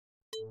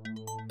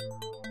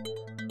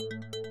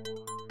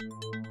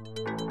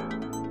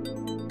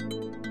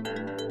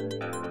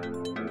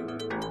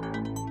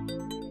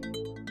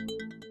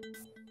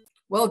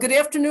Well, good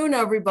afternoon,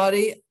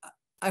 everybody.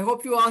 I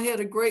hope you all had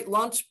a great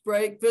lunch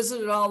break,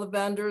 visited all the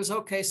vendors.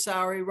 Okay,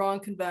 sorry, wrong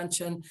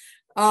convention.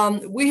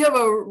 We have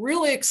a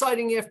really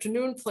exciting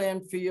afternoon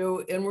planned for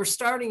you, and we're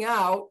starting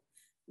out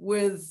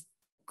with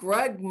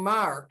Greg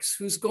Marks,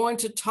 who's going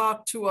to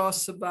talk to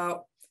us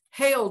about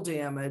hail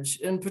damage,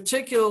 and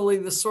particularly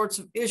the sorts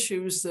of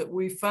issues that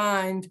we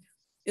find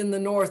in the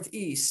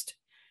Northeast.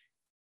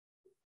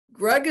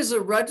 Greg is a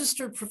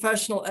registered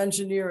professional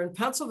engineer in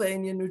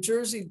Pennsylvania, New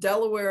Jersey,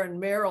 Delaware, and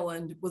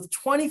Maryland with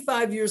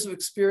 25 years of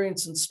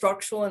experience in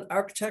structural and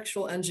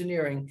architectural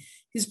engineering.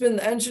 He's been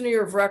the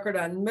engineer of record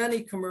on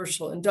many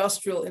commercial,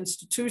 industrial,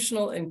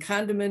 institutional, and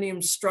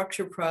condominium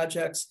structure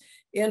projects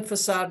and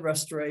facade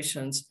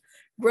restorations.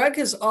 Greg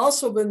has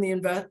also been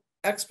the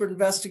expert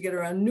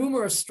investigator on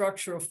numerous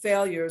structural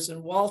failures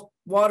and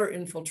water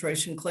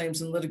infiltration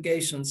claims and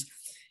litigations.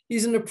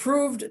 He's an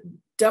approved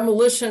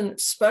demolition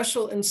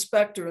special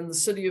inspector in the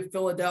city of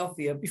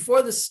Philadelphia.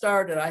 Before this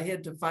started, I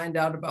had to find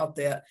out about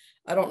that.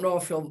 I don't know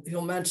if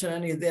he'll mention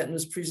any of that in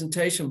his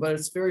presentation, but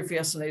it's very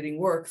fascinating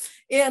work.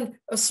 And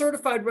a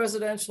certified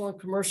residential and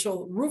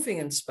commercial roofing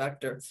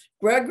inspector.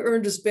 Greg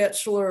earned his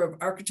Bachelor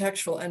of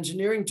Architectural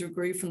Engineering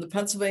degree from the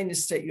Pennsylvania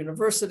State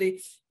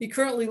University. He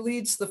currently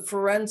leads the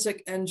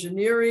Forensic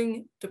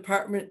Engineering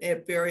Department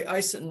at Barry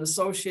Isett and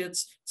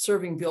Associates,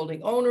 serving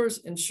building owners,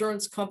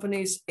 insurance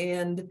companies,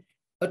 and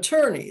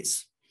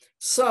attorneys.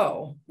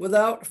 So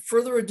without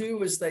further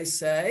ado, as they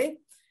say,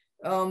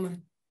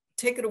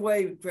 take it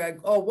away,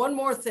 Greg. Oh, one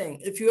more thing.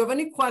 If you have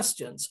any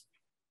questions,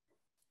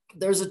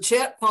 there's a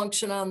chat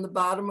function on the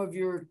bottom of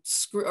your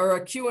screen, or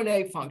a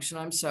Q&A function.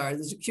 I'm sorry,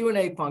 there's a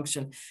Q&A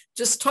function.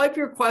 Just type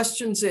your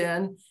questions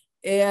in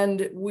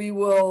and we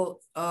will,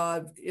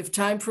 if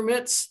time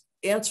permits,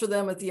 answer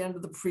them at the end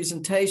of the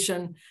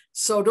presentation.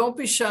 So don't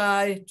be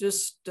shy.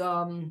 Just,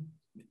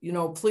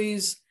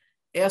 please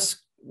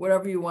ask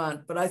whatever you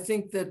want. But I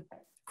think that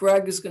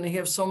Greg is going to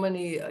have so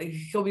many,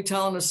 he'll be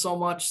telling us so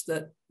much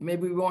that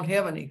maybe we won't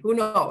have any. Who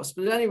knows?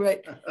 But at any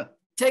rate,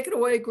 take it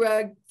away,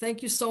 Greg.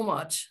 Thank you so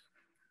much.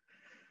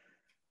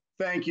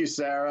 Thank you,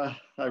 Sarah.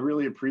 I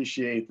really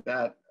appreciate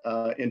that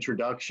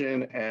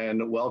introduction,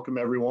 and welcome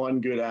everyone.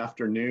 Good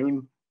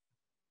afternoon.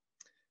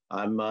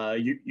 I'm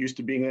used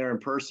to being there in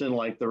person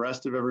like the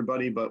rest of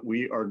everybody, but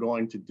we are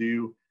going to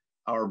do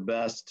our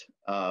best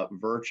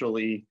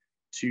virtually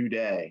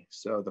today.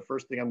 So the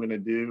first thing I'm going to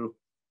do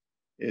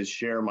is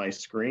share my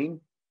screen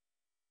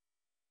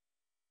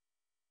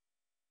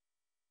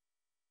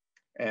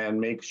and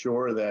make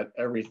sure that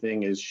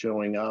everything is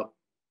showing up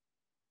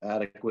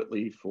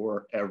adequately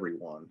for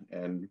everyone.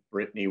 And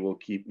Brittany will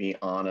keep me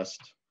honest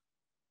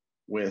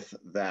with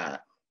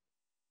that.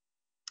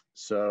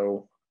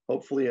 So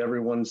hopefully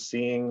everyone's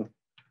seeing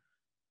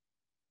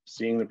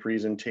the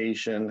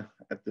presentation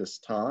at this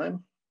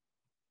time.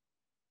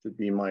 To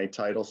be my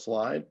title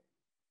slide.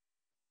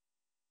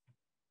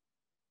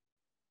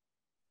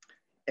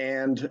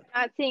 And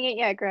not seeing it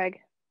yet, Greg.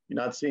 You're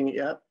not seeing it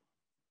yet?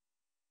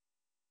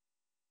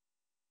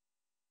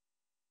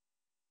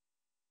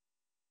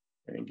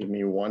 And give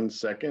me 1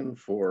 second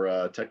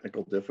for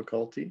technical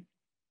difficulty.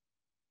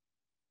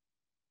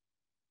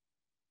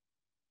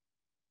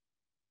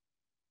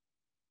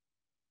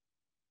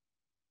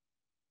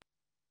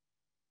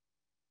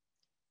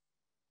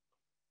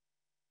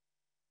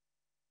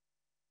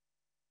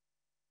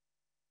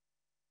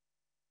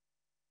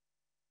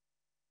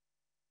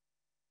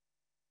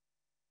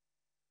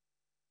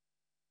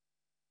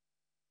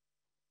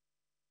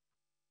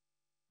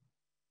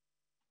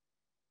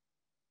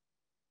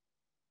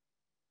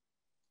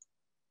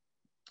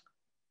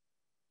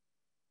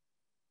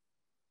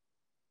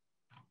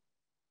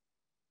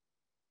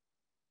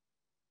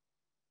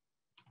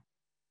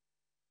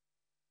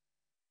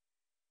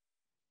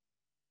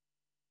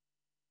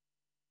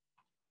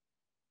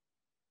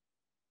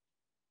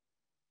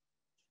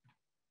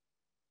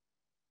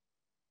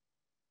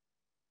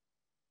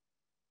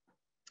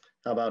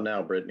 How about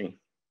now, Brittany?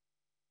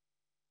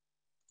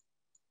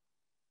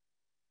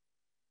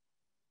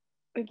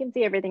 We can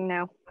see everything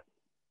now.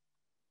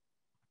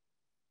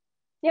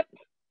 Yep.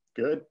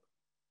 Good.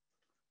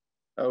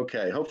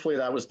 Okay, hopefully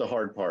that was the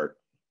hard part.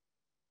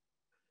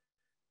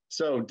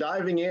 So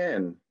diving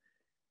in,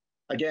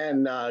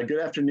 again, good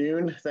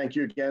afternoon. Thank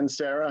you again,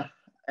 Sarah.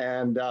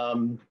 And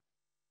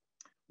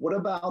what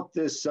about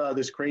this,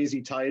 this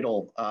crazy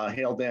title,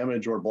 Hail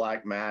Damage or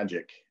Black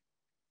Magic?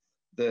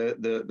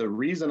 The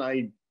reason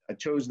I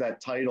chose that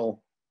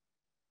title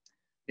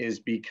is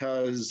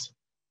because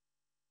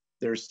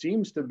there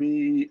seems to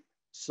be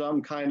some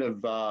kind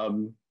of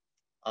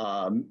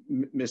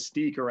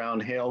mystique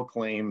around hail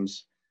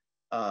claims.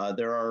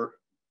 There are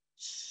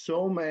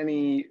so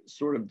many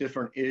sort of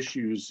different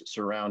issues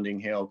surrounding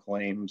hail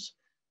claims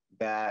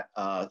that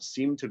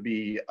seem to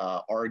be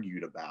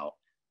argued about.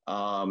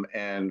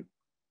 And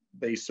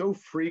they so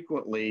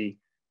frequently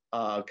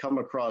come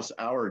across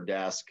our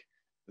desk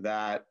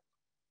that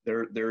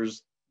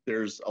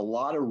there's a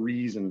lot of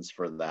reasons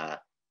for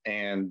that.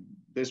 And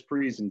this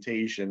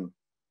presentation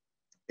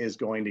is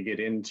going to get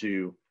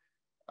into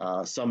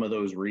some of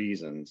those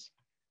reasons.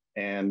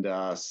 And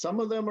some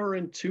of them are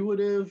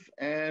intuitive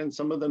and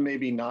some of them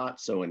maybe not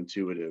so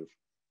intuitive.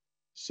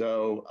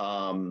 So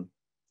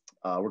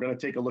we're going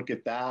to take a look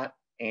at that.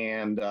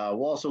 And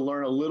we'll also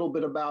learn a little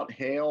bit about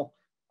hail,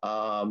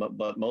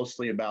 but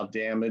mostly about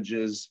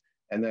damages.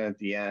 And then at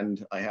the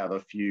end, I have a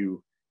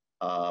few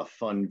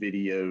fun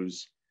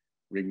videos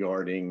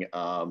regarding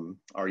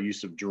our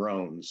use of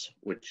drones,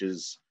 which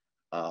is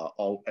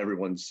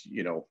everyone's,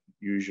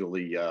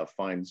 usually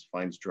finds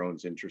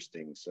drones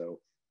interesting. So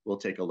we'll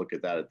take a look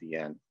at that at the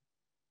end.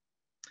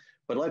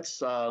 But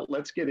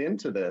let's get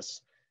into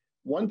this.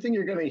 One thing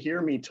you're going to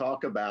hear me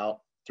talk about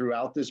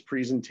throughout this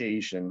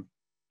presentation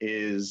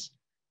is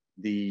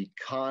the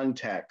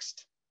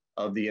context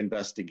of the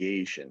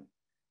investigation.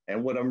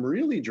 And what I'm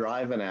really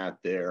driving at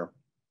there,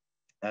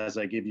 as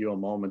I give you a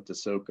moment to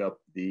soak up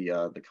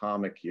the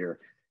comic here,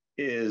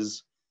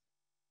 is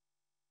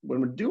when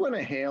we're doing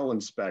a hail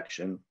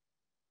inspection,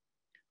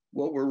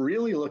 what we're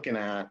really looking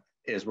at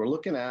is we're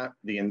looking at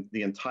the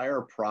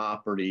entire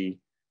property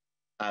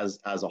as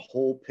a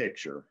whole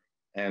picture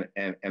and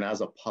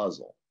as a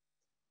puzzle.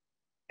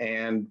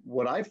 And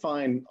what I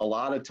find a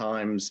lot of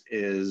times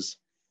is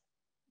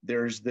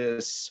there's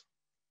this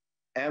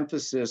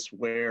emphasis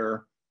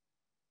where,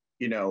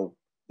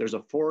 there's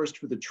a forest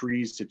for the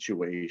trees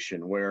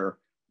situation where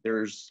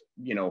there's,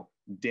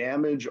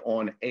 damage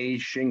on a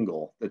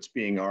shingle that's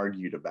being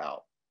argued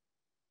about.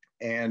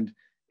 And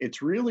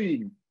it's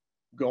really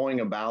going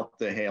about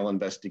the hail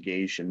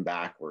investigation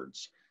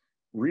backwards.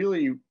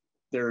 Really,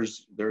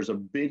 there's a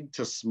big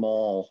to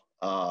small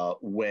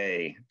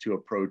way to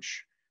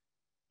approach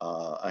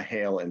a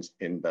hail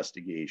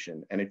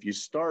investigation. And if you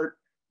start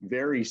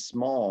very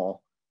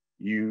small,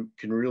 you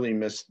can really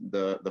miss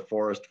the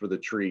forest for the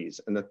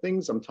trees. And the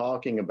things I'm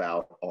talking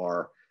about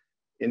are,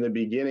 in the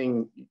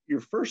beginning, you're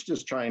first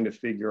just trying to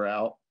figure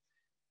out,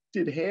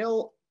 did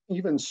hail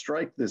even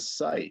strike this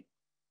site?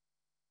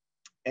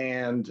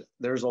 And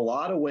there's a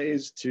lot of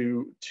ways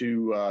to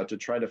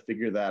try to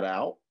figure that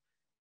out.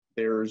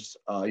 There's,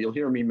 you'll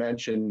hear me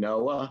mention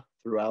NOAA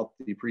throughout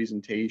the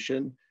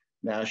presentation,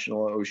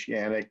 National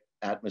Oceanic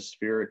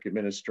Atmospheric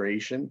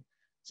Administration.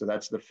 So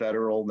that's the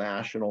federal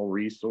national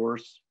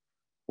resource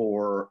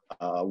for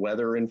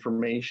weather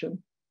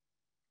information.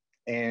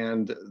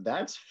 And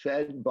that's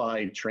fed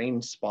by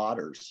trained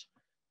spotters.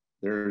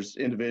 There's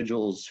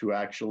individuals who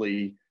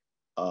actually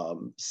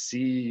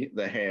see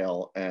the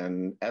hail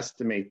and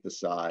estimate the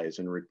size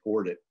and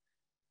report it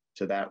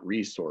to that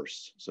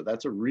resource. So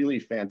that's a really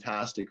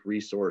fantastic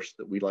resource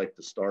that we like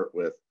to start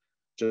with,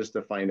 just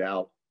to find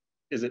out,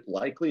 is it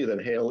likely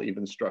that hail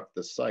even struck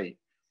the site?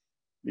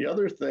 The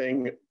other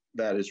thing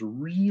that is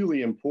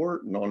really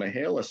important on a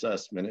hail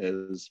assessment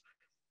is,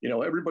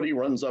 everybody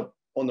runs up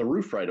on the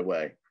roof right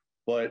away,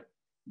 but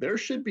there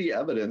should be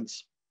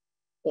evidence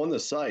on the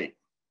site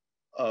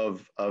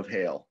of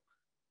hail.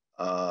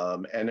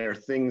 And there are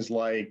things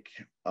like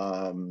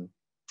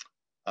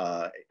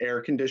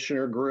air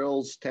conditioner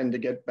grills tend to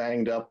get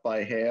banged up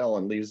by hail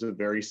and leaves a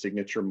very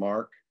signature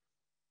mark.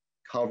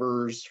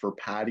 Covers for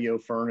patio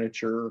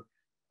furniture,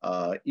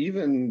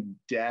 even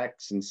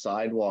decks and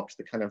sidewalks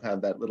that kind of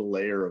have that little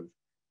layer of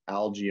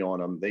algae on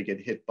them, they get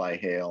hit by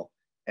hail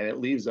and it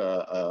leaves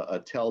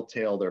a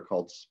telltale, they're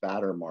called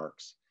spatter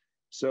marks.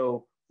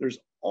 So there's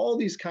all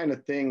these kind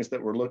of things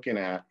that we're looking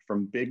at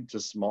from big to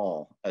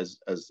small as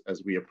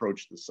we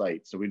approach the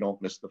site, so we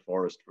don't miss the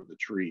forest for the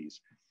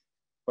trees.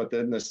 But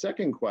then the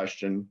second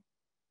question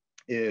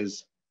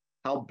is,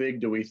 how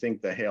big do we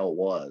think the hail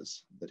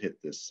was that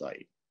hit this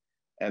site?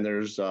 And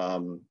there's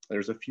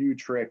a few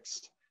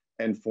tricks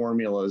and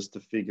formulas to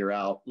figure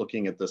out,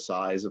 looking at the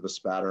size of a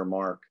spatter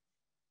mark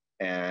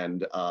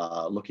and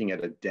looking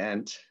at a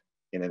dent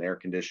in an air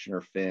conditioner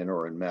fin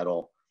or in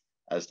metal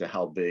as to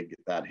how big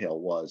that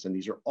hail was. And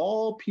these are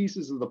all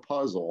pieces of the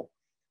puzzle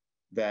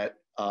that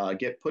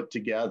get put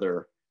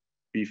together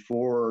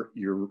before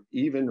you're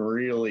even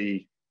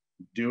really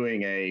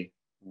doing a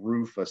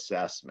roof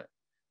assessment.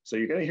 So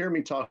you're going to hear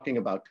me talking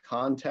about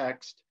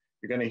context.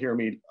 You're going to hear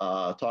me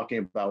talking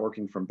about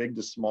working from big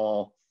to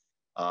small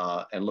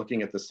and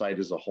looking at the site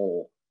as a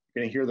whole.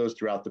 You're going to hear those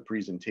throughout the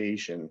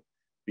presentation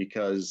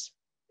because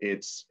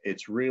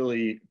it's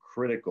really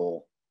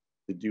critical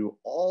to do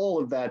all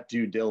of that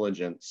due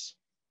diligence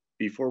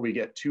before we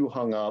get too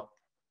hung up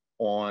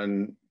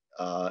on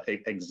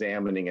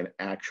examining an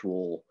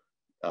actual,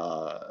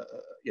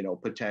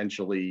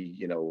 potentially,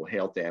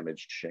 hail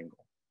damaged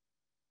shingle.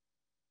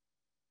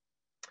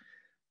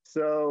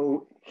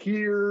 So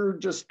here,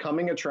 just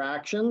coming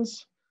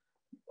attractions,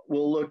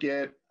 we'll look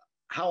at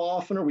how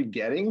often are we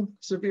getting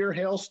severe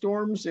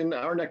hailstorms in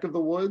our neck of the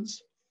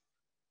woods.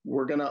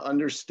 We're going to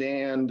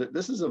understand,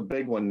 this is a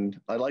big one.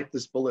 I like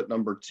this bullet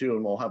number 2,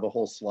 and we'll have a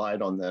whole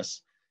slide on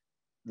this.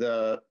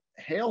 The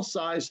hail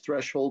size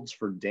thresholds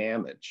for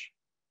damage.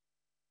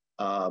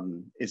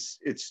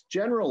 It's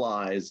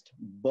generalized,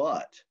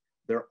 but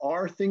there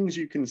are things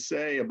you can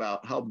say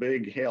about how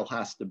big hail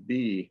has to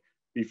be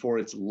before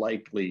it's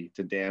likely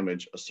to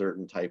damage a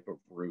certain type of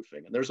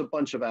roofing. And there's a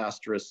bunch of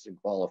asterisks and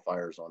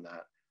qualifiers on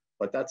that,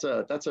 But that's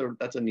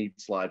a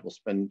neat slide. We'll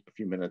spend a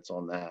few minutes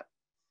on that.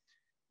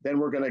 Then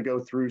we're going to go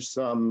through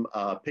some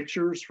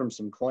pictures from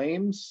some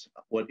claims.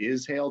 What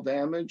is hail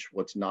damage?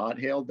 What's not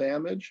hail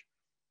damage?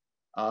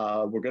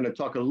 We're going to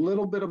talk a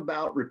little bit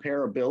about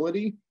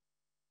repairability.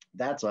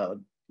 That's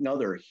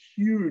another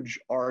huge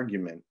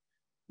argument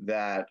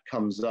that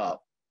comes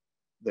up.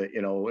 That,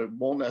 you know, it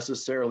won't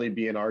necessarily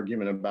be an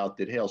argument about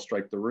did hail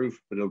strike the roof,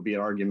 but it'll be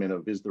an argument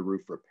of is the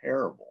roof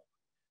repairable?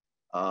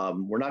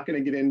 We're not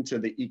going to get into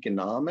the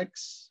economic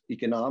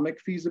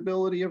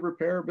feasibility of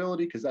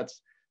repairability, because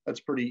that's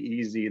pretty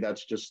easy.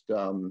 That's just,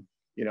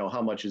 you know,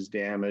 how much is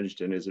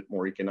damaged and is it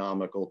more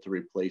economical to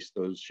replace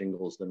those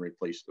shingles than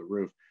replace the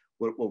roof?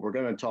 What we're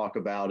going to talk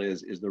about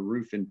is the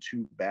roof in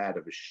too bad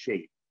of a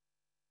shape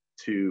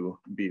to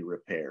be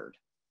repaired?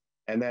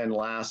 And then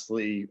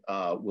lastly,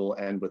 we'll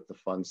end with the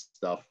fun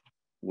stuff,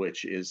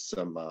 which is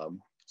some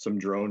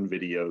drone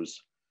videos.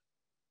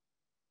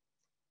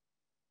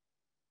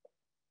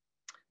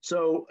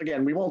 So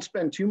again, we won't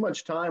spend too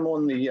much time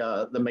on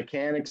the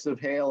mechanics of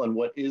hail and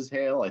what is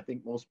hail. I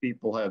think most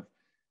people have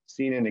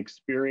seen and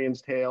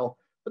experienced hail,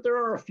 but there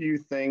are a few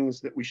things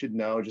that we should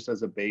know just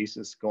as a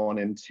basis going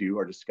into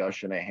our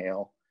discussion of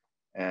hail.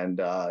 And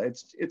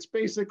it's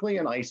basically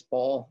an ice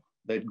ball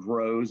that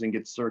grows and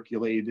gets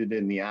circulated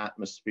in the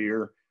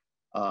atmosphere.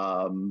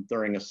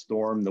 During a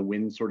storm, the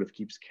wind sort of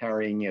keeps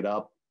carrying it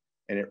up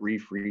and it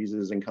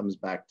refreezes and comes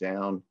back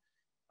down.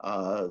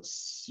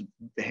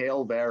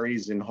 Hail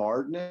varies in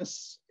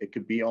hardness. It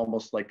could be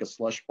almost like a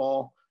slush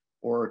ball,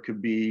 or it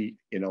could be,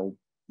 you know,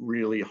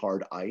 really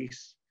hard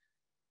ice.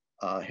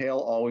 Hail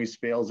always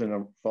falls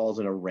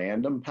in a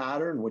random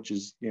pattern, which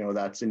is, you know,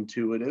 that's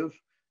intuitive.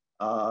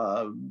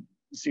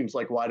 Seems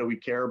like, why do we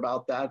care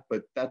about that?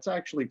 But that's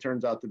actually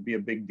turns out to be a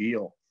big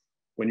deal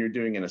when you're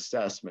doing an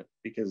assessment,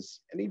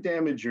 because any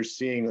damage you're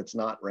seeing that's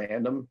not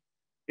random,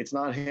 it's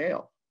not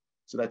hail.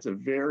 So that's a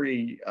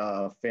very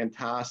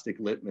fantastic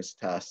litmus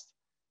test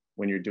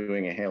when you're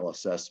doing a hail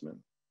assessment.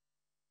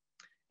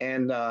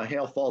 And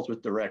hail falls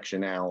with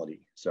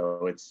directionality.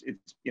 So it's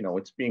you know,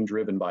 it's being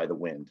driven by the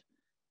wind.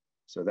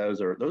 So those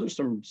are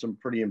some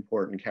pretty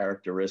important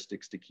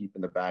characteristics to keep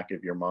in the back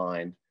of your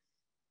mind.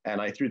 And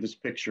I threw this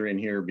picture in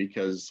here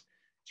because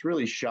it's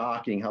really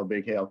shocking how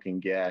big hail can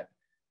get.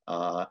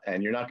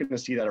 And you're not going to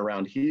see that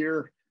around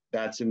here.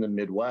 That's in the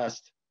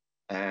Midwest,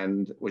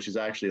 and which is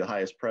actually the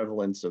highest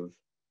prevalence of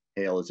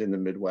hail is in the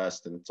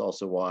Midwest. And it's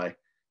also why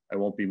I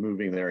won't be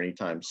moving there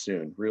anytime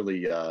soon.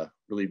 Really,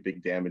 really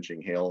big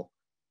damaging hail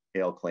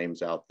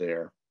claims out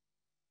there.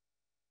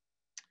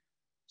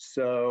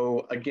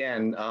 So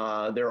again,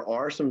 there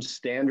are some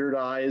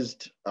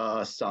standardized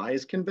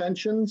size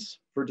conventions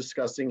for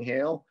discussing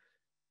hail.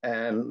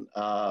 And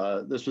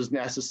this was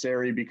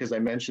necessary because I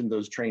mentioned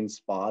those trained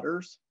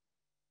spotters.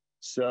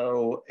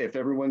 So if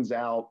everyone's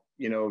out,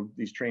 you know,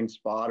 these trained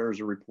spotters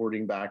are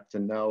reporting back to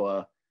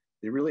NOAA,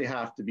 they really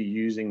have to be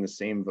using the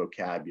same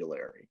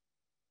vocabulary.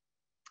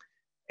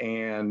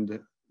 And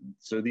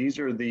so these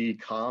are the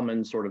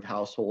common sort of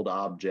household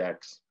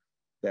objects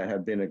that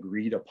have been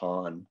agreed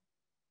upon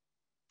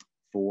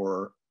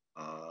for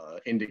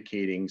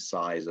indicating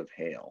size of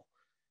hail.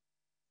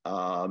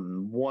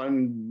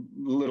 One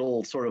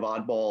little sort of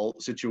oddball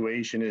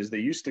situation is they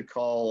used to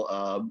call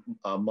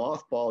a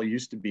mothball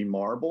used to be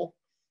marble,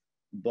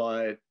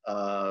 but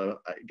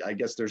I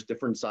guess there's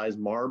different size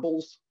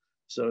marbles.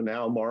 So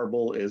now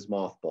marble is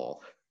mothball.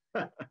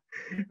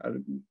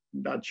 I'm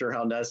not sure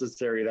how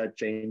necessary that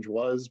change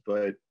was,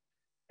 but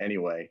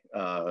anyway,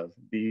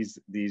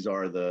 these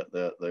are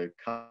the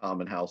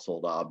common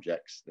household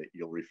objects that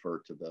you'll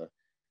refer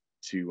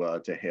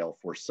to hail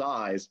for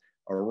size.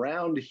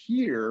 Around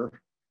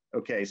here,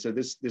 okay, so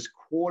this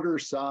quarter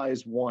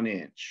size 1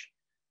 inch,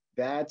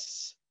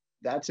 that's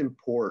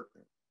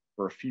important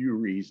for a few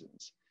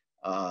reasons.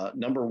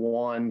 Number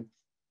one,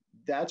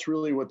 that's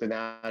really what the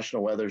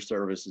National Weather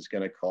Service is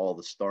going to call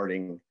the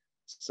starting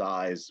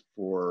size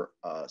for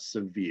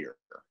severe.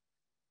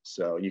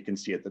 So you can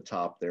see at the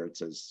top there, it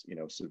says, you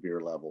know,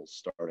 severe levels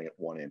starting at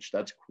 1 inch.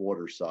 That's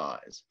quarter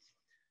size.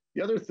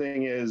 The other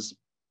thing is,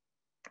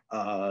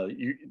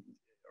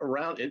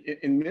 around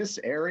in this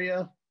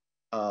area,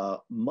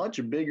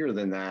 much bigger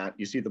than that.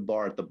 You see the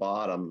bar at the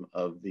bottom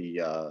of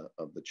the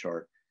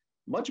chart.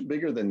 Much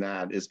bigger than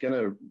that is going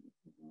to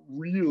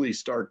really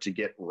start to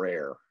get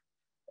rare,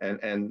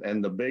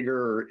 and the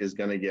bigger is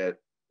going to get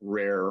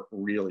rare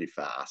really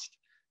fast.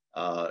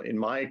 In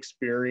my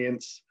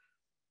experience,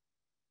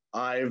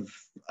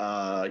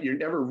 you're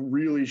never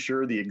really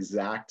sure the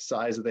exact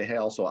size of the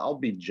hail, so I'll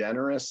be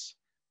generous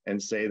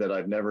and say that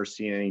I've never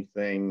seen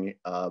anything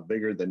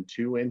bigger than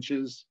 2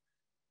 inches,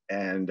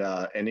 and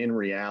in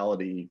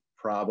reality,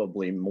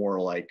 probably more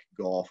like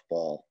golf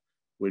ball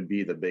would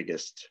be the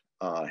biggest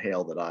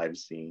hail that I've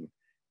seen.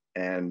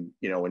 And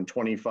you know, in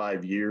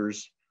 25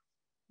 years,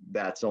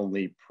 that's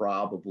only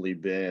probably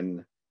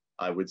been,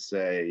 I would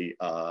say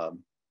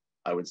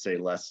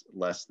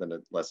less than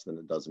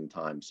a dozen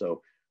times.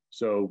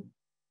 So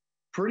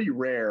pretty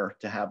rare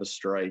to have a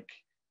strike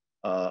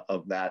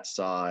of that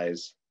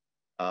size.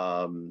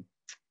 And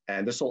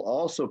And this will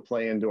also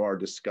play into our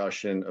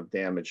discussion of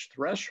damage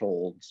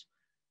thresholds,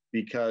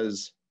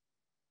 because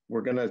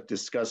we're going to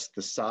discuss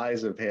the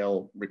size of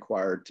hail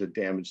required to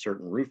damage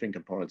certain roofing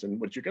components. And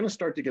what you're going to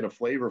start to get a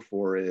flavor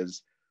for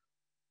is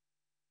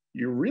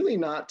you're really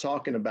not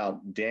talking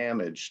about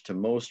damage to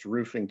most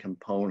roofing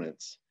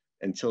components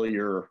until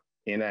you're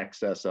in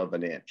excess of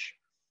an inch.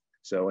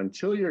 So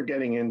until you're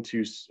getting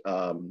into,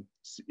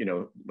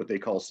 what they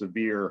call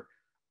severe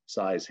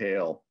size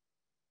hail,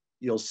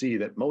 you'll see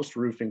that most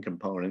roofing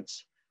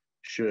components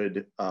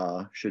should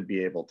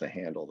be able to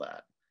handle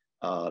that.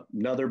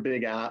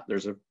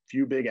 There's a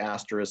few big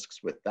asterisks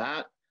with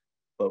that,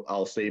 but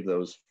I'll save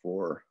those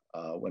for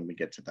when we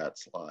get to that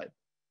slide.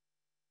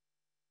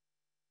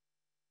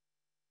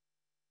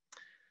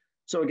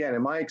 So again,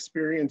 in my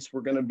experience,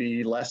 we're going to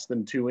be less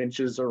than 2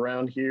 inches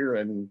around here,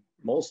 and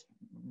most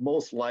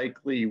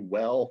likely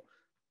well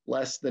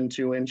less than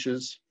 2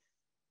 inches.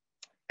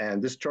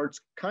 And this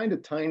chart's kind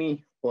of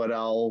tiny, but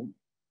I'll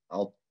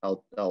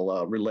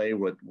relay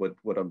what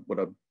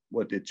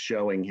it's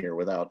showing here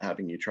without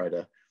having you try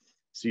to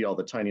see all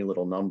the tiny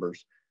little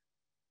numbers.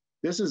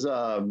 This is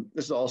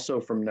also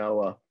from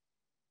NOAA,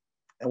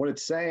 and what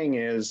it's saying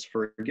is,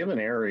 for a given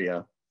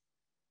area,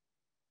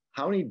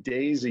 how many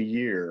days a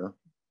year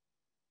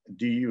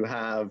do you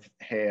have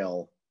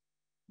hail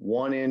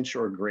 1 inch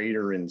or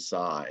greater in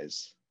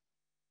size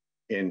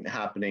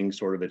happening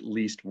sort of at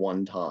least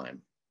one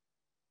time?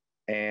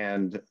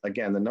 And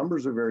again, the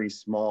numbers are very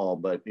small,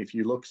 but if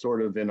you look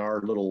sort of in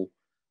our little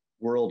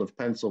world of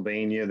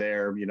Pennsylvania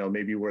there,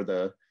 maybe where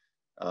the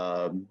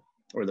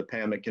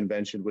PAMIC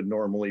convention would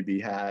normally be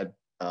had,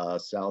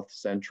 south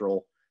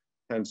central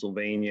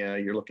Pennsylvania,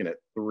 you're looking at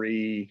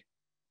 3,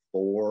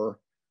 4,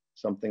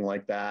 something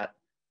like that.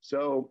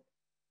 So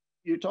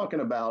you're talking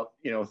about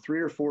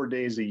 3 or 4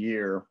 days a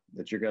year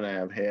that you're going to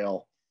have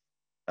hail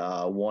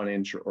 1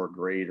 inch or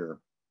greater.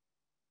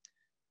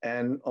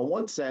 And in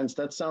one sense,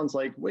 that sounds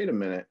like, wait a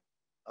minute,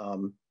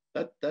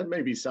 that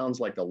maybe sounds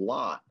like a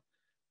lot.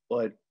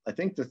 But I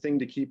think the thing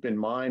to keep in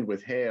mind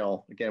with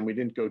hail, again, we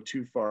didn't go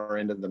too far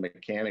into the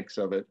mechanics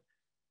of it,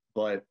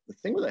 but the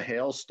thing with a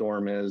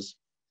hailstorm is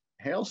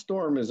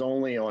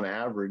only on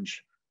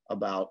average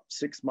about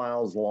 6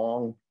 miles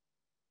long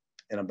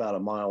and about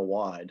 1 mile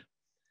wide.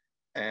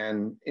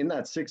 And in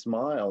that 6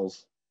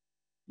 miles,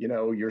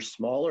 your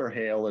smaller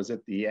hail is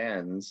at the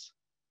ends,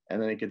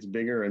 and then it gets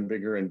bigger and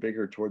bigger and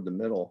bigger toward the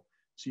middle.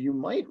 So you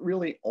might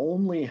really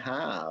only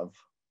have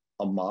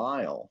 1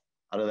 mile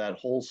out of that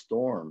whole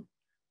storm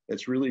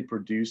that's really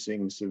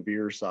producing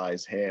severe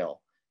size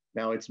hail.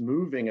 Now it's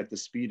moving at the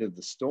speed of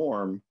the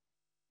storm,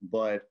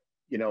 but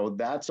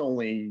that's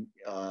only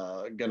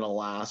going to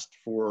last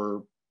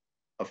for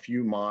a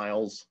few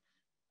miles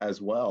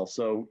as well.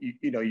 So,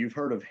 you've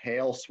heard of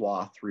hail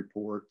swath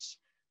reports,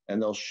 and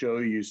they'll show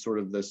you sort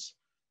of this,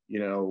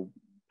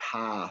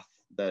 path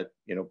that,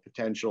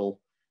 potential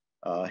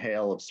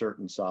hail of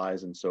certain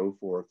size and so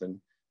forth. And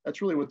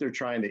that's really what they're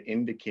trying to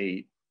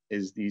indicate,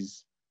 is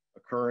these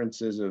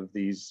occurrences of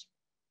these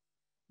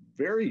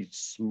very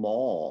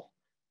small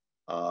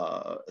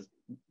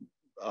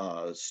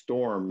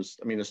storms.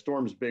 I mean, the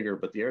storm's bigger,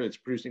 but the area that's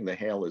producing the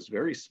hail is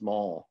very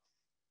small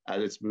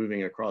as it's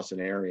moving across an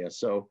area.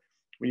 So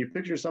when you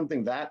picture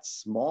something that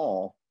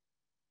small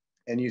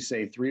and you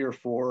say 3 or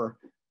 4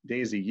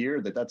 days a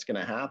year that's going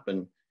to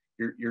happen,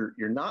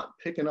 you're not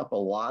picking up a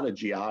lot of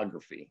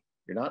geography.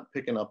 You're not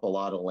picking up a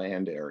lot of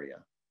land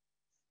area.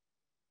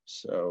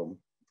 So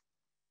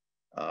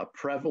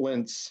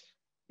prevalence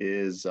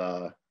is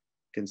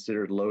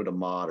considered low to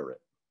moderate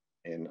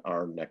in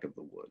our neck of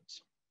the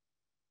woods.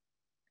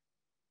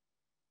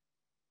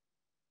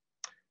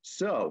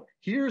 So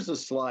here's a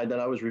slide that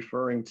I was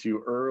referring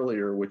to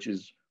earlier, which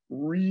is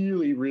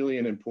really, really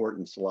an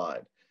important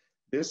slide.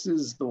 This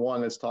is the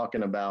one that's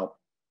talking about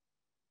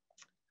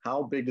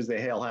how big does the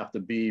hail have to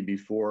be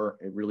before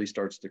it really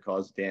starts to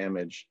cause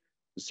damage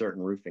to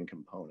certain roofing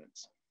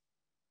components.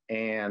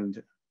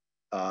 And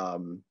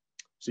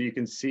so you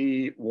can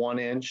see 1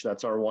 inch,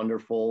 that's our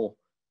wonderful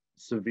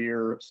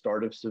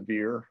start of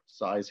severe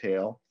size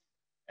hail.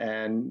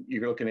 And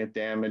you're looking at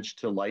damage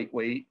to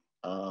lightweight,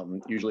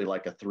 usually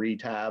like a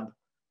 3-tab,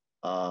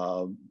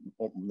 the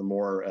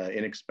more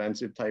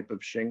inexpensive type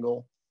of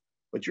shingle.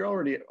 But you're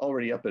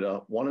already up at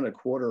 1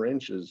 1/4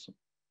 inches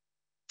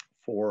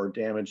for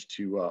damage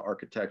to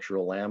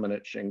architectural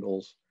laminate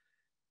shingles,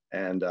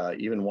 and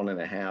even 1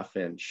 1/2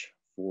 inch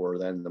for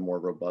then the more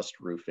robust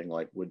roofing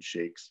like wood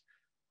shakes,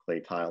 clay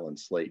tile, and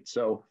slate.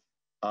 So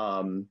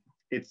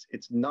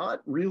it's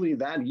not really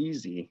that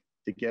easy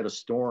to get a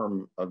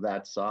storm of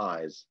that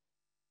size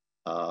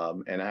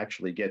and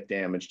actually get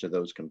damage to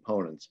those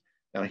components.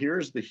 Now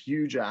here's the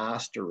huge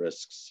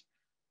asterisks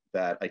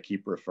that I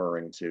keep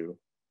referring to.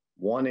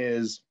 One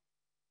is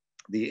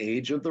the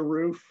age of the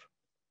roof.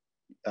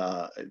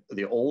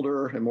 The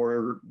older and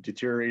more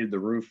deteriorated the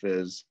roof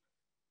is,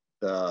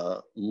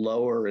 the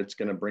lower it's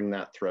going to bring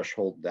that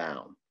threshold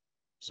down.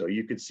 So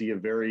you could see a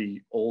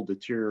very old,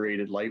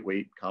 deteriorated,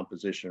 lightweight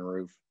composition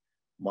roof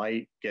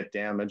might get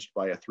damaged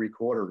by a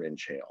 3/4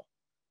 inch hail.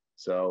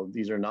 So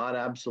these are not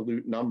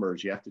absolute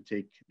numbers. You have to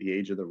take the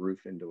age of the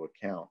roof into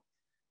account.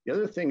 The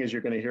other thing is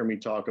you're going to hear me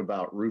talk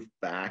about roof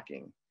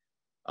backing.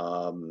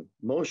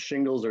 Most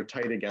shingles are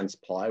tight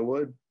against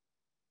plywood,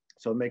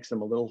 so it makes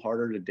them a little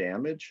harder to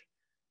damage.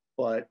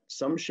 But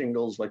some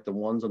shingles, like the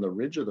ones on the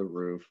ridge of the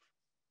roof,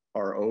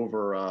 are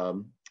over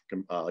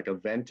like a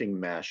venting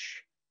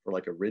mesh for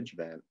like a ridge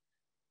vent.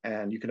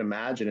 And you can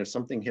imagine if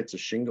something hits a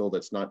shingle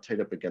that's not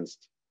tight up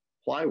against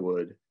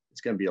plywood,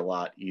 it's going to be a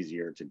lot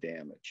easier to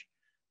damage.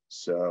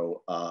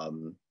 So,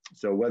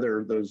 so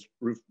whether those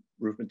roof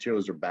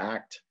materials are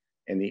backed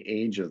and the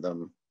age of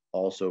them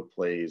also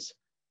plays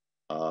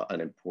an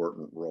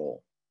important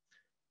role.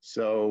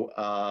 So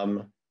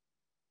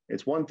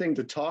it's one thing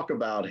to talk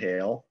about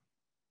hail.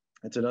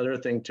 It's another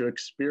thing to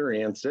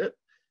experience it.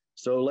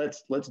 So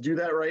let's do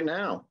that right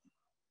now.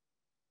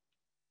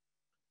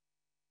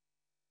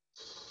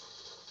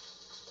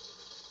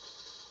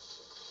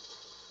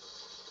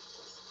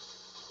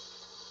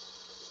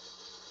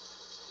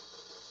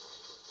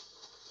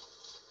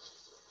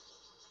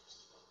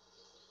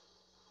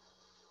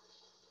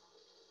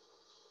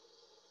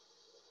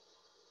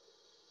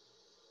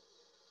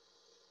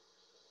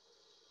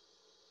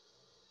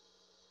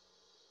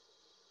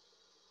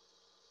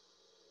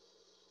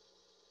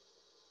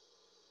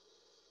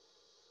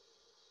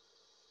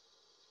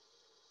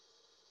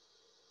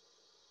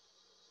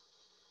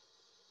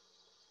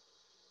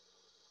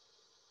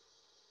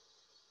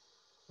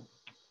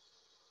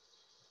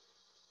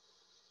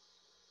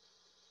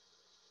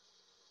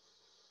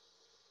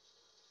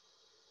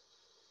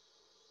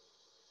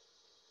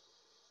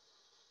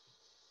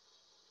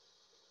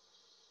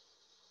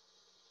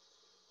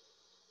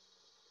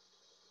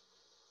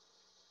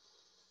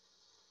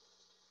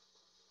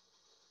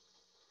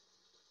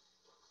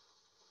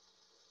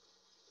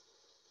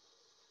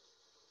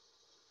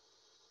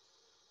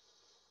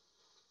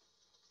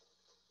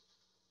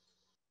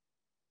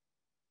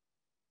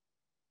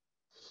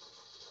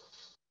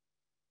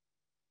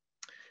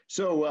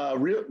 So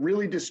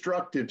really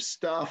destructive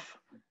stuff.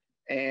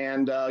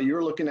 And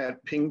you're looking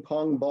at ping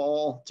pong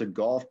ball to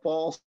golf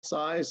ball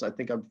size. I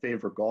think I'd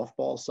favor golf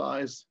ball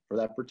size for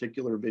that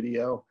particular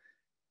video.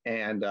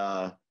 And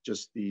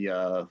just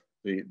the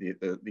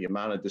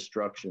amount of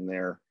destruction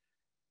there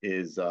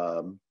is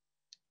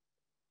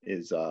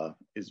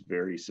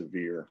very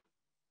severe.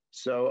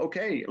 So,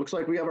 okay, it looks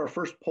like we have our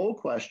first poll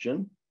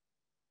question.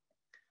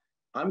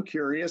 I'm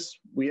curious,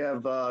 we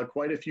have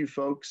quite a few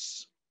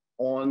folks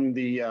on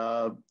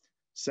the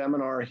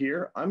seminar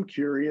here. I'm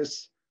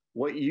curious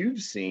what you've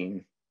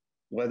seen,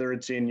 whether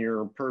it's in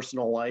your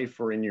personal life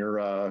or in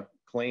your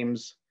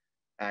claims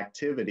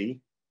activity.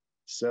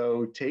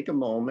 So take a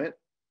moment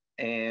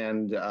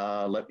and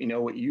let me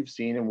know what you've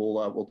seen, and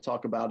we'll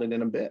talk about it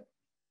in a bit.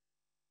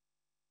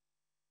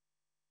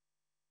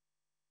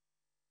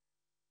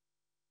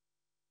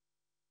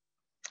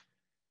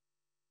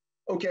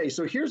 Okay,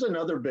 so here's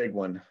another big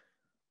one,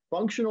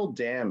 functional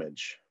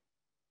damage.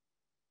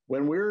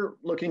 When we're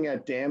looking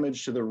at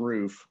damage to the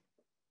roof,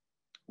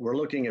 we're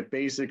looking at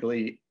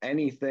basically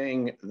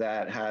anything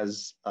that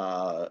has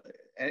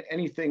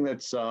anything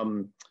that's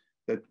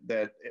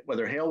that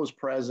whether hail was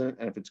present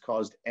and if it's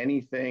caused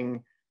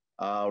anything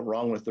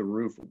wrong with the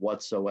roof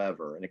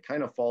whatsoever. And it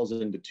kind of falls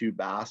into two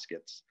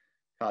baskets,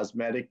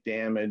 cosmetic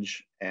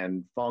damage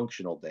and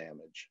functional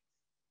damage.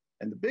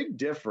 And the big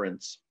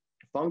difference,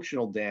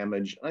 functional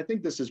damage, and I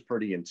think this is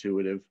pretty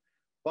intuitive,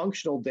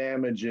 functional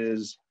damage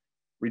is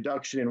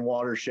reduction in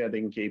water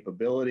shedding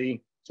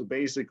capability. So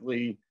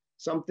basically,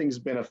 something's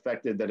been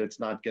affected that it's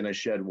not going to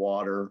shed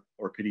water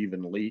or could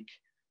even leak.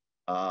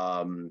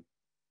 And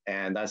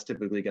that's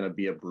typically going to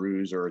be a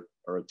bruise or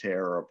a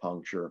tear or a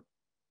puncture.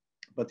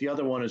 But the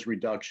other one is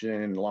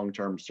reduction in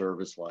long-term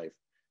service life.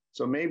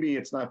 So maybe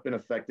it's not been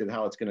affected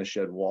how it's going to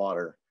shed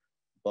water,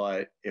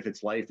 but if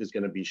its life is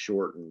going to be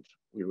shortened,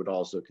 we would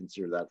also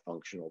consider that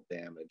functional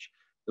damage.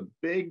 The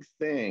big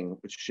thing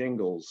with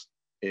shingles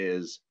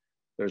is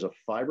there's a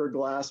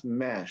fiberglass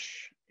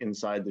mesh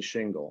inside the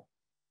shingle.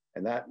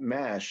 And that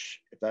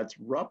mesh, if that's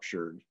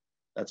ruptured,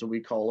 that's what we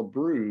call a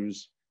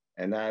bruise,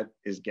 and that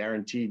is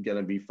guaranteed going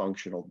to be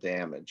functional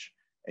damage.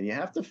 And you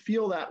have to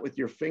feel that with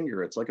your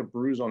finger. It's like a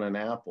bruise on an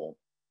apple.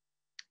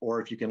 Or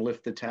if you can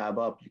lift the tab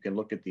up, you can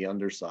look at the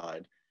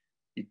underside.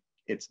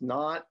 It's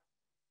not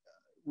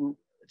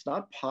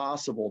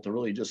possible to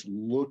really just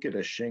look at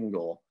a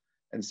shingle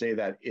and say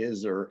that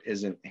is or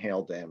isn't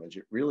hail damage.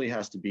 It really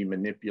has to be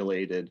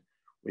manipulated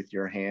with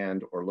your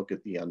hand or look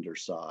at the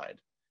underside.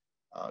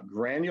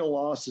 Granule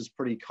loss is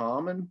pretty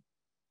common,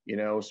 you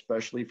know,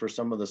 especially for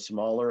some of the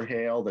smaller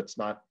hail that's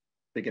not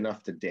big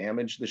enough to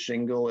damage the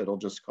shingle. It'll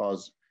just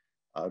cause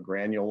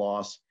granule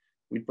loss.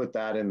 We put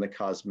that in the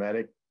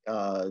cosmetic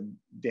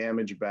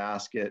damage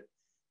basket,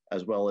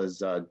 as well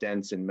as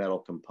dents in metal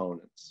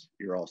components.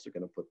 You're also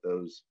going to put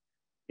those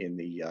in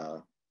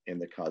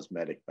the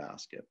cosmetic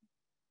basket.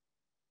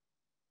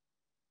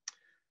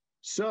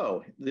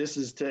 So this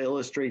is to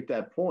illustrate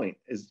that point.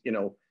 Is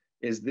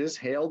this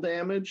hail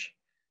damage?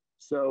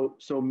 So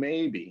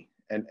maybe,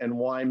 and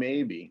why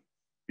maybe?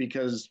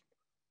 Because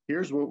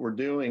here's what we're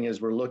doing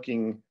is we're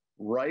looking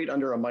right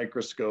under a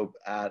microscope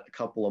at a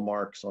couple of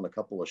marks on a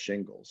couple of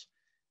shingles.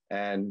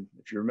 And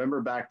if you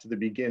remember back to the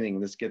beginning,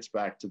 this gets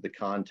back to the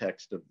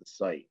context of the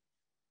site.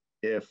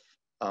 If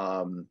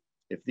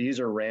these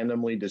are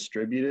randomly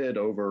distributed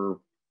over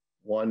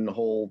one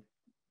whole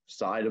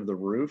side of the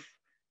roof,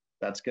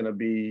 that's going to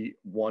be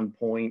 1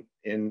 point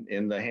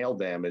in the hail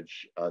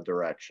damage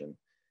direction.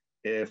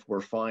 If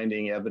we're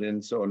finding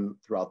evidence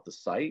throughout the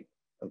site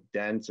of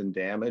dents and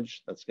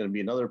damage, that's going to be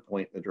another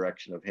point in the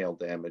direction of hail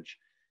damage.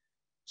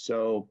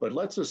 So, but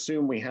let's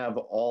assume we have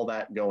all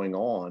that going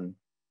on.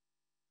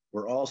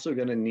 We're also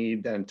going to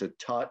need then to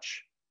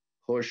touch,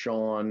 push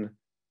on,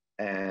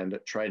 and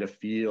try to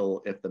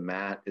feel if the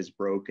mat is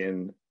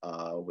broken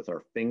with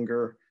our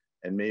finger,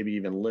 and maybe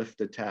even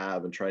lift a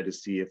tab and try to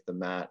see if the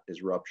mat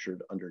is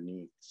ruptured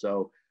underneath.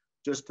 So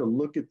just to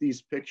look at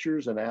these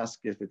pictures and ask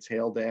if it's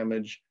hail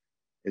damage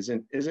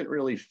isn't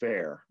really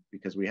fair,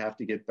 because we have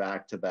to get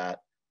back to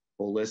that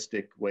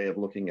holistic way of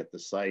looking at the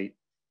site,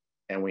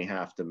 and we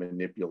have to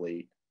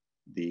manipulate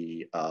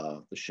the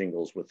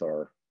shingles with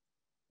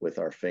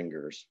our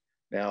fingers.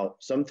 Now,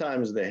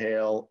 sometimes the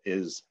hail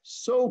is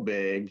so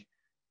big,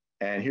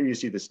 and here you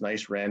see this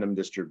nice random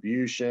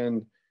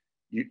distribution.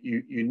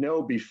 You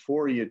know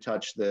before you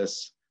touch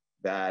this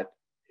that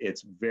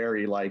it's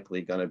very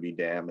likely going to be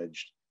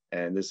damaged,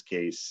 and in this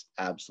case,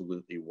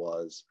 absolutely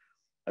was.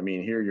 I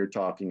mean, here you're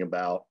talking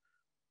about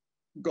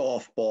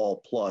golf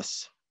ball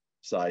plus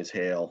size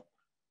hail,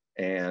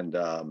 and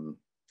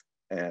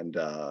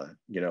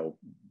you know,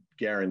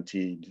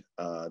 guaranteed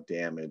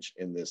damage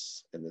in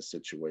this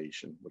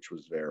situation, which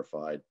was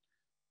verified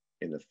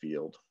in the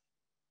field.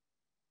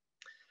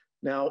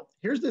 Now,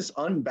 here's this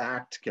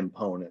unbacked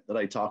component that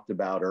I talked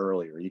about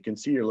earlier. You can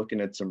see you're looking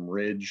at some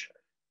ridge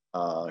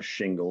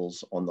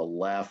shingles on the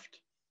left,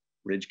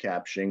 ridge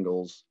cap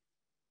shingles.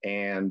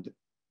 And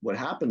what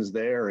happens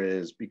there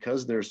is,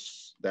 because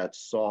there's that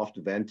soft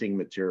venting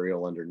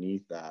material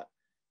underneath that,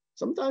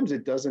 sometimes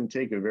it doesn't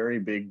take a very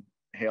big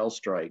hail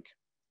strike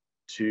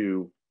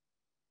to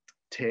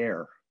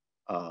tear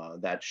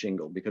that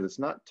shingle, because it's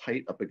not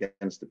tight up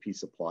against a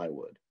piece of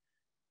plywood.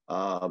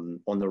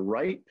 On the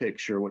right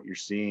picture, what you're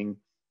seeing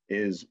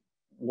is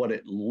what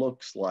it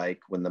looks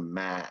like when the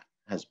mat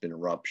has been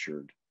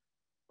ruptured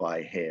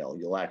by hail.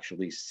 You'll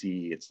actually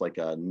see it's like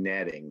a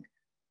netting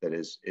that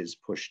is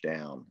pushed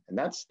down. And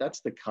that's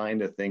the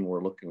kind of thing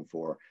we're looking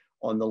for.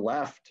 On the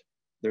left,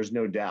 there's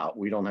no doubt.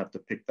 We don't have to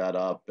pick that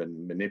up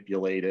and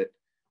manipulate it.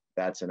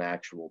 That's an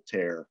actual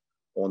tear.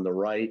 On the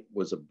right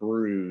was a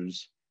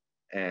bruise.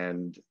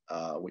 And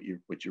what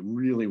you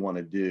really want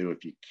to do,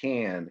 if you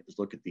can, is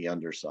look at the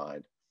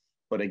underside.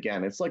 But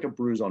again, it's like a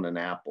bruise on an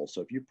apple.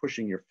 So if you're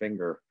pushing your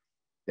finger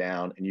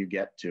down and you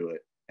get to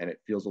it and it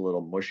feels a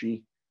little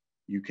mushy,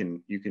 you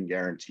can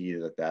guarantee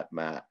that that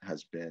mat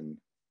has been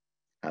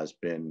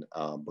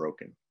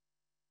broken.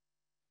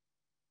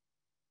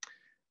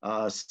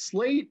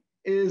 Slate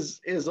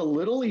is a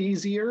little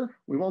easier.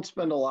 We won't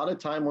spend a lot of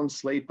time on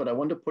slate, but I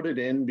wanted to put it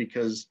in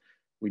because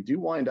we do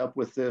wind up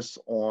with this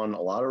on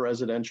a lot of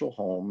residential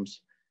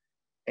homes.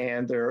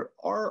 And there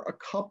are a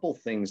couple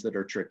things that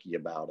are tricky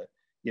about it.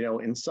 You know,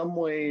 in some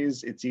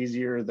ways it's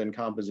easier than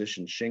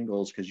composition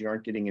shingles because you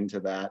aren't getting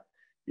into that,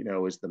 you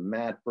know, is the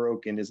mat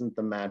broken? Isn't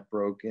the mat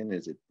broken?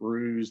 Is it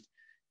bruised?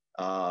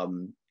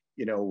 You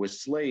know, with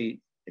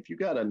slate, if you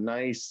got a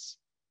nice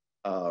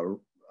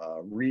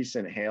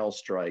recent hail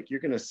strike, you're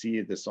going to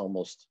see this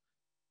almost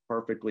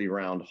perfectly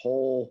round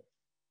hole.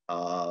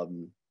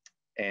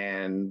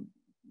 And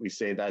we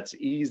say that's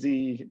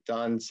easy,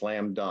 done,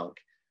 slam dunk.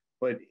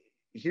 But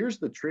here's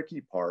the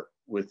tricky part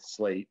with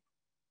slate.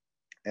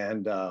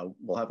 And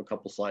we'll have a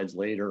couple slides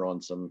later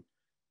on some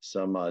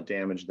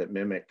damage that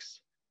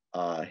mimics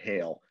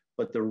hail.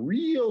 But the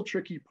real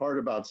tricky part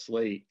about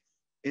slate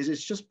is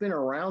it's just been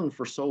around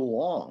for so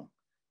long.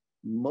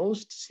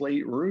 Most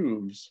slate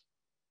roofs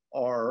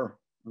are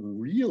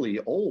really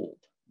old.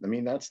 I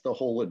mean, that's the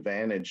whole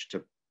advantage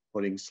to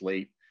putting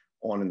slate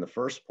on in the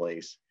first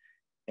place.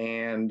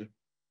 And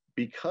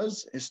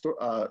because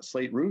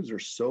slate roofs are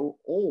so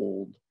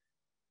old,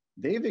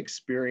 they've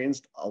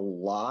experienced a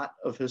lot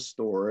of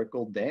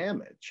historical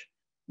damage,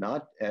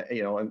 not,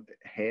 you know,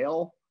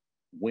 hail,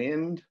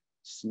 wind,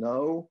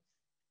 snow,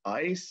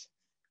 ice.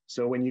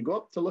 So when you go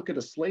up to look at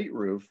a slate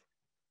roof,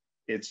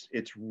 it's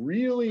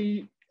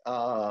really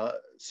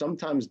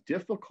sometimes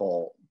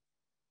difficult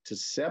to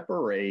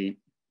separate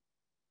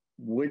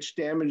which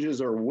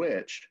damages are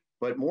which,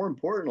 but more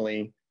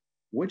importantly,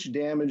 which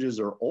damages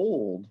are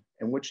old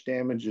and which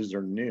damages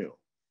are new.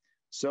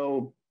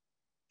 So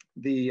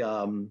the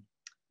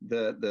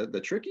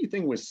tricky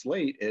thing with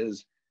slate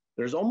is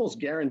there's almost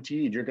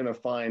guaranteed you're going to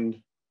find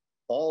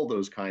all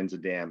those kinds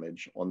of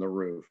damage on the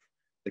roof.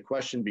 The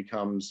question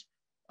becomes,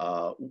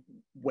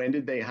 when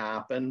did they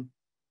happen,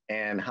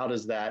 and how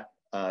does that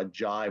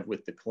jive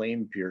with the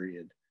claim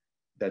period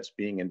that's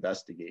being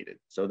investigated?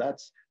 So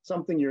that's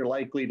something you're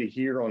likely to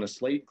hear on a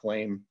slate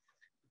claim,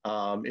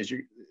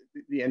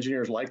 the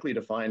engineer is likely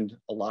to find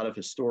a lot of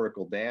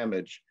historical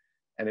damage,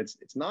 And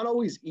it's not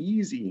always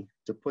easy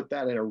to put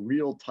that in a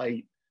real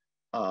tight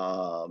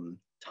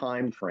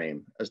time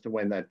frame as to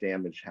when that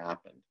damage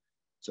happened.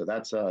 So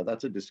that's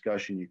a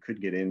discussion you could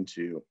get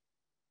into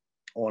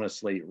on a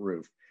slate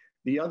roof.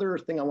 The other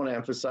thing I want to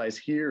emphasize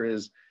here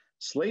is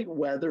slate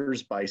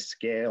weathers by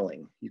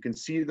scaling. You can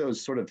see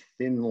those sort of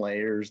thin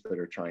layers that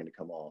are trying to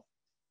come off.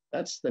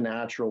 That's the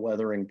natural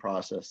weathering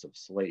process of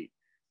slate.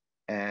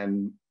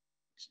 And,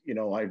 you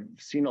know, I've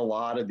seen a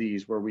lot of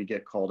these where we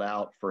get called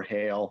out for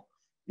hail,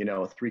 you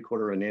know,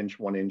 3/4 an inch,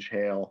 1 inch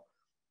hail,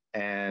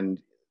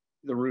 and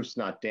the roof's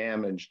not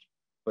damaged,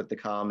 but the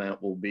comment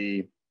will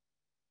be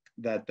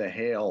that the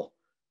hail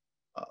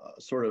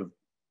sort of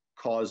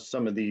caused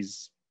some of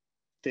these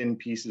thin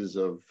pieces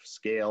of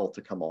scale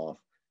to come off.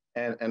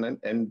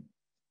 And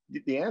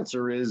the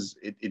answer is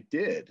it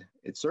did.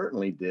 It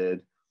certainly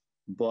did,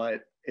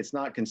 but it's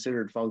not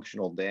considered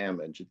functional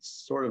damage. It's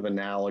sort of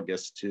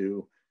analogous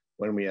to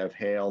when we have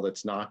hail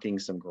that's knocking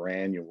some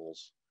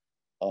granules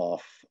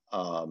off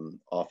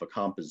a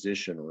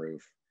composition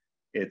roof.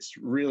 It's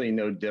really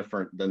no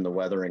different than the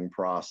weathering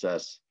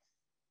process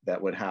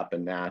that would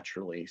happen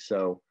naturally.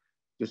 So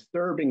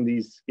disturbing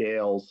these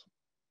scales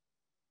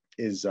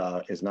is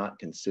not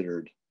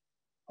considered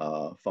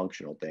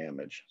functional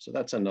damage. So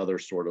that's another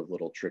sort of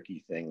little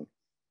tricky thing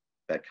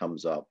that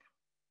comes up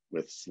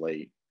with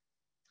slate.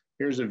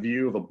 Here's a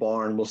view of a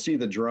barn. We'll see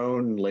the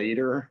drone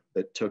later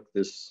that took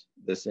this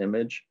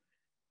image,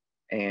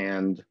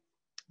 and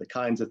the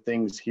kinds of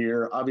things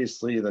here.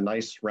 Obviously the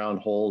nice round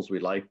holes, we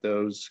like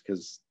those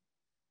because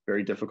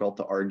very difficult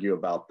to argue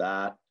about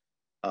that.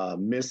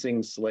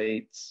 Missing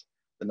slates,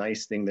 the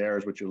nice thing there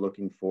is what you're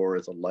looking for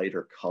is a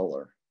lighter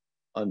color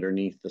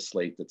underneath the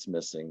slate that's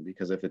missing,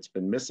 because if it's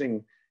been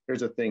missing,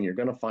 here's the thing, you're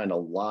going to find a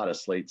lot of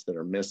slates that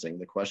are missing.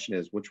 The question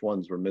is which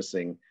ones were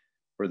missing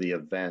for the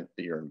event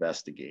that you're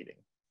investigating.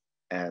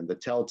 And the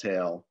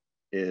telltale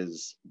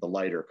is the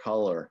lighter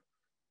color,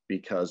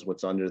 because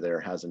what's under there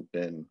hasn't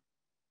been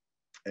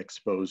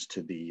exposed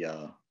to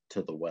the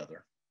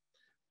weather.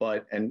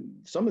 And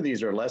some of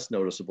these are less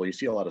noticeable. You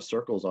see a lot of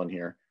circles on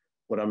here.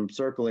 What I'm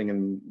circling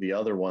in the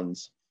other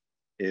ones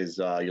is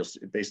you'll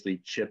see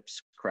basically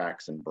chips,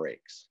 cracks, and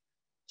breaks.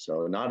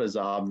 So not as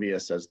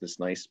obvious as this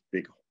nice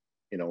big,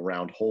 you know,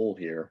 round hole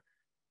here,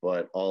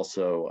 but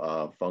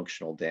also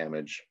functional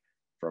damage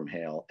from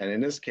hail. And in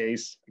this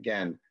case,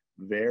 again,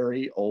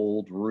 very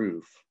old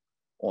roof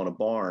on a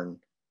barn.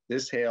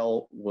 This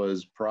hail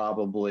was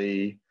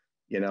probably,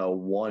 you know,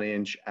 1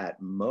 inch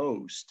at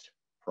most,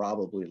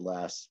 probably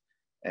less,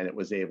 and it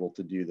was able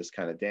to do this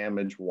kind of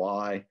damage.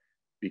 Why?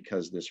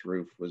 Because this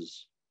roof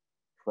was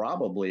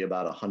probably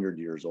about 100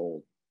 years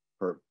old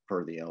per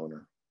the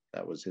owner.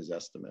 That was his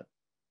estimate.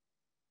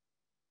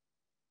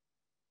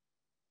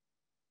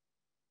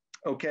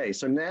 Okay,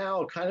 so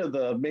now kind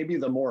of maybe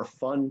the more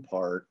fun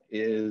part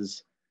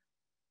is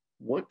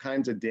what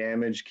kinds of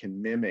damage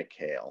can mimic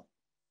hail?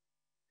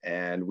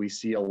 And we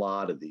see a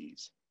lot of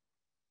these.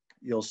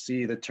 You'll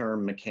see the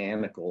term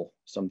mechanical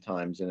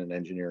sometimes in an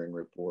engineering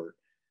report,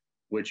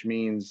 which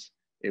means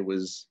it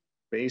was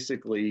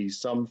basically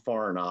some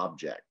foreign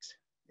object,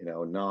 you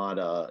know, not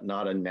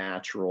a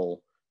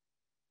natural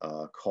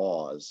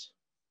cause.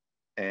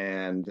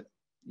 And,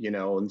 you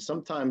know, and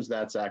sometimes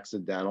that's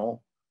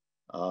accidental.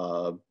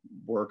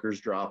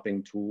 Workers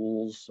dropping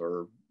tools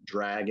or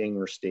dragging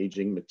or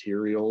staging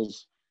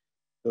materials.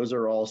 Those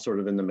are all sort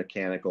of in the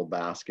mechanical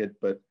basket,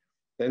 but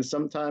then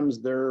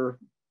sometimes they're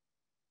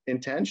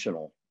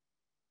intentional.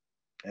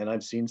 And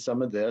I've seen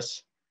some of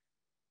this,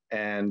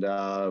 and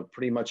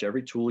pretty much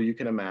every tool you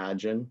can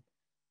imagine.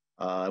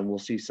 And we'll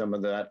see some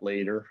of that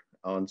later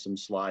on some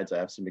slides. I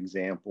have some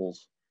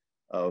examples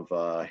of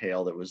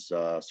hail that was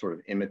sort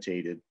of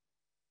imitated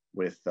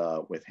with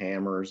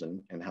hammers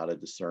and how to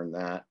discern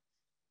that.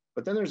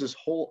 But then there's this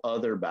whole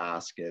other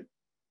basket,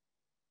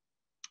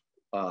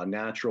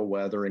 natural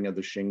weathering of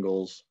the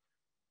shingles,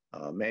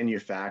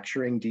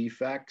 manufacturing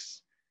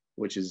defects,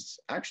 which is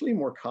actually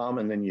more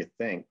common than you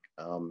think.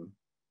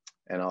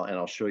 And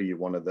I'll show you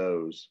one of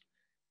those.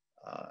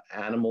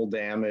 Animal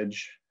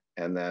damage,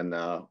 and then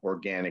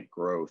organic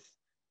growth.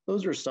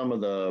 Those are some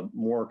of the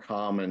more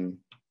common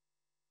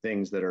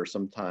things that are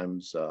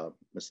sometimes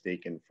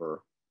mistaken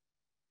for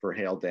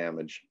hail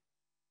damage.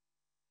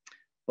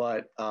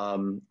 But I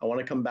want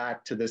to come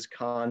back to this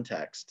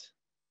context,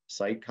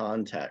 site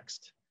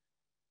context.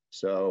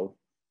 So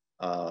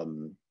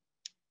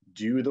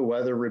do the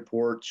weather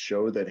reports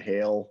show that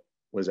hail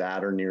was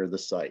at or near the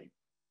site?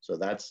 So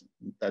that's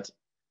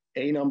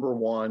a number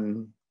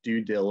one,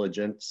 due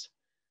diligence.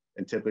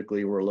 And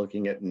typically we're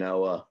looking at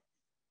NOAA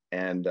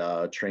and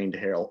trained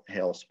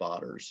hail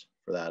spotters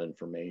for that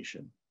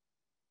information.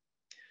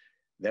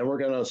 Then we're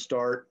going to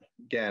start,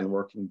 again,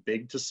 working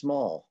big to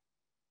small.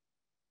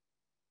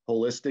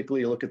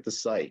 Holistically look at the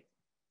site.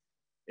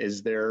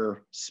 Is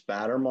there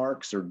spatter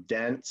marks or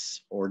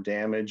dents or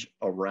damage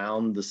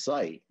around the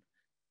site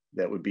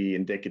that would be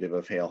indicative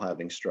of hail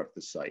having struck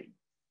the site?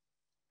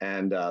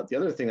 And the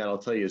other thing that I'll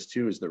tell you is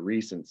too is the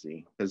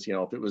recency, because you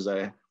know if it was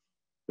a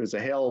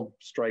hail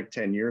strike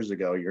 10 years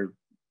ago,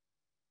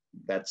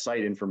 that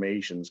site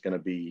information is going to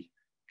be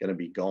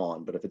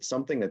gone. But if it's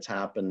something that's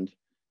happened,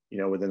 you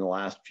know, within the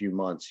last few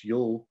months,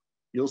 you'll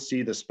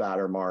see the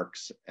spatter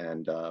marks,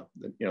 and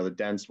you know, the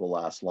dents will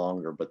last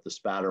longer, but the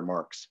spatter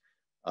marks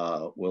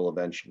will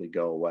eventually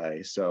go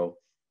away. So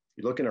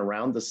you're looking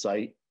around the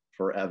site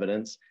for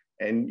evidence,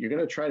 and you're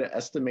going to try to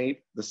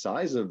estimate the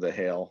size of the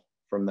hail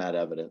from that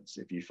evidence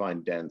if you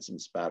find dents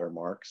and spatter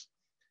marks.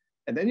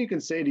 And then you can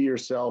say to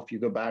yourself, you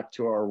go back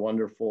to our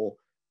wonderful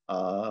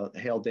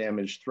hail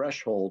damage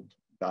threshold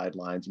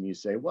guidelines, and you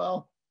say,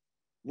 well,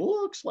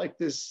 looks like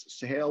this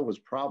hail was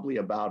probably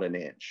about an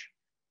inch.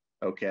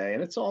 Okay,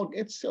 and it's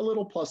a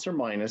little plus or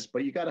minus,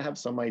 but you got to have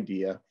some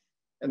idea.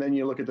 And then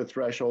you look at the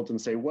thresholds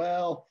and say,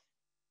 well,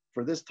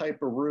 for this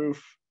type of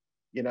roof,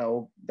 you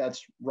know,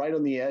 that's right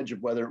on the edge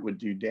of whether it would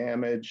do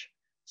damage.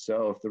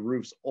 So if the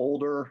roof's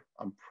older,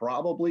 I'm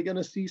probably going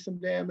to see some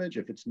damage.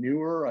 If it's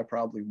newer, I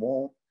probably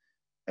won't.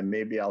 And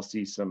maybe I'll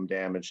see some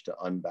damage to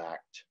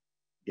unbacked,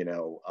 you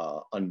know,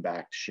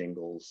 unbacked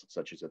shingles,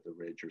 such as at the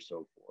ridge or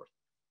so forth.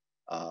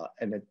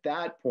 And at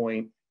that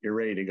point, you're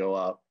ready to go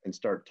up and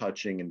start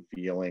touching and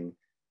feeling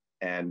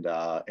and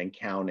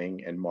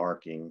counting and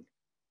marking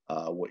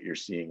what you're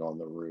seeing on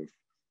the roof.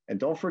 And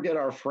don't forget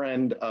our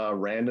friend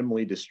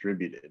randomly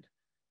distributed,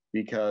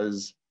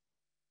 because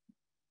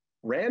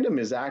random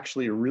is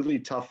actually a really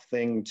tough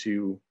thing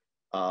to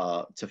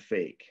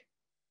fake.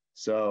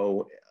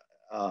 So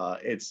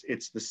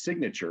it's the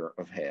signature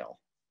of hail.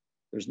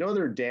 There's no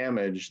other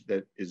damage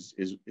that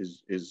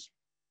is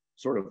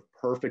sort of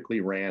perfectly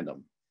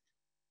random.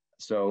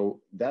 So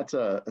that's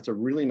a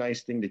really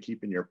nice thing to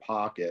keep in your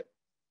pocket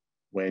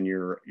when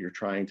you're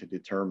trying to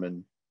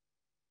determine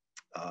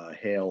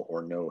hail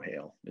or no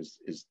hail, is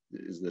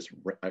this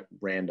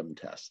random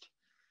test.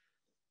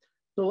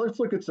 So let's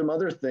look at some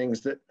other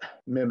things that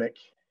mimic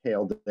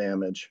hail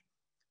damage.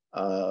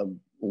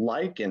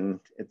 Lichen,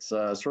 it's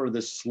sort of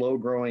this slow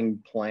growing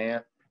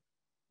plant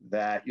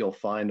that you'll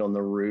find on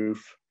the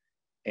roof.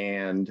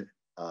 And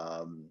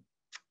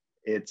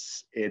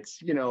it's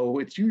you know,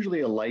 it's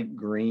usually a light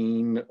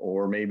green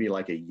or maybe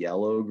like a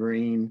yellow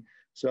green.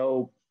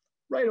 So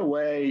right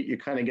away, you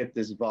kind of get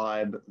this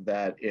vibe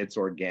that it's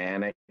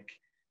organic.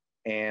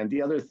 And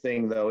the other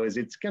thing though, is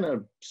it's going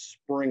to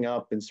spring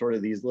up in sort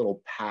of these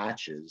little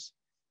patches.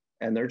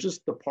 And they're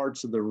just the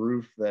parts of the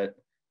roof that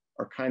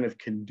are kind of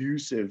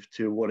conducive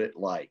to what it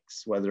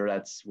likes, whether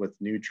that's with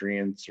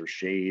nutrients or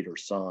shade or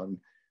sun.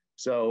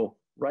 So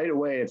right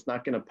away, it's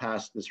not going to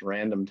pass this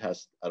random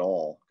test at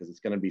all, because it's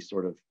going to be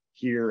sort of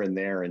here and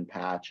there in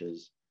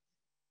patches.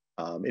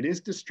 It is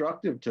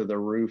destructive to the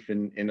roof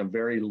in a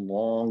very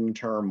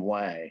long-term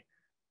way,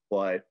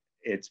 but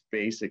it's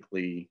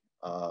basically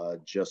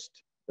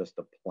just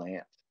a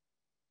plant.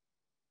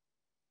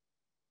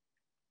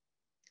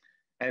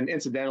 And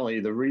incidentally,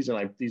 the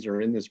reason these are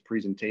in this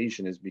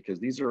presentation is because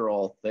these are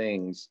all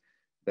things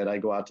that I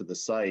go out to the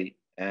site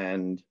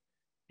and,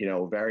 you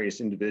know,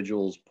 various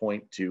individuals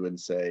point to and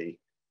say,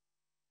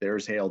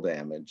 there's hail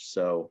damage.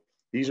 So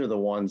these are the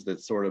ones that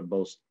sort of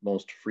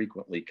most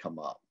frequently come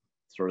up,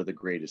 sort of the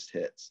greatest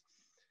hits.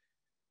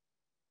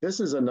 This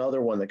is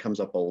another one that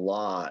comes up a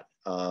lot.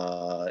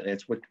 And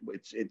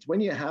it's when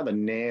you have a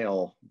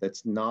nail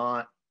that's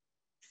not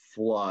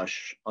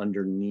flush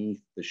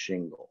underneath the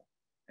shingle.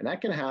 And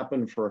that can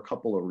happen for a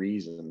couple of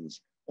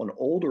reasons. On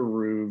older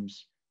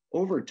roofs,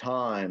 over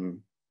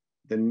time,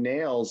 the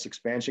nails,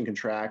 expansion,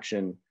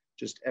 contraction,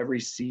 just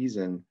every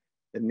season,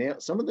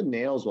 some of the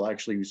nails will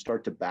actually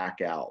start to back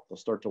out. They'll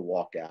start to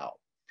walk out.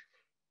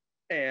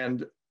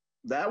 And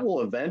that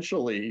will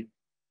eventually,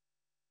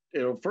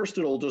 first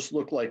it'll just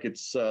look like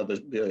it's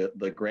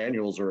the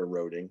granules are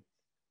eroding.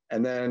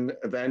 And then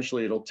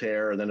eventually it'll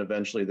tear, and then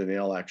eventually the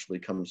nail actually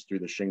comes through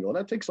the shingle. And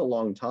that takes a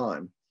long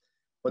time.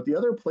 But the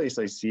other place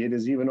I see it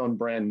is even on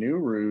brand new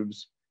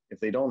roofs. If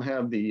they don't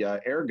have the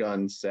air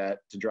gun set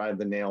to drive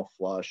the nail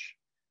flush,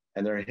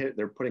 and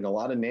they're putting a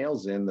lot of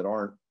nails in that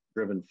aren't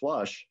driven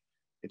flush,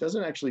 it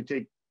doesn't actually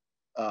take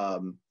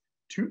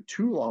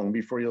too long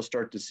before you'll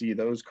start to see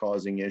those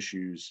causing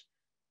issues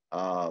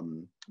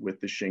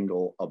with the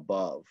shingle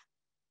above.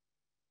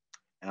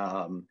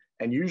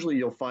 And usually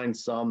you'll find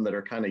some that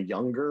are kind of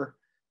younger,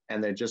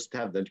 and they just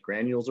have the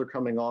granules are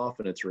coming off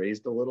and it's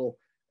raised a little.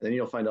 And then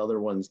you'll find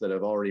other ones that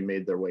have already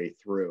made their way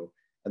through.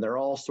 And they're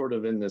all sort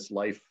of in this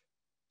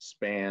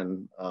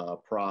lifespan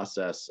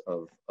process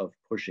of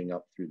pushing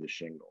up through the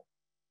shingle.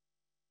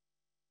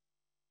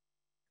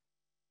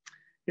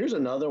 Here's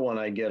another one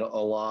I get a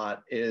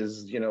lot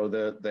is, you know,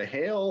 the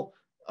hail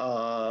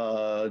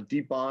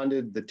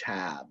debonded the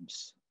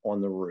tabs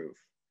on the roof.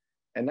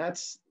 And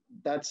that's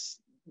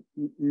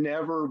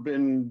never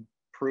been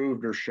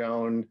proved or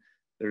shown.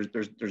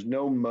 There's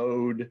no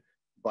mode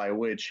by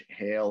which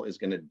hail is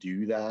going to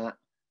do that.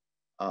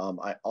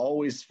 I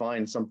always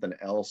find something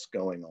else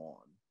going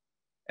on.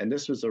 And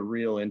this was a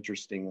real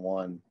interesting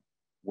one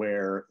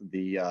where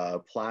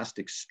the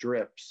plastic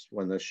strips,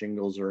 when the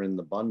shingles are in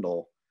the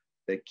bundle,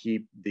 that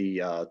keep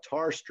the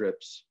tar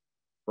strips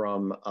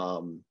from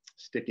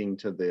sticking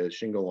to the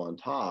shingle on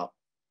top,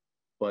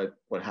 But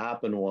what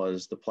happened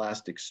was the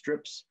plastic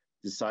strips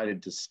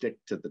decided to stick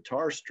to the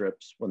tar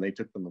strips when they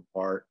took them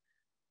apart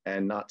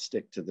and not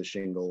stick to the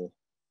shingle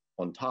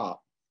on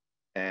top.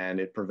 And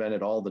it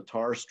prevented all the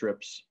tar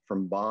strips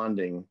from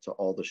bonding to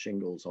all the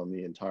shingles on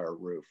the entire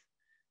roof.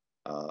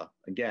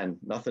 Again,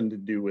 nothing to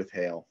do with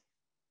hail.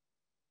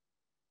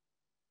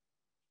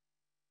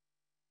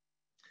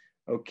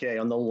 Okay,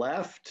 on the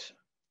left,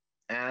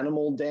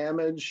 animal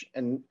damage.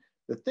 And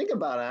the thing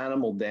about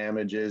animal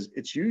damage is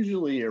it's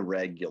usually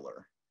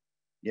irregular,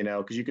 you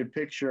know, because you could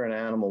picture an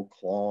animal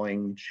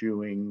clawing,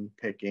 chewing,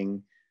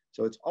 picking.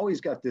 So it's always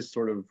got this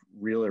sort of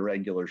real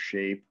irregular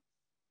shape.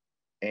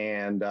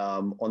 And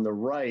on the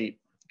right,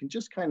 you can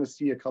just kind of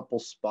see a couple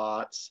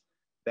spots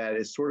that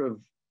is sort of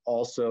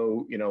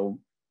also, you know,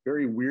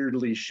 very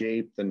weirdly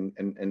shaped and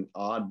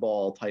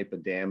oddball type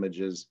of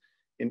damages.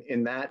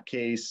 In that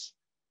case,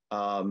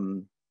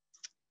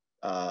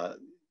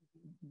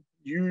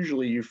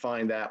 usually you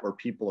find that where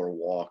people are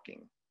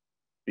walking,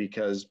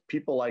 because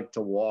people like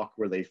to walk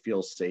where they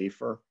feel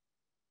safer.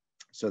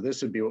 So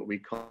this would be what we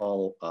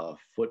call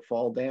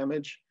footfall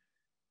damage.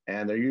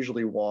 And they're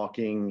usually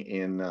walking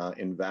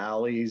in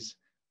valleys.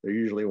 They're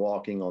usually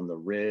walking on the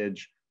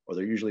ridge, or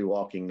they're usually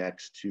walking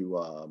next to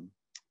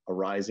a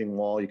rising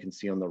wall you can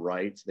see on the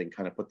right. So they can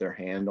kind of put their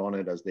hand on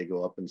it as they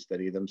go up and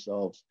steady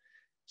themselves.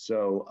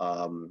 So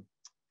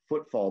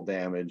footfall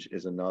damage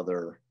is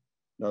another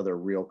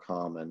real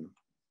common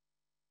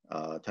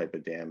type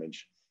of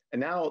damage.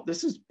 And now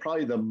this is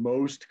probably the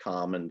most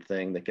common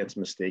thing that gets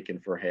mistaken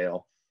for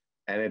hail,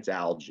 and it's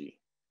algae.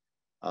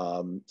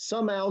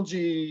 Some algae,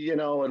 you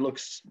know, it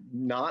looks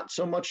not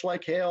so much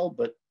like hail,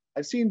 but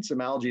I've seen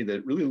some algae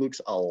that really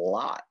looks a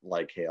lot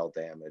like hail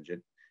damage.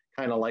 It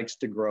kind of likes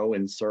to grow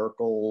in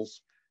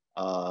circles.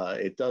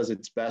 It does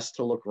its best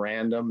to look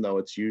random, though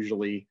it's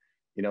usually,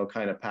 you know,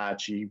 kind of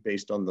patchy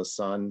based on the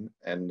sun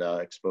and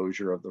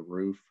exposure of the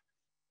roof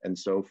and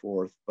so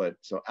forth. But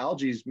so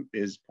algae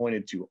is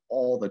pointed to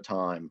all the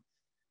time.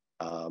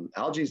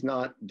 Algae is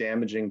not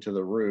damaging to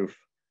the roof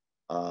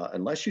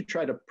unless you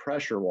try to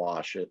pressure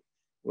wash it,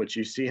 which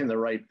you see in the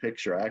right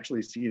picture. I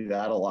actually see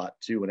that a lot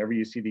too. Whenever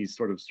you see these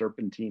sort of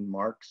serpentine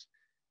marks,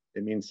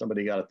 it means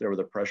somebody got it there with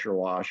a pressure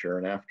washer,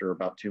 and after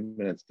about 2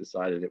 minutes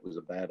decided it was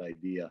a bad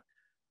idea.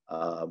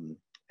 And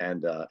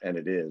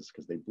it is,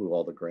 because they blew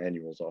all the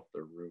granules off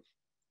their roof.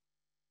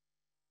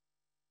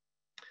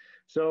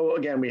 So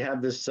again, we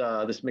have this,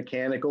 this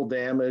mechanical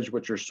damage,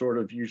 which are sort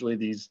of usually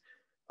these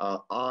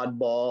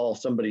oddball,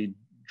 somebody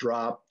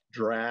dropped,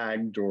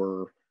 dragged,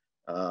 or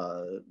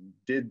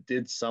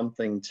did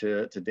something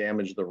to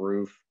damage the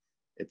roof.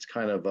 It's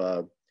kind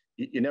of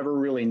you never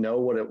really know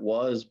what it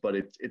was, but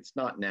it's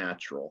not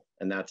natural,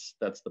 and that's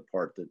the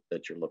part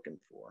that you're looking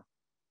for.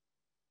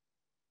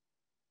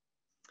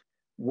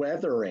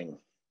 Weathering.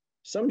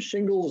 Some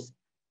shingles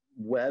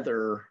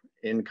weather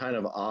in kind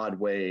of odd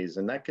ways,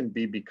 and that can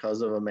be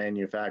because of a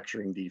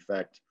manufacturing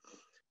defect,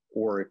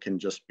 or it can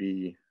just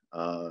be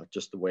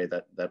just the way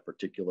that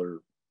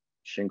particular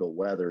shingle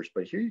weathers.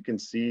 But here you can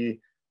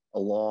see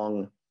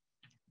along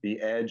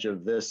the edge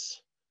of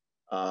this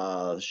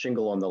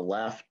shingle on the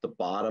left, the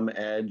bottom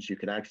edge, you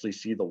can actually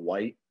see the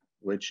white,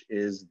 which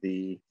is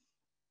the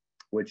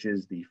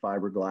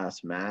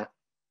fiberglass mat,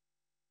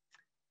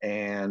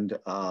 and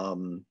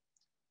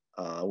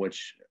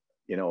which,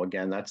 you know,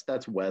 again,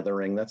 that's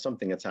weathering. That's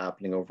something that's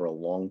happening over a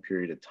long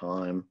period of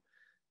time.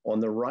 On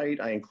the right,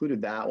 I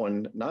included that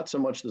one, not so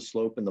much the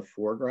slope in the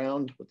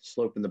foreground, but the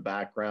slope in the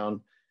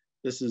background.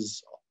 This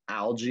is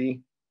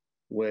algae,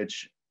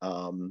 which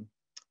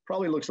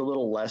probably looks a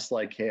little less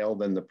like hail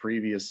than the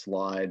previous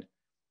slide,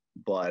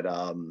 but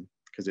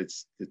because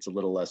it's a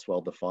little less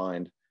well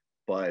defined.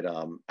 But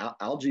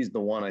algae is the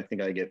one I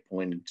think I get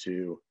pointed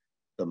to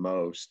the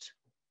most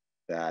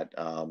that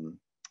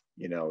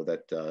you know,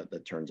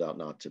 that turns out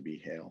not to be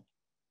hail.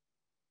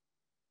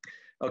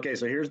 Okay,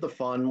 so here's the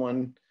fun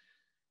one,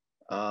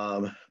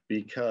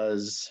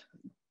 because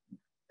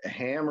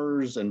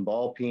hammers and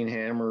ball peen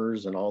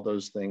hammers and all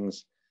those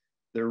things,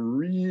 they're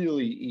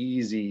really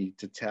easy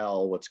to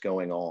tell what's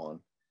going on,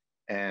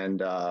 and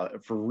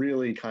for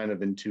really kind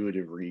of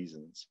intuitive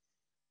reasons.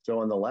 So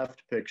on the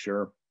left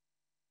picture,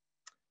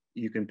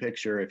 you can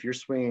picture if you're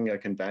swinging a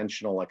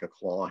conventional, like a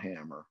claw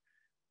hammer,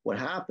 what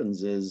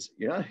happens is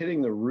you're not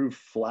hitting the roof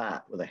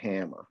flat with a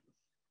hammer.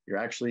 You're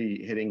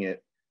actually hitting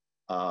it,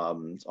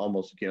 it's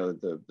almost, you know,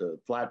 the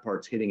flat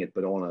part's hitting it,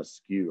 but on a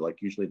skew,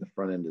 like usually the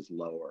front end is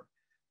lower.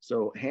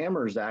 So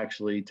hammers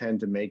actually tend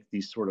to make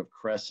these sort of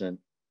crescent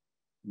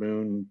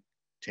moon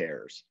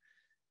tears,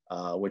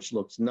 which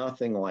looks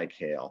nothing like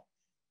hail.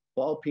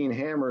 Ball peen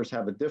hammers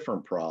have a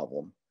different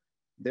problem.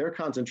 They're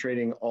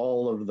concentrating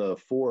all of the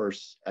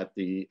force at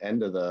the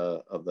end of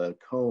the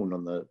cone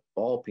on the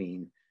ball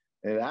peen.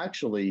 It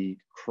actually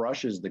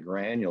crushes the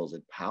granules,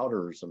 it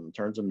powders them,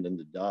 turns them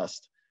into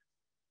dust.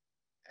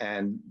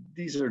 And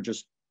these are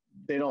just,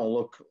 they don't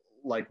look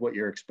like what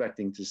you're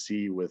expecting to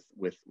see with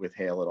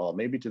hail at all.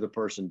 Maybe to the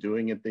person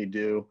doing it, they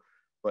do,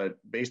 but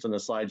based on the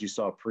slides you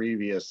saw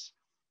previous,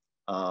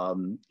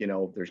 You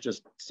know, there's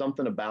just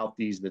something about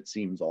these that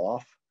seems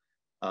off.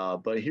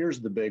 But here's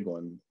the big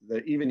one.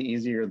 Even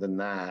easier than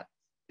that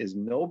is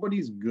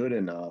nobody's good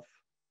enough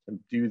to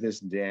do this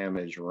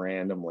damage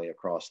randomly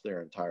across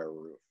their entire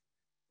roof.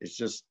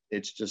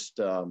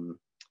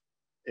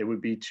 It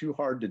would be too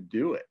hard to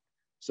do it.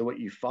 So what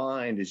you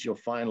find is you'll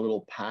find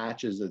little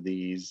patches of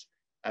these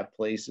at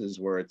places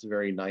where it's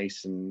very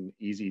nice and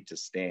easy to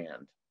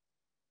stand.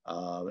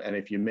 And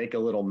if you make a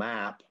little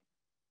map,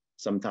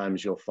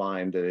 sometimes you'll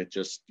find that it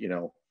just, you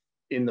know,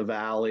 in the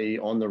valley,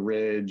 on the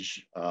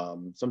ridge.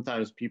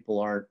 Sometimes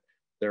people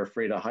they're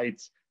afraid of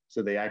heights,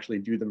 so they actually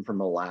do them from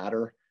a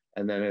ladder,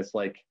 and then it's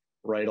like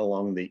right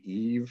along the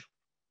eave.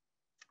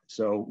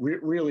 So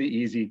really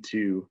easy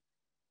to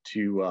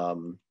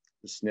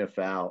sniff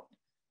out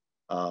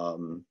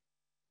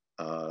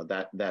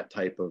that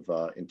type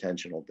of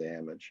intentional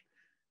damage.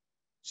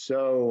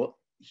 So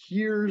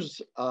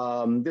here's,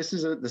 this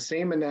is the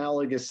same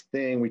analogous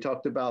thing. We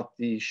talked about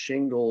the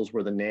shingles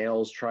where the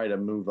nails try to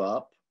move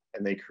up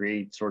and they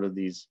create sort of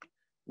these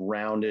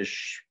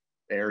roundish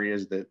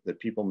areas that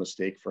people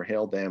mistake for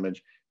hail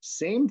damage.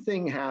 Same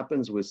thing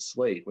happens with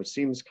slate, which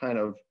seems kind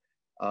of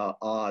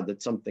odd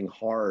that something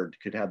hard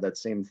could have that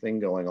same thing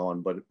going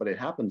on, but it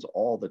happens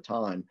all the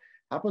time.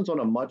 Happens on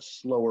a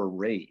much slower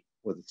rate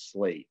with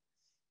slate.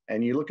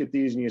 And you look at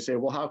these and you say,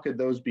 well, how could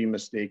those be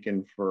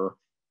mistaken for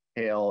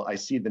hail? I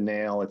see the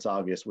nail, it's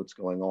obvious what's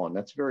going on.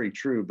 That's very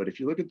true. But if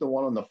you look at the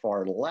one on the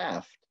far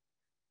left,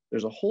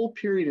 there's a whole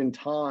period in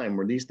time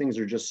where these things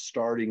are just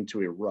starting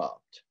to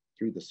erupt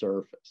through the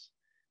surface.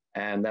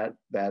 And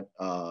that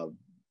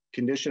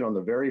condition on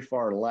the very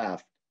far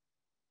left,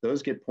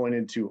 those get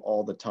pointed to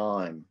all the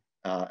time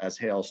as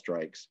hail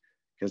strikes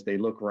because they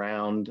look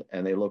round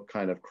and they look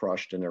kind of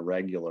crushed and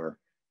irregular.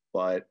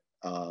 But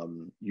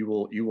you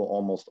will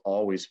almost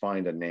always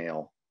find a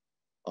nail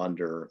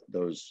under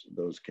those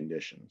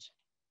conditions.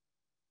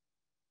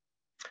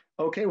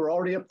 Okay, we're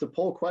already up to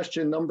poll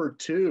question number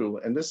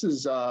 2, and this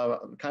is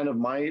kind of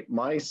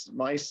my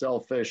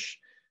selfish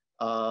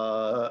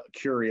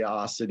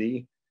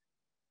curiosity.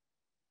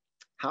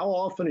 How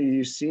often are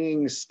you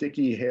seeing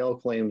sticky hail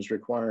claims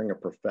requiring a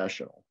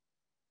professional?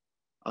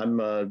 I'm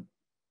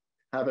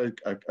have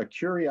a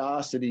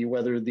curiosity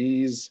whether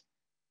these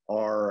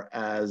are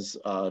as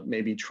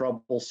maybe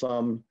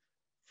troublesome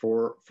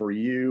for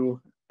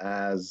you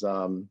as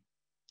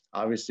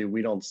obviously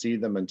we don't see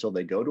them until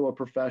they go to a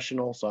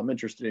professional. So I'm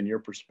interested in your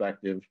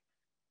perspective,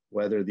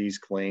 whether these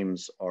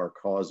claims are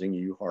causing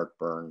you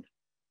heartburn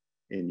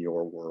in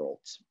your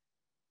worlds.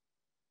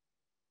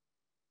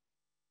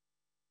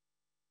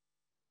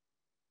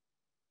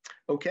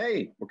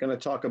 Okay, we're going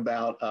to talk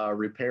about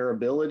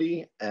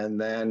repairability and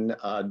then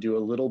do a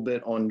little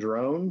bit on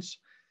drones.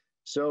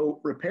 So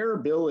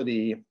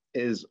repairability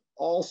is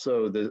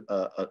also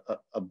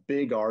a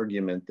big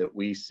argument that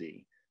we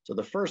see. So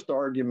the first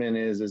argument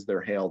is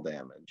there hail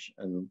damage?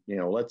 And you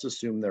know, let's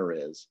assume there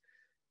is.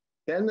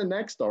 Then the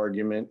next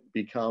argument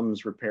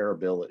becomes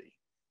repairability.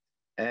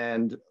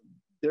 And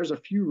there's a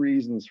few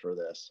reasons for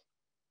this.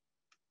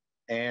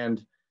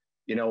 And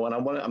you know, when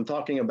I'm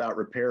talking about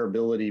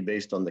repairability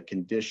based on the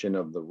condition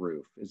of the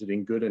roof, is it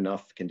in good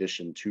enough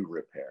condition to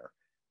repair?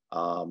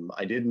 I'm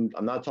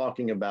not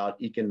talking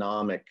about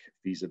economic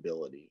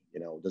feasibility. You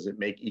know, does it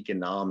make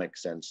economic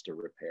sense to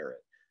repair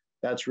it?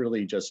 That's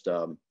really just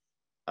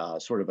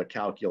sort of a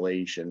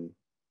calculation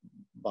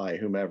by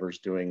whomever's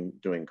doing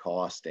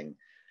costing.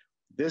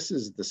 This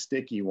is the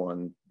sticky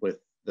one with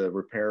the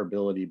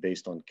repairability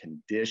based on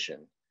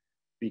condition,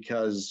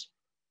 because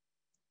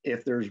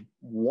if there's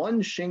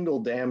one shingle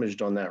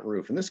damaged on that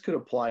roof, and this could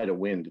apply to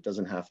wind, it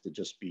doesn't have to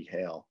just be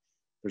hail.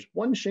 There's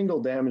one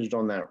shingle damaged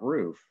on that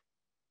roof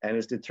and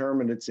it's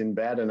determined it's in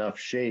bad enough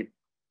shape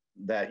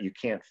that you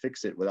can't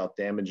fix it without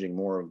damaging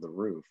more of the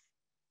roof,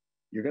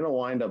 you're going to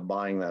wind up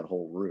buying that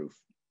whole roof.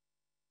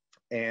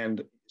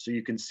 And so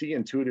you can see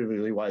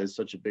intuitively why it's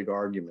such a big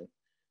argument.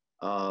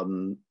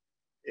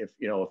 If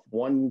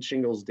one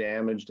shingle's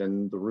damaged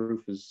and the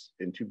roof is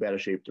in too bad a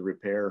shape to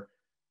repair,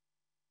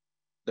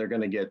 they're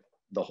going to get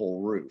the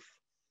whole roof.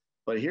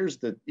 But here's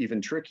the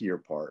even trickier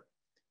part.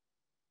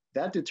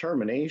 That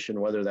determination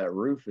whether that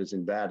roof is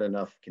in bad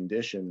enough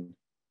condition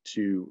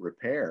to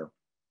repair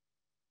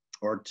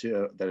or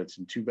that it's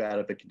in too bad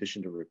of a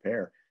condition to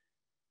repair,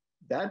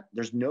 that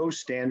there's no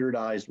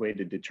standardized way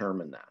to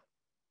determine that.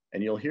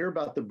 And you'll hear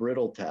about the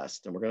brittle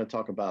test, and we're going to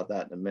talk about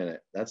that in a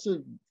minute. That's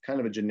a kind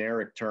of a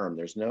generic term.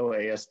 There's no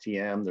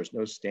ASTM, there's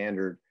no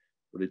standard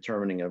for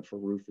determining if a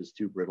roof is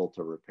too brittle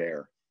to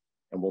repair.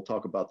 And we'll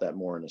talk about that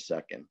more in a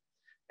second.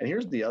 And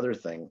here's the other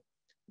thing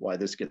why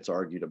this gets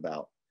argued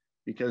about,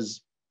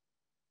 because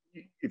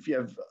if you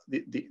have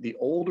the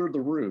older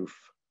the roof,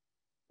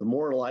 the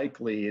more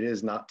likely it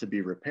is not to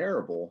be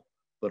repairable,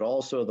 but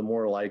also the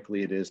more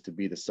likely it is to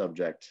be the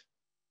subject,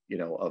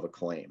 of a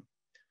claim.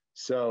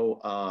 So,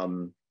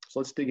 so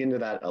let's dig into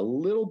that a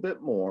little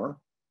bit more.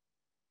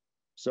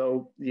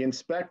 So the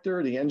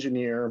inspector, the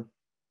engineer,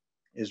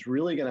 is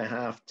really going to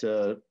have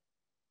to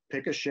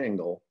pick a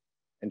shingle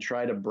and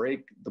try to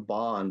break the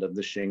bond of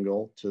the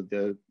shingle to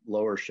the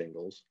lower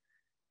shingles,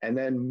 and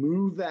then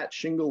move that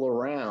shingle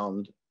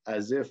around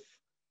as if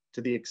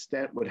to the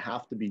extent would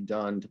have to be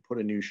done to put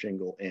a new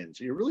shingle in.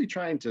 So you're really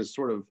trying to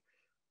sort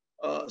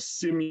of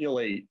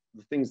simulate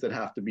the things that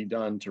have to be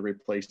done to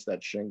replace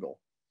that shingle.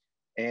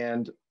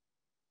 And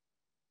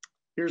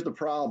here's the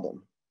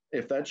problem.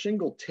 If that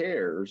shingle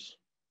tears,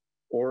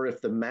 or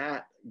if the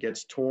mat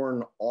gets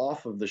torn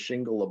off of the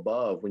shingle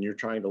above when you're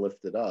trying to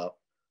lift it up,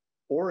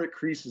 or it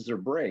creases or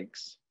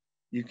breaks,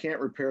 you can't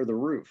repair the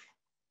roof,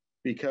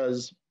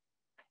 because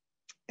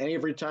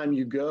every time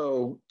you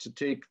go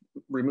to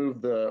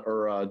remove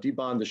or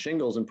debond the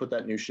shingles and put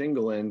that new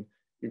shingle in,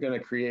 you're going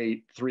to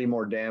create 3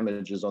 more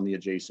damages on the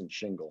adjacent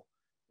shingle,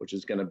 which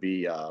is going to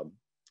be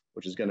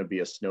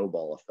a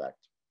snowball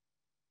effect.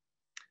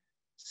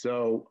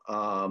 So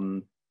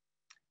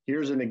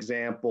here's an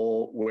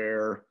example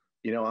where,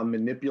 you know, I'm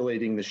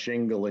manipulating the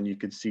shingle and you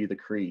could see the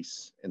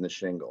crease in the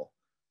shingle.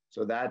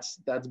 So that's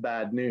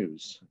bad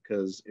news,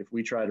 because if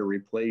we try to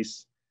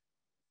replace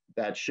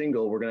that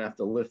shingle, we're going to have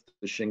to lift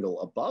the shingle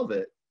above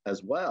it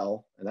as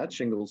well. And that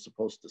shingle is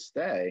supposed to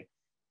stay,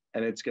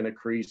 and it's going to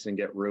crease and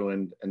get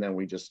ruined. And then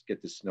we just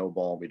get the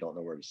snowball. We don't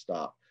know where to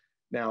stop.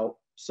 Now,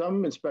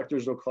 some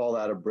inspectors will call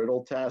that a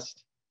brittle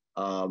test.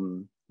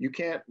 You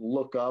can't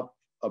look up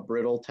a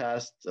brittle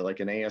test like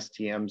an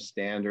ASTM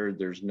standard.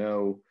 There's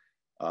no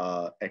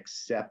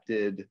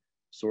accepted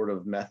sort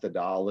of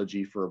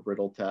methodology for a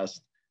brittle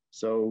test.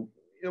 So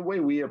the way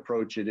we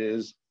approach it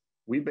is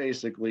we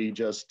basically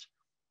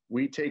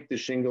we take the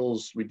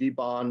shingles, we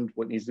debond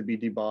what needs to be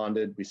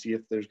debonded. We see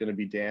if there's going to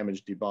be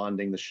damage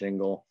debonding the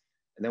shingle,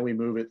 and then we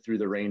move it through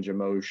the range of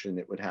motion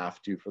it would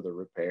have to for the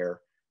repair.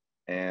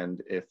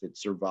 And if it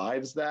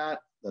survives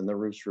that, then the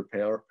roof's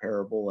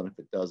repairable. And if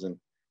it doesn't,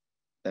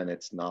 then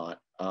it's not.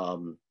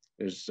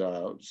 There's,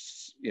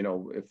 you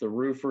know, if the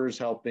roofer is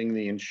helping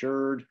the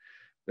insured,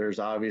 there's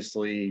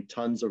obviously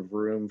tons of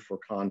room for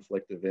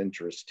conflict of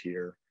interest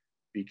here,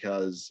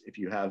 because if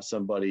you have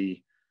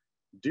somebody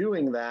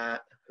doing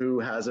that who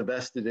has a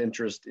vested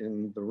interest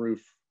in the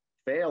roof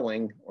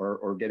failing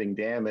or getting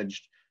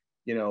damaged,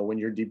 you know, when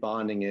you're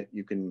debonding it,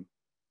 you can,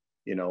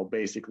 you know,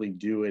 basically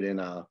do it in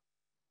a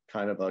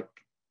kind of a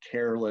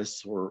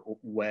careless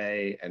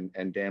way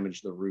and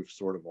damage the roof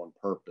sort of on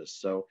purpose.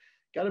 So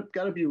got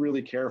to be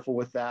really careful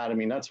with that. I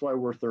mean, that's why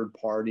we're third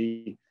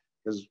party,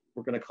 because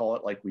we're going to call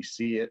it like we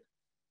see it.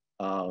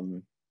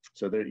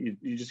 So that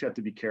you just have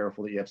to be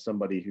careful that you have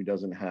somebody who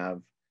doesn't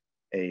have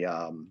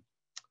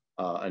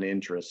an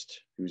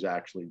interest, who's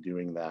actually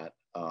doing that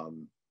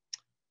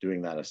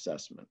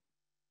assessment.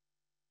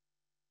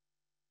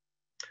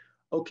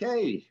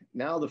 Okay,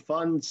 now the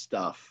fun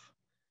stuff.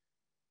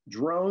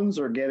 Drones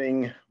are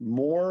getting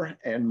more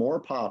and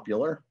more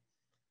popular,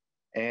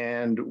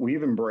 and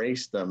we've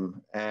embraced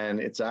them.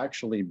 And it's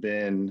actually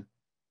been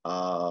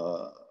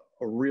a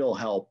real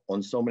help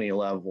on so many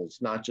levels,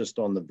 not just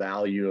on the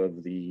value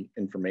of the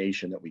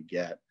information that we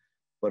get,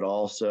 but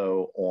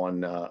also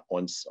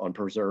on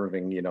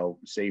preserving, you know,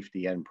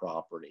 safety and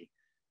property.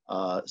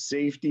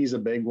 Safety is a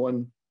big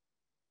one.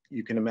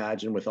 You can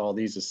imagine with all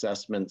these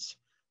assessments,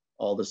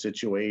 all the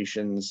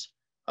situations,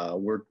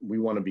 we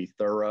want to be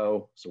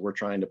thorough. So we're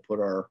trying to put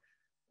our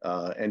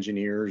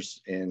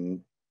engineers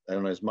in, I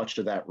don't know, as much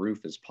of that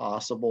roof as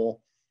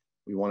possible.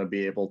 We want to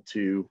be able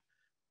to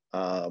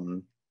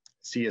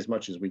see as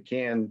much as we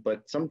can,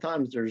 but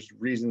sometimes there's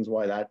reasons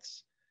why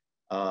that's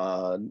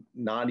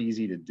not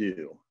easy to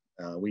do.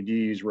 We do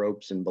use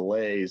ropes and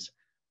belays,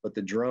 but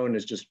the drone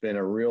has just been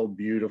a real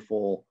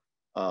beautiful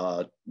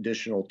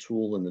additional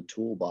tool in the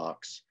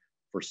toolbox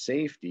for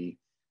safety.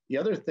 The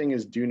other thing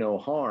is do no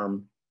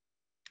harm,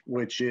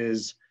 which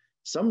is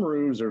some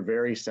roofs are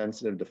very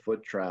sensitive to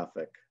foot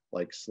traffic,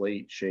 like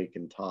slate, shake,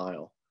 and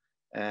tile.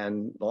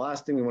 And the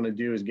last thing we want to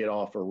do is get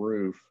off a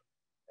roof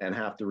and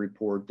have to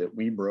report that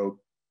we broke,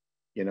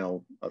 you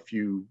know, a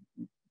few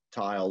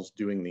tiles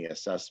doing the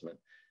assessment.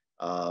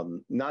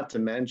 Not to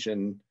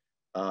mention,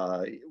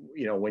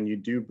 you know, when you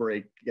do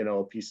break, you know,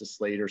 a piece of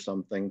slate or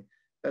something,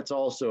 that's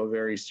also a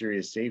very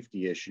serious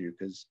safety issue,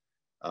 because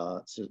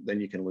so then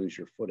you can lose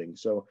your footing.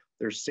 So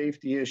there's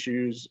safety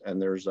issues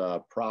and there's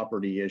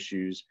property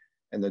issues,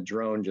 and the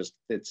drone just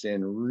fits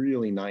in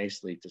really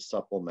nicely to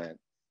supplement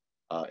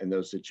in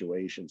those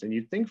situations. And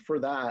you'd think for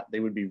that they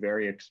would be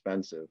very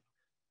expensive,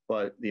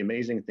 but the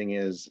amazing thing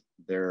is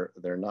they're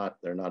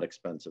not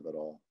expensive at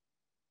all.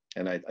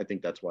 And I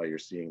think that's why you're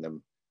seeing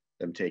them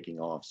taking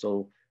off.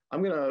 So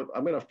I'm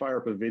gonna fire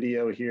up a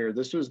video here.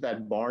 This was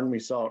that barn we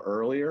saw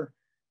earlier,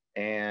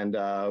 and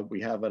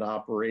we have an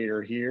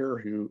operator here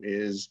who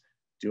is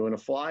doing a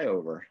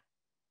flyover.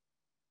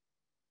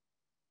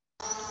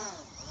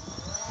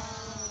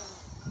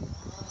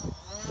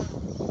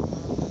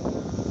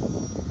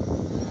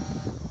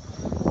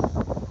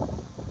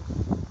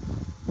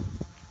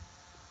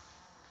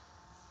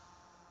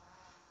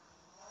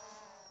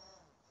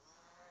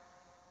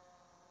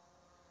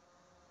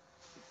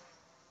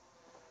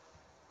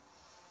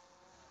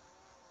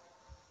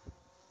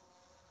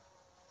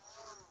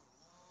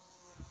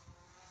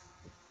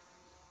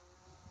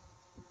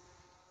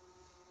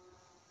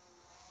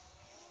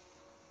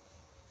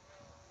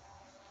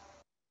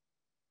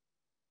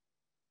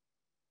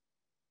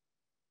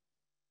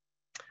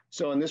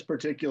 So in this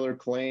particular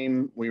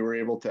claim, we were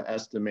able to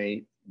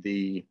estimate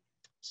the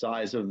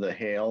size of the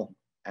hail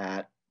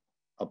at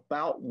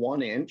about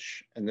 1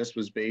 inch, and this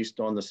was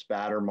based on the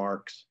spatter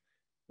marks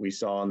we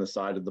saw on the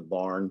side of the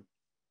barn.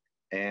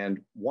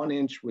 And 1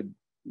 inch would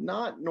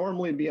not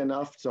normally be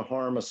enough to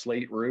harm a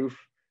slate roof,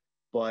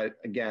 but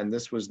again,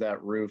 this was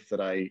that roof that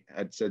I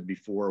had said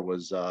before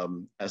was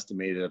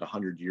estimated at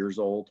 100 years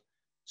old.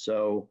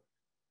 So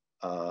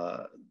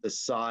the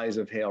size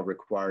of hail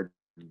required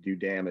to do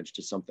damage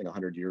to something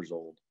 100 years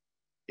old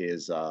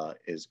is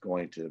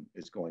going to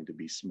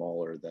be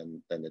smaller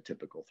than the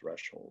typical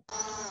threshold.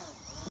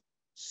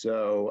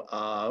 So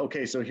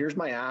okay, so here's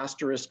my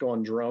asterisk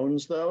on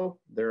drones though.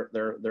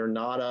 They're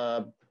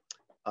not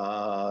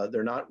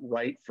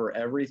right for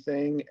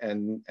everything,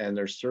 and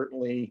they're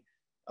certainly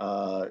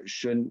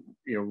shouldn't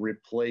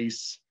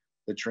replace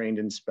the trained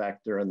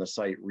inspector and the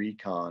site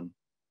recon.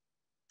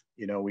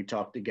 We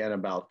talked again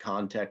about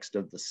context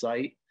of the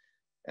site,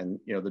 and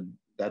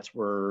that's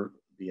where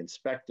the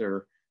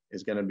inspector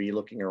is going to be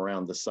looking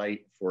around the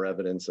site for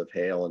evidence of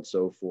hail and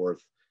so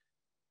forth.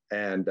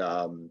 And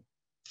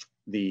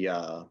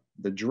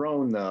the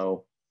drone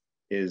though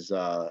is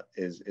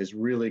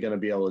really going to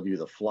be able to do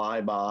the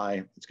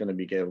flyby. It's going to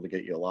be able to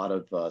get you a lot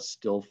of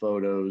still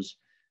photos.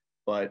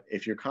 But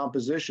if you're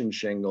composition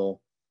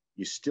shingle,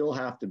 you still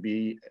have to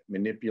be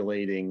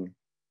manipulating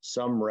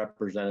some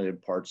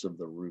representative parts of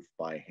the roof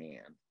by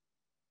hand.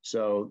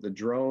 So the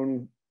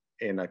drone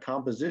in a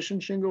composition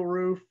shingle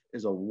roof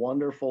is a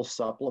wonderful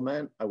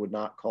supplement. I would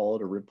not call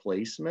it a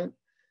replacement.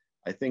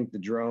 I think the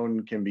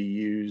drone can be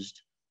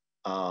used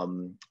a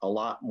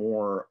lot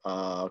more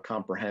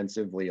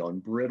comprehensively on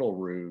brittle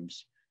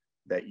roofs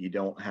that you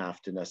don't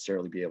have to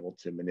necessarily be able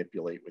to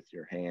manipulate with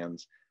your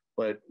hands.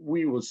 But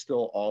we will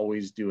still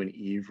always do an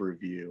eave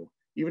review.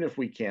 Even if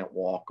we can't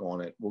walk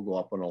on it, we'll go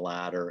up on a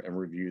ladder and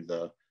review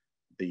the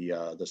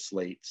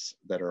slates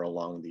that are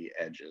along the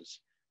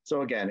edges.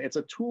 So again, it's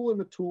a tool in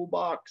the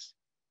toolbox,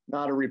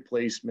 not a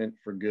replacement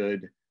for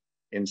good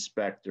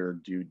inspector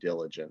due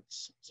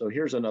diligence. So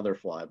here's another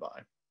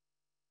flyby.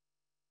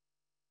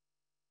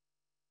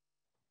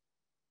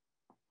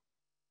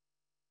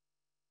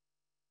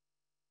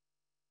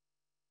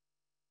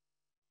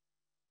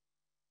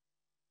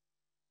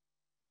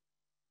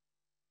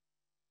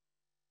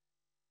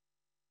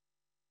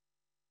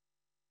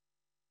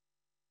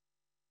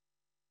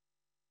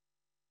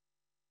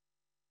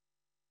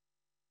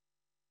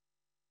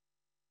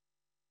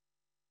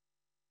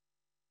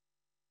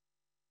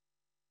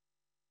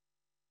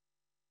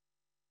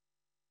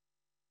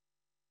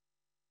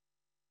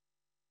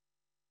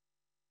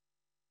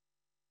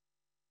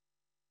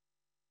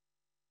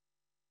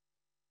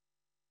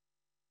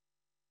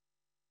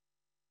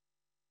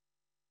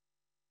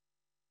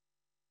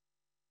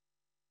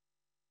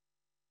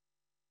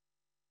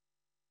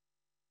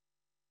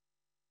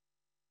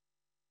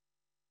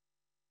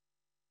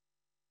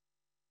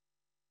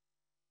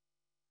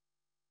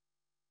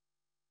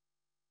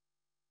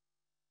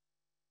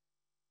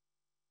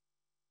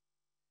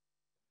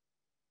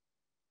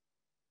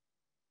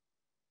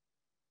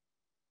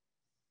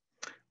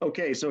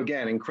 Okay, so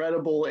again,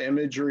 incredible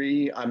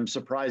imagery. I'm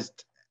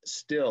surprised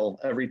still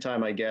every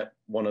time I get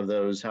one of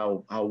those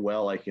how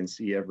well I can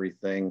see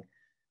everything.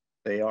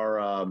 They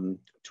are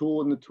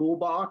tool in the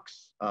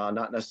toolbox,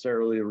 not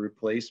necessarily a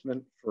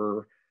replacement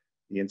for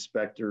the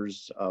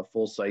inspector's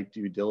full site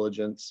due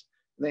diligence.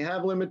 And they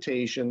have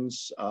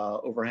limitations,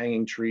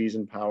 overhanging trees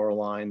and power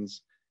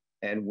lines,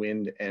 and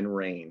wind and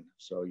rain.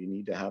 So you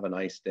need to have a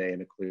nice day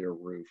and a clear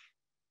roof.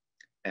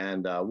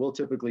 And we'll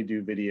typically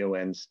do video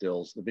and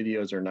stills. The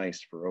videos are nice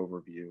for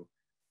overview,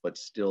 but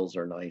stills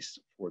are nice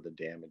for the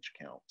damage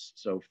counts.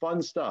 So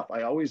fun stuff.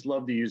 I always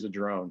love to use a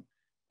drone.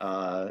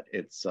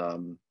 It's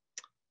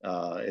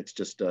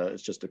just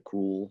a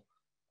cool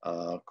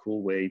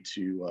way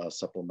to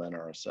supplement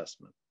our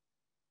assessment.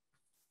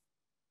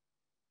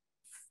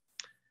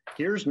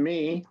 Here's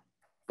me.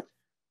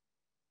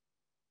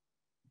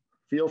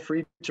 Feel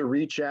free to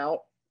reach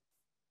out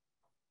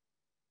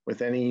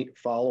with any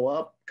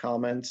follow-up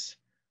comments,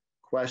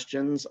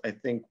 questions. I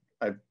think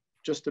I've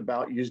just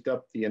about used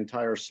up the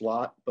entire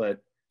slot, but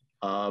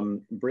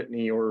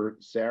Brittany or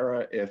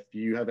Sarah, if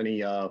you have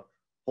any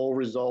poll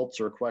results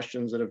or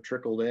questions that have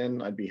trickled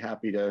in, I'd be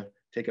happy to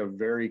take a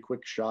very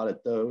quick shot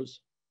at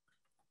those.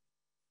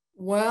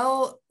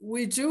 Well,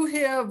 we do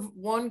have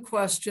one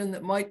question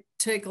that might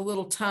take a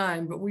little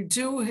time, but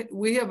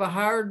we have a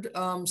hard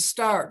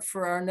start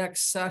for our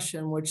next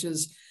session, which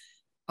is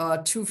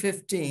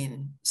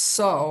 2:15.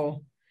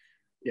 So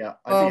yeah,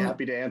 I'd be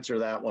happy to answer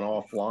that one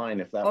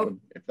offline if that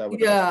would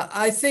yeah, help.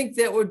 I think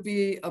that would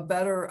be a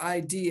better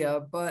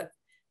idea, but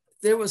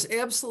that was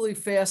absolutely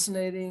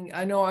fascinating.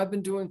 I know I've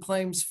been doing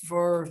claims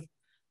for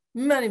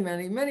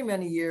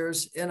many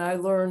years, and I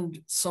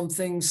learned some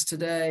things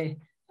today.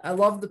 I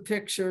love the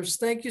pictures.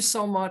 Thank you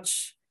so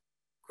much,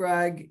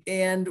 Greg.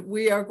 And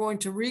we are going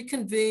to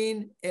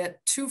reconvene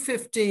at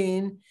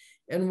 2:15,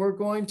 and we're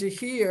going to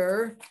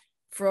hear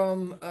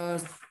from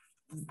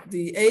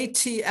the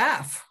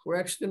ATF. We're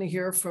actually going to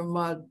hear from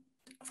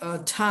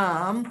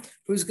Tom,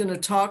 who's going to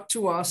talk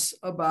to us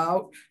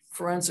about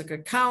forensic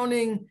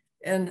accounting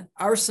and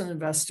arson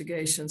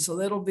investigation. So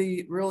that'll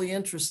be really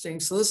interesting.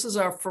 So this is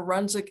our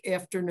forensic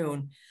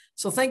afternoon.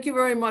 So thank you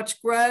very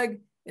much,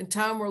 Greg and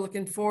Tom. We're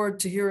looking forward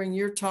to hearing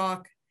your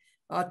talk.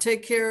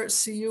 Take care.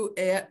 See you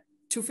at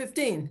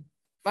 2:15.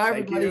 Bye,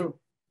 everybody. Thank you.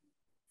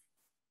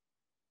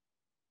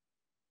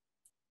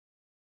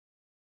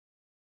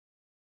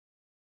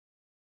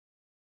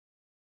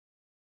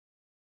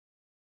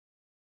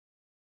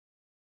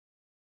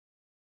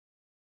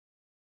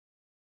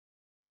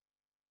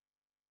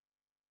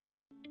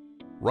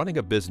 Running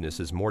a business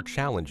is more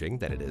challenging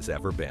than it has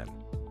ever been.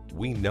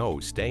 We know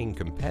staying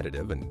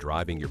competitive and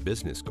driving your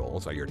business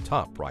goals are your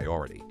top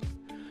priority.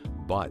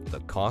 But the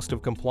cost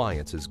of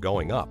compliance is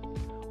going up,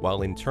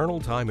 while internal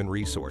time and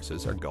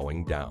resources are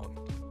going down,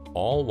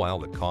 all while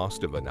the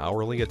cost of an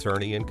hourly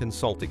attorney and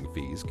consulting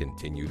fees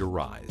continue to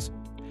rise.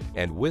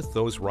 And with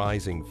those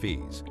rising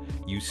fees,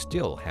 you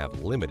still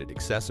have limited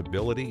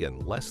accessibility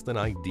and less than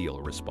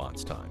ideal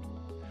response time.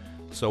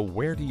 So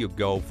where do you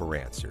go for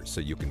answers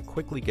so you can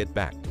quickly get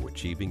back to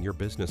achieving your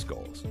business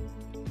goals?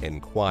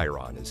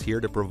 Inquiron is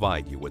here to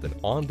provide you with an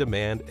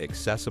on-demand,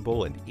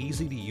 accessible, and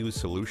easy-to-use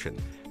solution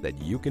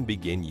that you can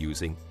begin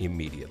using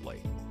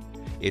immediately.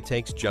 It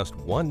takes just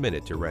 1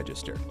 minute to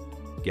register.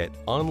 Get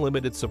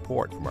unlimited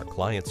support from our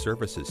client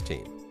services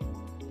team.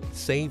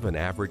 Save an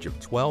average of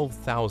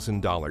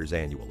 $12,000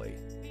 annually.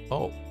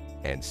 Oh,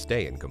 and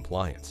stay in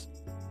compliance.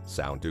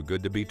 Sound too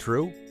good to be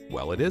true?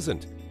 Well, it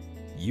isn't.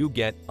 You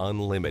get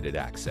unlimited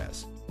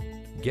access.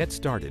 Get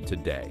started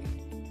today.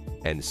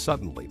 And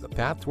suddenly, the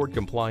path toward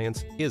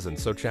compliance isn't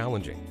so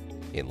challenging.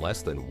 In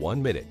less than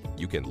 1 minute,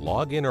 you can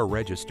log in or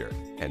register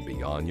and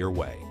be on your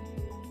way.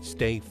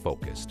 Stay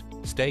focused,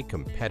 stay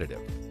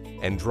competitive,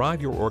 and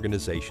drive your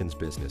organization's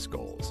business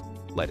goals.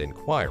 Let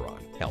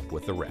Inquiron help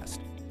with the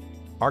rest.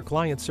 Our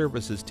client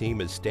services team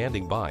is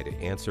standing by to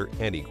answer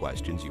any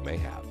questions you may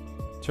have.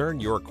 Turn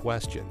your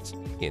questions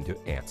into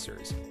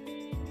answers.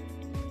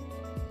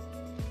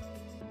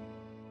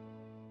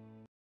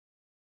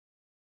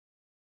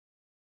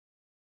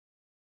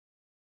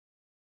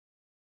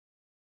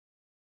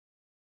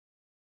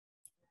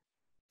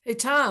 Hey,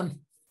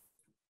 Tom.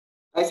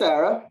 Hi,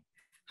 Sarah.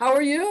 How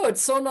are you?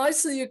 It's so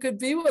nice that you could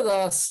be with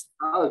us.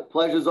 Oh, the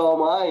pleasure's all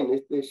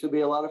mine. It should be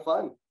a lot of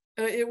fun.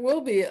 It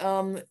will be.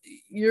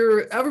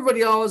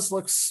 Everybody always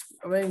looks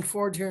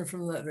forward to hearing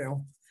from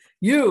the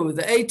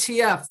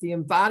ATF, the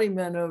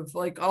embodiment of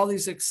like all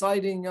these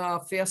exciting,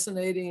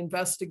 fascinating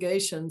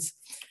investigations.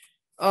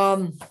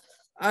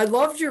 I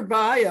loved your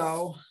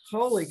bio.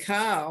 Holy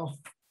cow.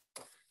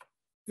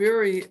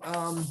 Very,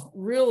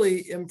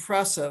 really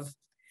impressive.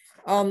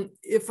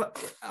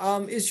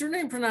 Is your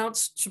name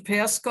pronounced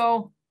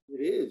Chapasco?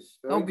 It is.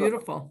 Oh,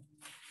 beautiful.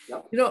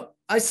 Yep. You know,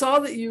 I saw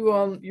that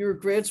you're a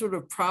graduate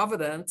of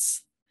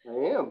Providence. I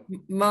am.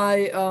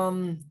 My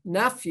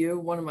nephew,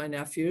 one of my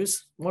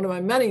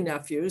many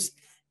nephews,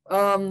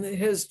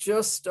 has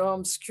just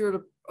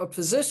secured a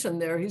position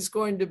there. He's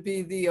going to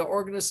be the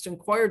organist and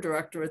choir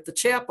director at the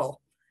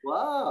chapel.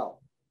 Wow.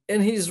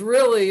 And he's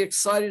really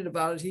excited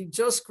about it. He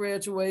just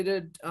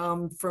graduated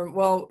from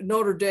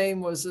Notre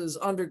Dame was his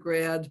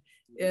undergrad,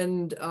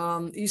 and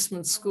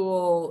Eastman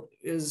School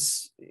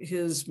is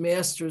his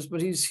master's,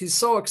 but he's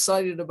so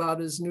excited about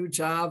his new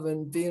job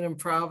and being in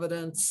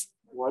Providence.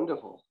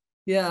 Wonderful.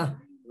 Yeah.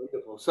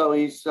 Wonderful. So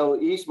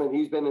Eastman,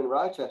 he's been in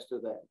Rochester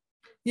then.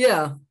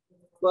 Yeah.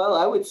 Well,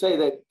 I would say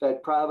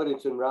that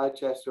Providence and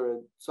Rochester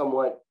are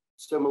somewhat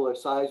similar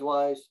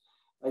size-wise.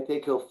 I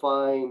think he'll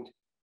find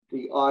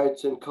the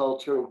arts and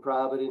culture in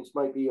Providence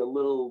might be a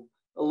little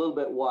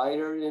bit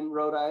wider in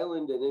Rhode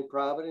Island than in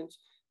Providence,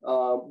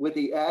 with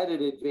the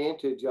added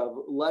advantage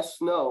of less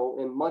snow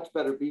and much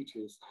better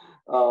beaches.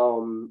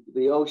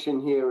 The ocean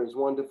here is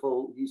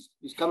wonderful. He's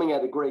coming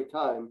at a great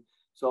time,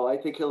 so I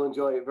think he'll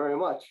enjoy it very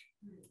much.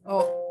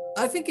 Oh,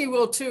 I think he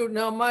will too.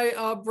 Now,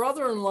 my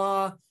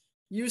brother-in-law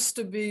used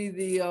to be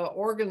the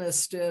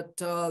organist at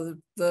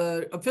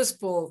the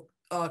Episcopal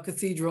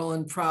Cathedral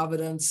in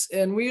Providence,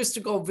 and we used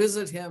to go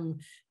visit him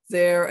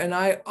there, and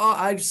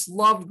I just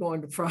loved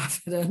going to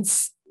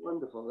Providence.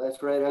 Wonderful.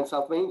 That's right on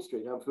South Main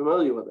Street. I'm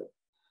familiar with it.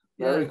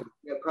 Yeah,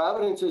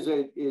 Providence is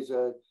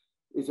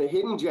a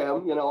hidden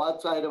gem, you know,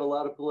 outside of a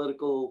lot of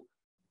political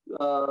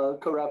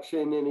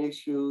corruption and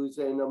issues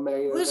and a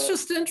mayor. It's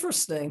just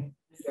interesting.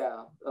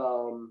 Yeah,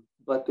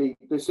 but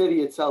the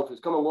city itself has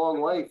come a long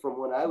way from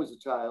when I was a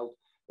child,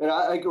 and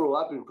I grew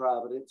up in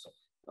Providence,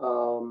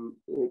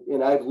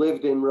 and I've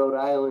lived in Rhode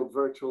Island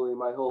virtually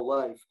my whole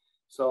life.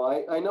 So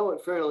I know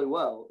it fairly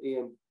well.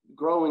 And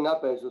growing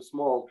up as a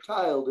small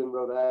child in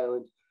Rhode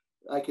Island,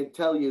 I can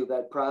tell you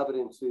that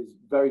Providence is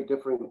very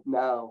different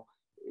now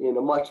in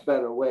a much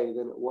better way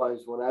than it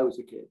was when I was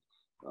a kid.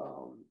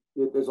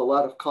 There's a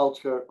lot of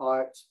culture,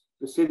 arts.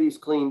 The city's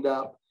cleaned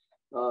up.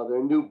 There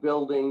are new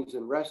buildings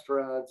and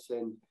restaurants,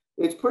 and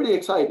it's pretty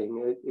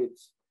exciting.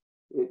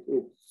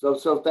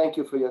 So thank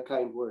you for your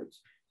kind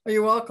words. Oh,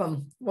 you're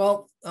welcome.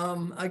 Well,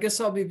 I guess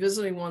I'll be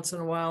visiting once in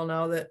a while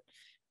now that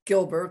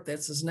Gilbert,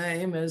 that's his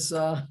name, is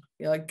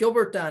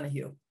Gilbert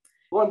Donahue.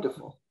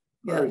 Wonderful.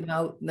 Yeah, Very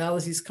now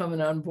that he's coming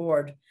on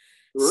board.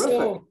 terrific.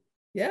 So,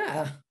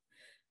 yeah.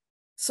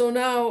 So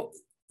now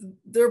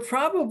there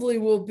probably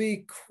will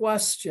be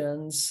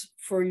questions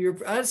for your,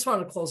 I just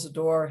want to close the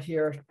door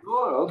here.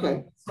 Oh,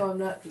 okay. So I'm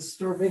not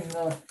disturbing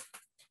the.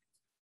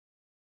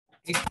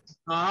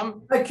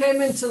 Tom, I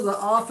came into the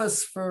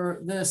office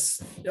for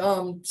this,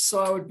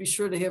 so I would be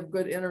sure to have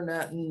good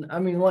internet and I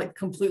mean, like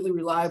completely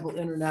reliable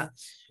internet.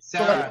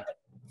 Sarah,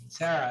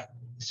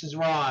 this is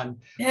Ron.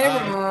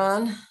 Hey,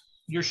 Ron.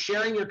 You're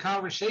sharing your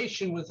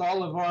conversation with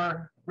all of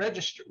our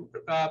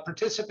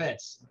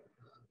participants.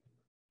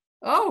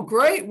 Oh,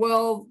 great.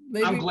 Well,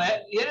 maybe. I'm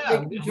glad, they yeah.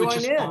 can which join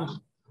is in. fine.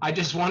 I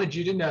just wanted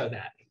you to know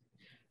that.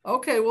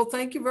 Okay, well,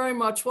 thank you very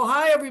much. Well,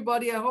 hi,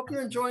 everybody. I hope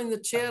you're enjoying the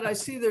chat. I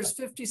see there's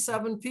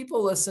 57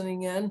 people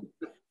listening in.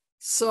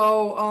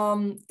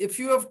 So if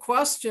you have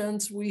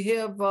questions, we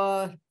have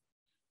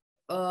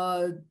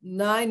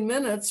 9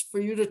 minutes for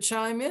you to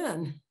chime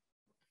in.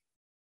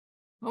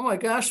 Oh my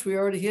gosh, we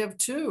already have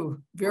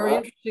 2. Very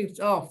interesting.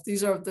 Oh,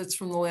 that's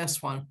from the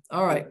last one.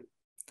 All right.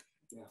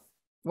 Yeah.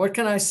 What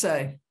can I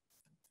say?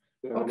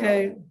 Fair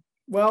Okay, enough.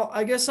 well,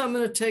 I guess I'm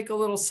going to take a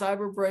little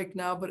cyber break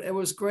now, but it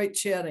was great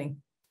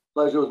chatting.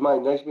 Pleasure was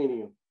mine. Nice meeting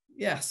you.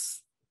 Yes.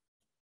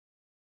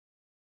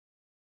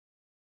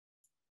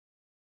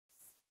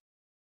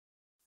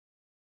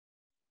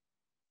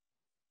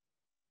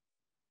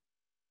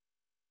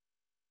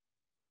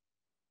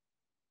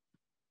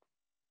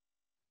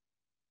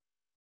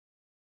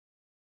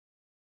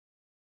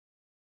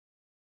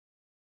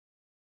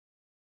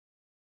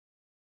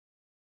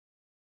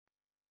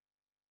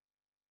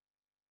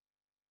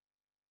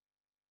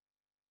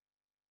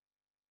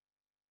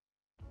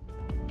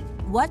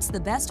 What's the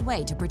best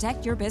way to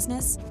protect your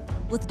business?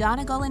 With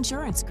Donegal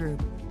Insurance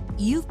Group.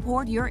 You've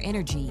poured your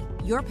energy,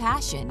 your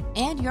passion,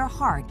 and your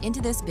heart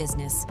into this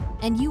business,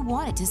 and you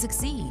want it to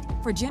succeed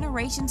for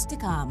generations to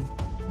come.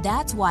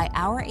 That's why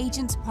our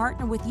agents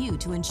partner with you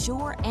to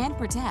ensure and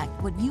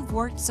protect what you've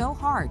worked so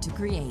hard to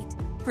create.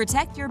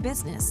 Protect your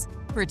business.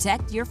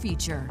 Protect your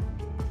future.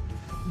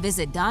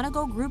 Visit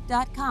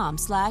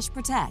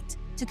DonegalGroup.com/protect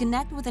to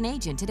connect with an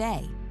agent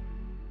today.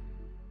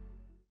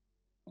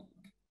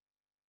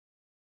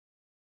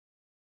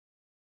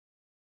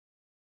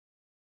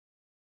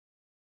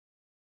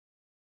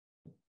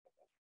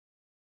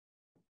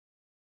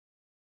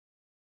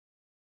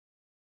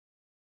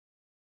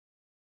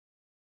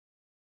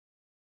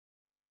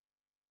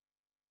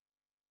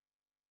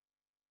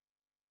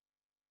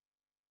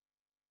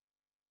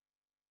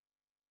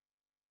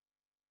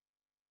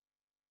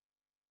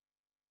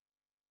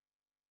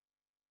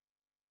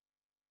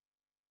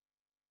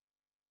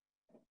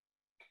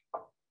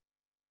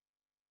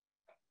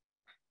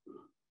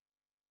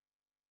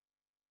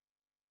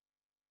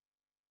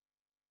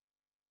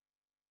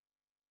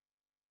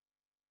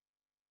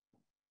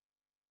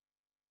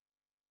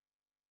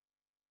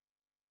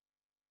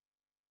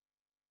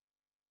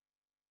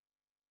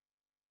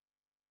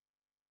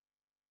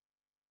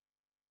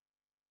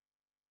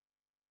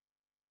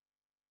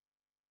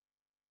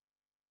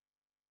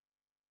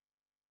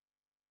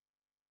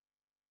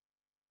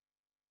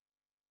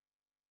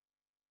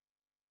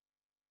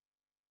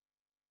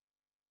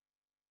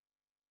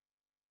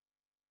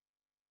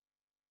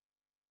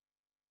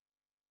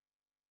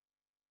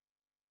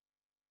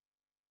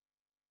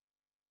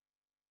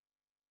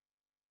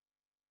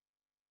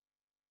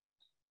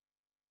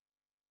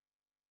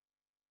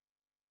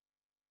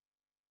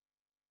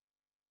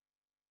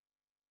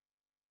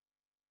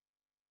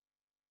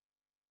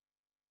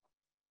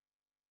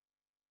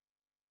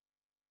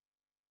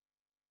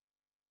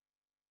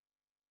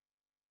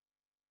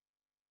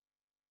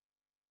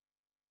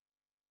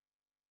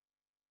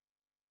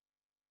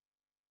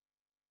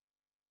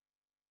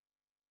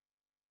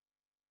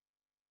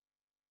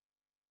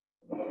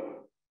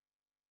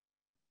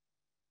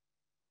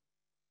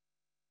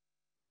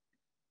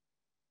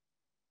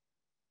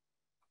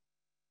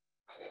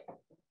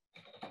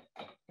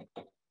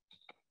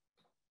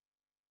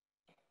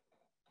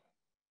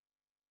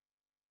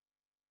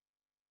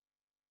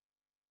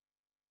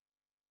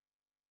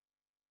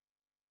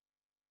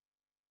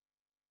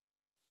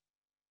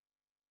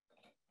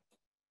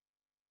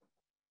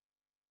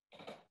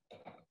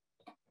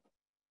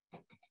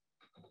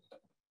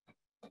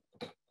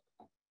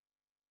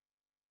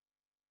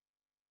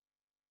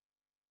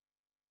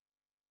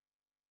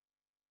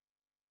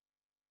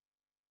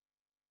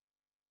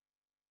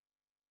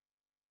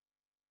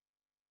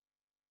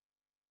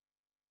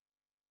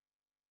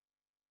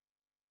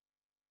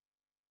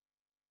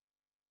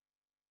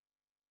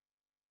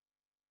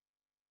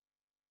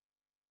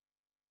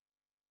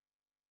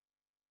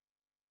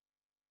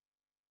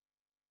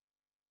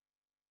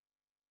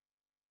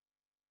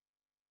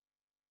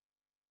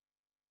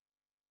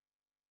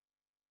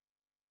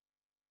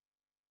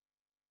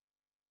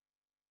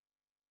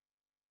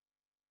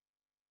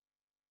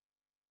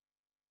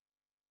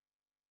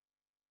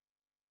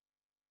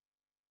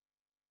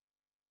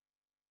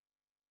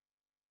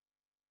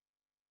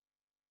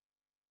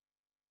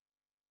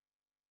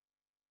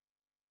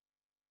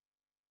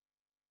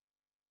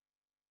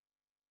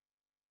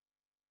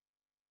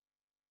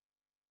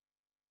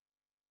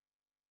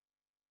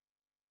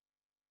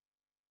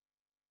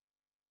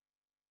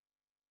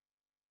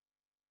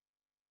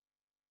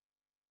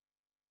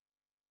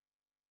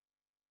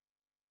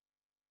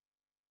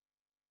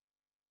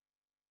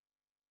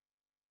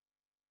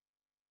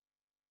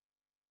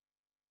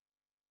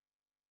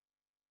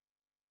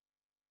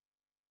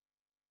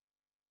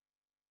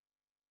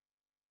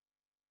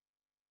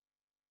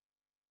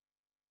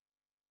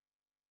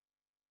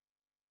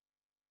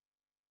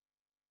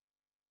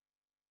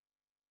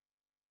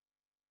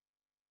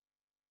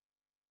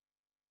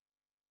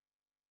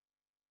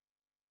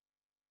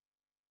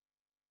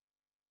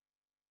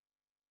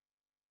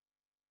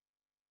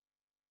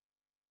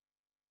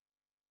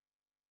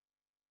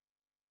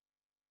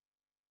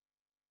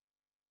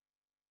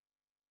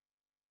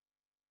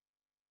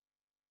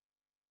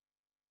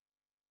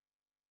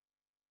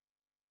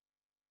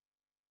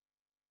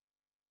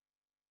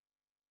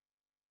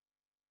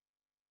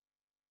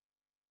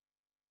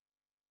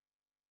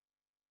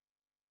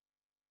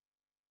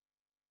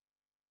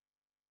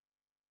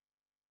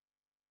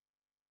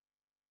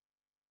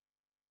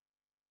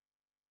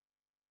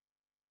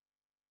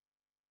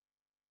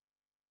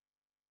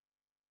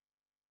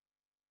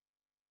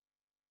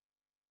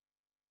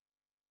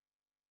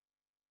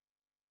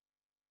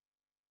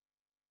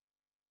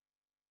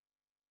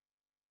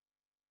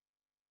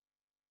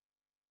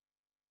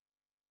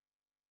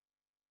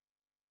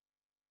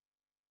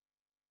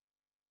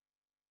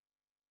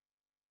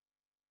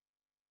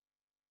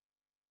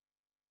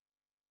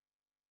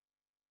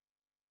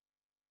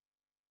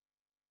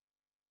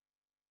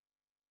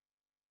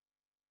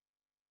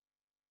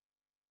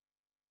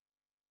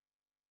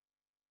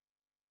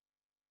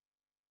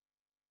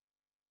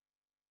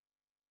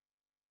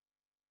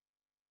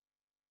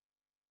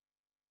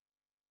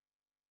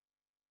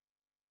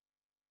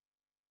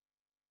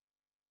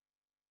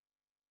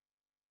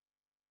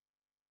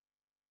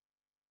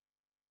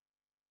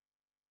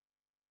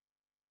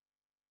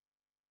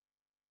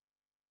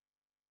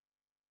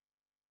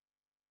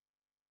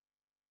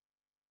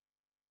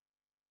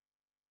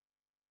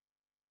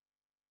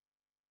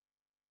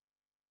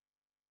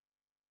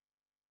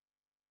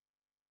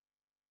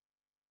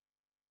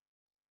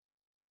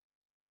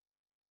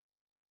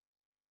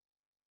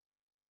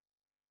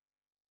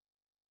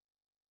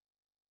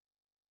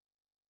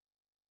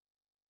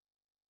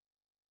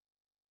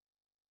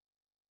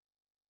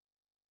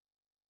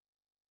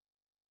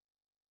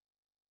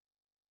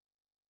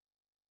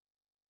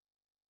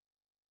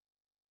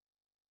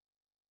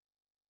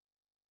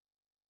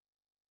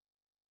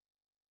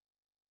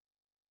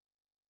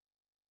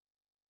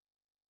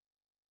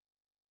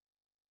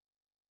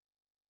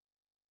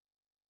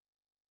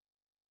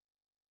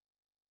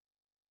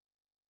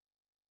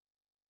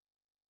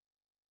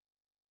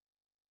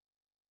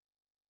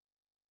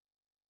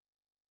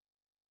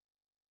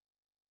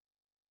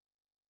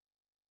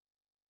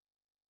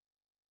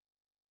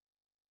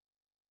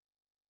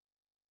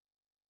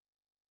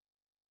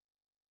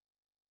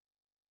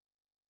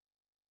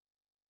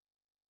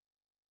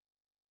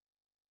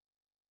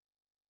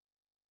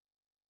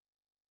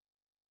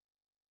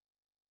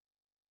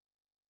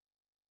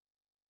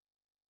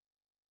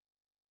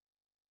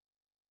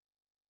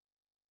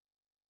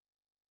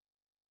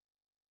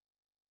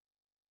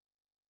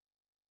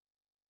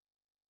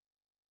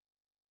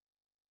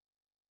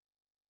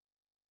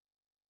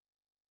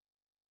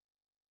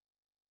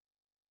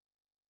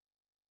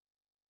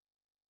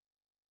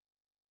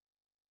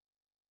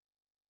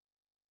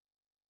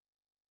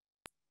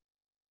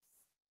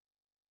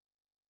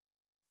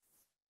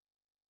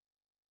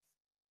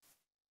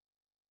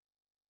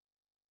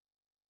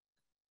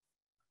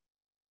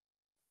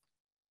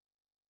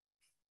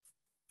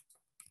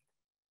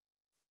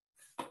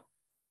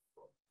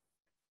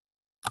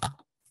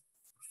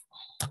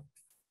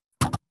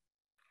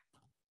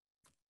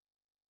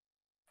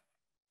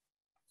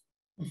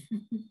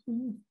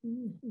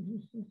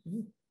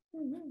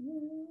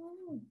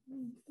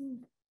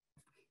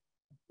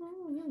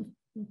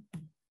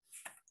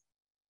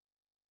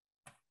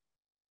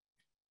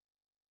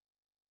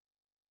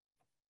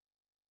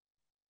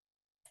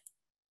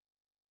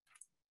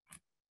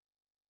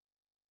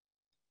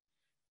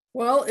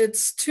 Well,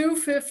 it's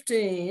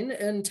 2:15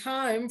 and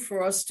time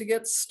for us to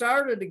get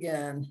started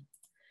again.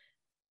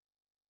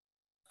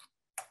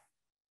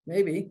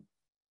 Maybe.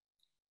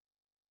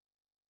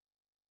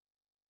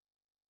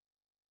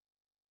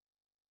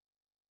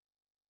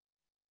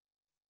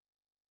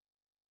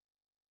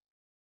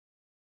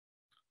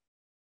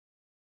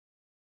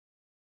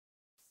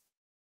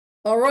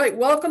 All right,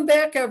 welcome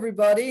back,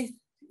 everybody.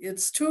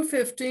 It's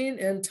 2:15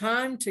 and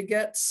time to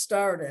get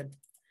started.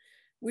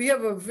 We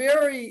have a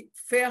very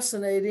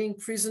fascinating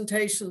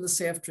presentation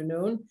this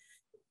afternoon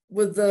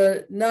with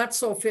the not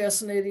so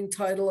fascinating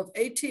title of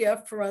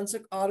ATF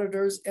Forensic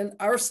Auditors and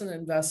Arson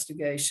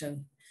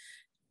Investigation.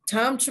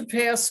 Tom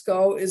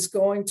Chapasco is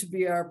going to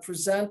be our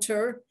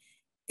presenter,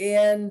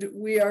 and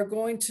we are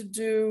going to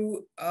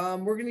do,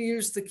 we're going to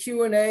use the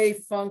Q&A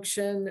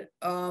function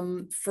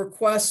for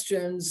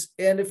questions,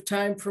 and if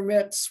time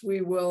permits,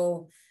 we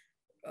will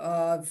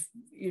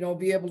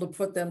be able to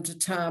put them to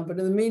Tom. But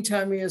in the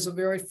meantime, he has a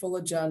very full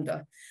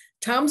agenda.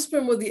 Tom's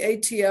been with the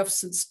ATF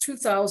since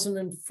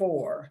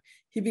 2004.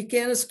 He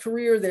began his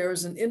career there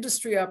as an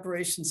industry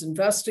operations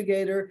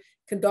investigator,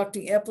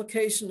 conducting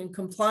application and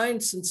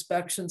compliance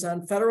inspections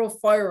on federal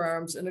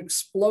firearms and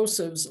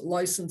explosives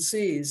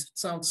licensees.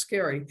 Sounds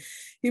scary.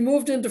 He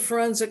moved into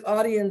forensic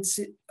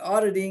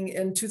auditing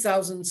in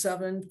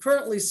 2007,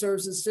 currently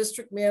serves as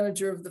district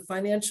manager of the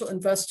Financial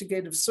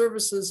Investigative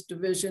Services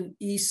Division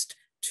East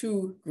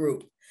 2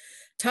 Group.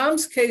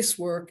 Tom's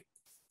casework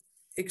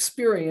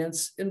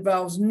experience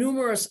involves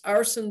numerous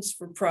arsons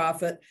for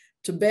profit,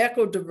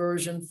 tobacco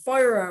diversion,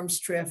 firearms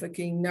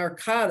trafficking,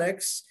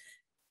 narcotics,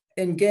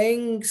 and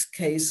gangs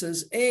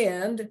cases,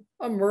 and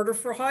a murder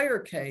for hire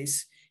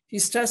case.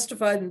 He's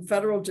testified in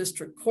federal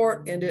district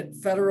court and at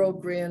federal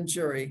grand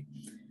jury.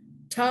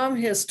 Tom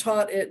has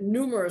taught at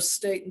numerous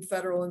state and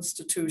federal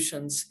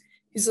institutions.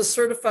 He's a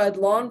certified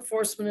law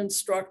enforcement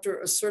instructor,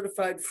 a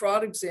certified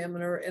fraud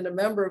examiner, and a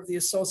member of the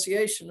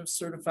Association of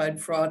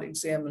Certified Fraud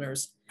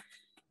Examiners.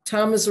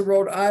 Tom is a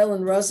Rhode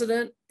Island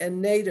resident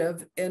and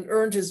native and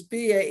earned his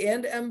BA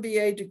and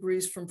MBA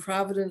degrees from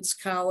Providence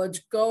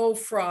College. Go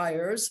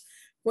Friars!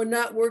 When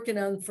not working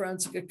on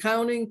forensic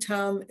accounting,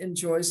 Tom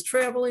enjoys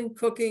traveling,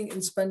 cooking,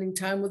 and spending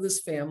time with his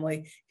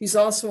family. He's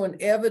also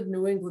an avid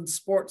New England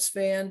sports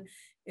fan,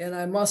 and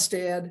I must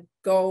add,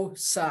 go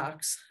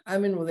Sox.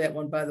 I'm in with that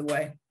one, by the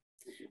way.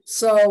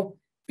 So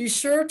be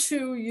sure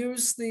to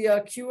use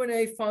the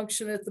Q&A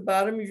function at the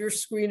bottom of your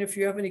screen if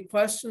you have any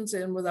questions.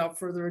 And without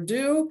further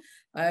ado,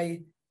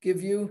 I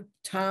give you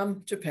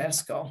Tom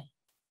Chapasco.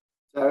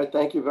 Sarah,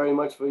 thank you very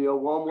much for your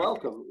warm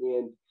welcome.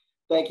 And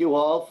thank you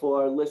all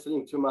for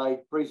listening to my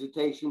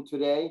presentation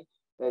today.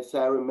 As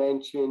Sarah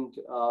mentioned,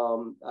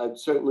 I'd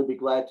certainly be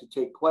glad to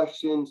take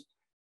questions.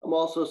 I'm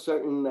also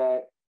certain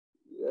that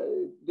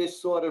this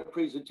sort of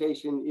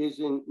presentation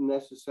isn't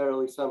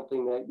necessarily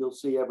something that you'll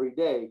see every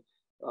day.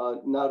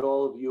 Not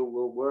all of you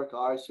will work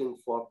arson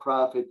for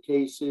profit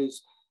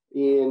cases.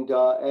 And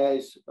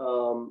as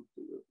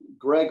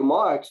Greg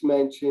Marks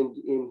mentioned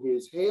in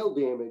his hail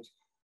damage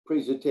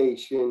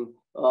presentation,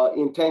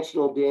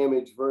 intentional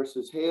damage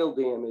versus hail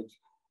damage.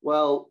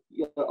 Well,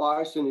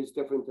 arson is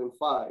different than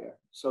fire.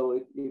 So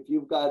if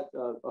you've got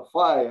a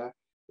fire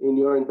and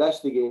you're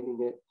investigating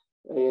it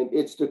and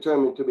it's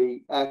determined to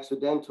be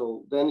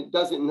accidental, then it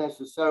doesn't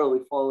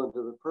necessarily fall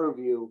into the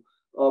purview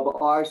of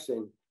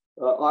arson.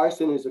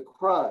 Arson is a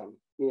crime,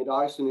 and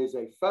arson is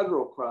a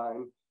federal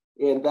crime,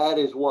 and that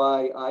is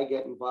why I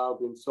get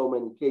involved in so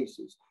many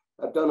cases.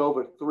 I've done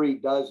over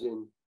 36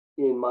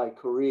 in my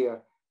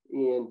career,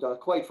 and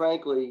quite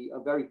frankly,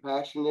 I'm very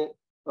passionate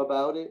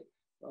about it.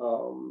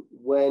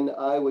 When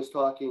I was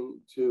talking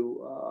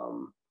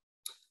to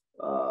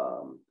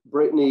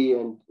Brittany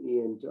and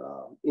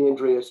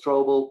Andrea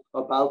Strobel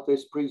about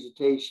this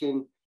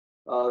presentation,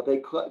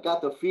 they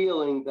got the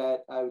feeling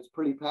that I was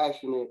pretty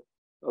passionate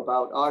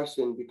about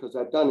arson because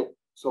I've done it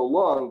so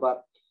long.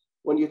 But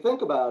when you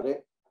think about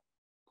it,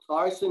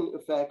 arson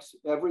affects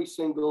every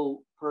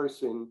single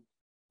person,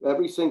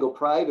 every single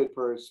private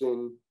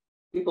person,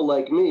 people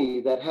like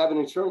me that have an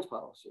insurance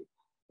policy.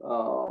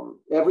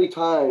 Every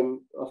time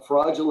a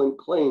fraudulent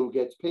claim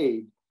gets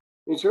paid,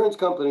 insurance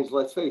companies,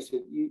 let's face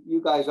it,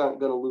 you guys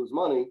aren't going to lose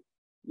money.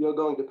 You're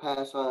going to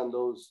pass on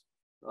those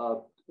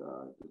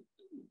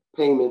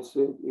payments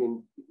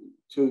to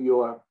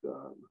your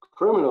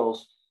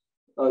criminals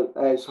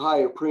as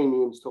higher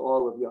premiums to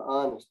all of your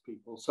honest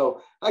people.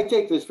 So I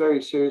take this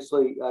very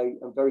seriously.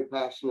 I'm very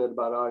passionate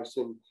about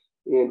arson.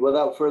 And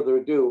without further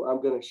ado,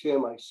 I'm going to share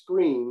my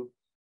screen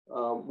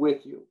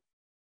with you.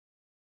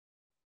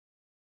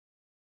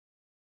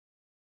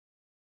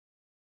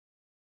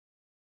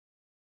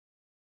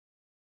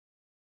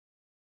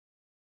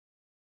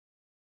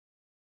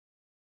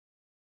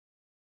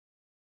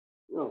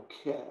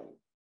 Okay.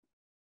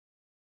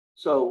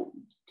 So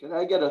can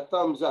I get a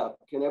thumbs up?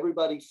 Can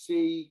everybody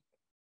see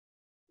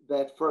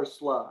that first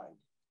slide?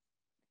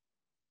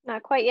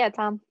 Not quite yet,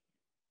 Tom.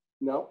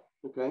 No?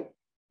 Okay.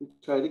 Let's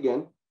try it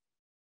again.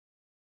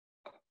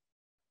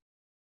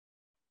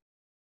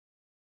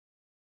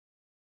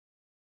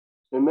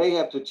 I may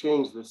have to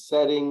change the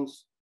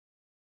settings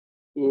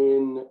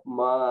in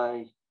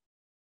my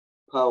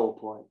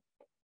PowerPoint.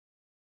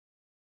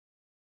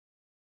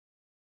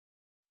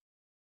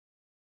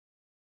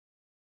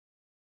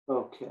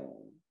 Okay.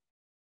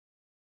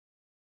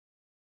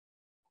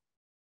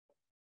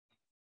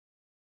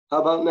 How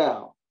about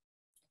now?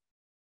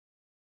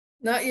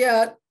 Not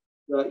yet.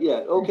 Not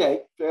yet.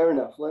 Okay, fair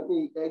enough. Let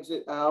me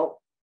exit out.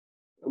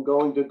 I'm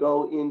going to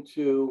go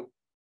into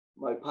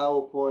my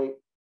PowerPoint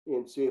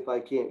and see if I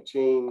can't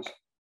change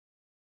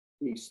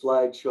the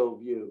slideshow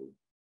view.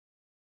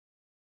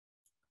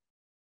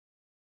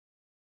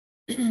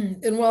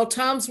 And while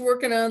Tom's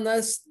working on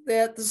this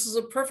is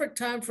a perfect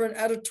time for an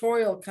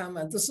editorial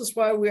comment. This is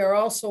why we are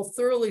all so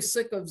thoroughly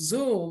sick of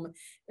Zoom,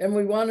 and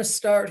we want to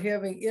start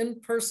having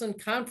in-person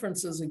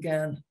conferences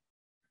again.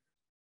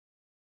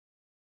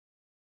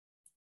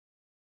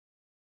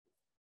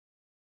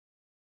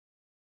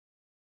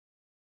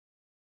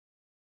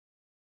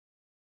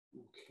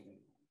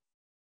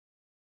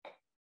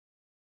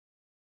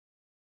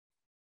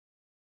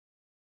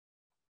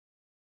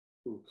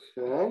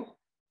 Okay.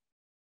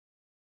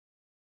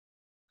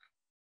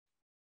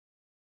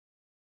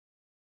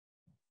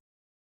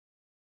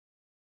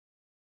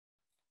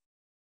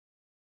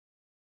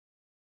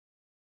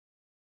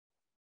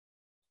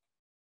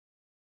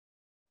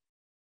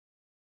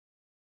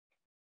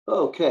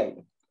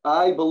 Okay,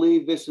 I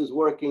believe this is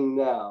working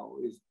now.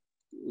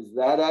 Is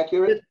that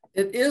accurate?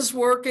 It is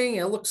working.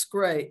 It looks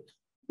great.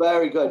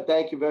 Very good.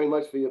 Thank you very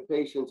much for your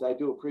patience. I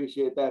do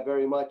appreciate that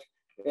very much.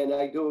 And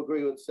I do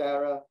agree with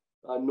Sarah.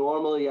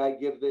 Normally, I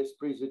give this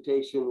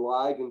presentation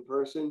live in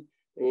person,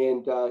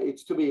 and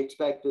it's to be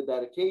expected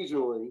that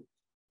occasionally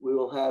we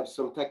will have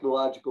some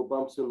technological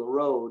bumps in the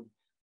road.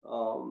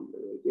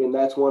 And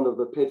that's one of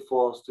the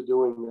pitfalls to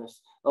doing this.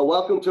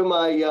 Welcome to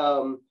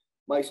my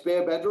my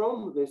spare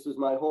bedroom. This is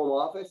my home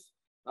office.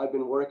 I've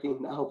been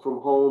working now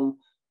from home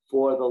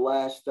for the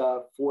last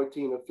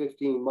 14 or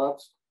 15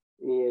 months.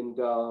 And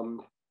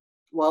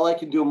while I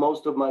can do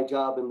most of my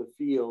job in the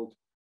field,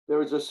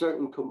 there is a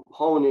certain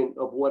component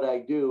of what I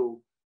do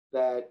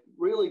that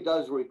really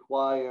does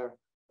require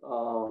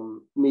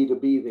me to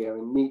be there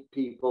and meet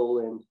people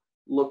and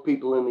look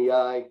people in the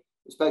eye,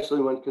 especially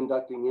when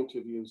conducting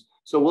interviews.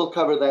 So we'll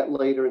cover that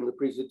later in the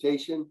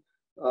presentation.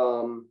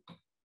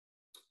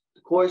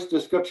 The course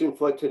description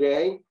for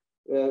today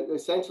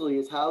essentially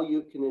is how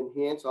you can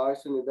enhance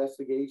arson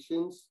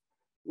investigations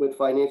with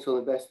financial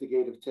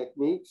investigative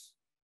techniques.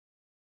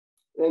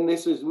 And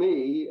this is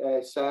me,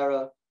 as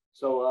Sarah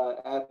so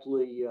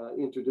aptly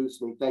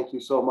introduced me. Thank you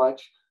so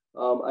much.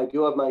 I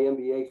do have my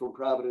MBA from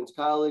Providence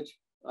College.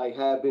 I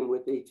have been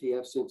with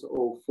ATF since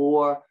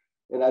 '04,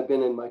 and I've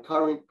been in my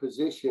current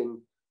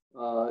position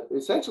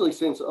essentially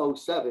since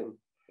 '07.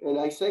 And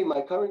I say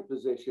my current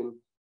position,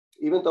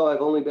 even though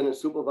I've only been a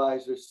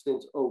supervisor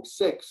since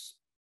 '06,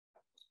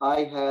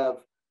 I have,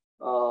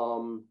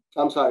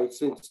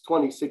 since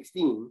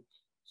 2016,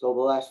 so the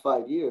last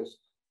 5 years,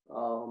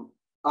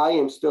 I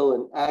am still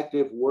an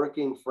active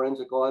working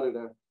forensic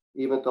auditor,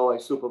 even though I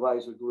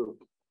supervise a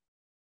group.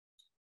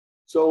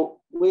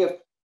 So we have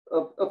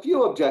a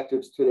few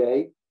objectives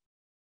today.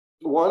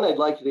 One, I'd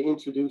like to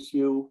introduce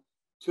you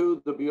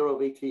to the Bureau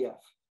of ATF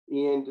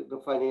and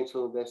the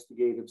Financial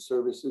Investigative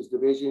Services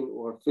Division,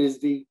 or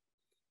FISD.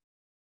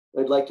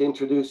 I'd like to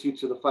introduce you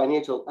to the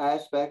financial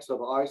aspects of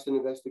arson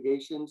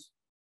investigations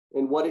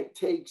and what it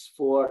takes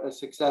for a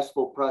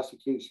successful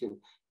prosecution.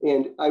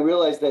 And I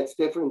realize that's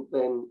different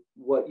than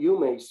what you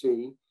may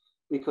see,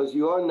 because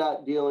you're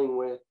not dealing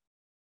with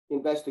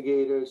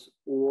investigators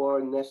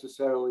or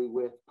necessarily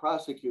with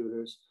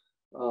prosecutors.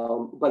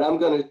 But I'm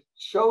going to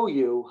show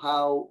you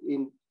how,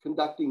 in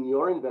conducting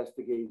your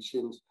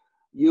investigations,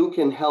 you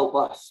can help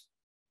us.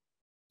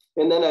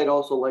 And then I'd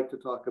also like to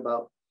talk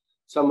about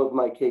some of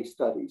my case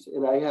studies.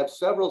 And I have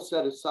several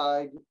set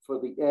aside for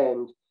the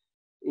end.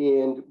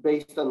 And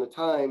based on the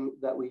time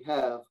that we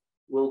have,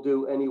 we'll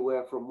do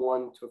anywhere from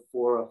 1 to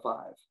 4 or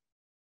 5.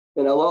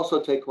 And I'll also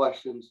take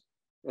questions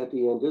at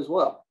the end as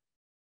well.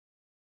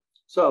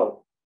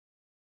 So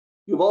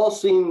you've all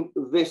seen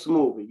this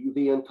movie,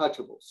 The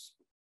Untouchables.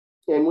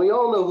 And we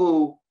all know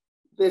who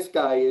this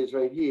guy is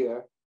right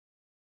here,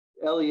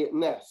 Eliot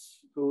Ness,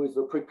 who is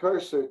the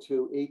precursor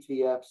to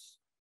ATF's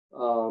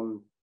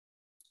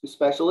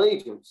special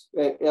agents.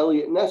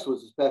 Eliot Ness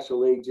was a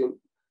special agent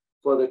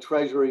for the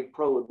Treasury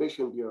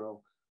Prohibition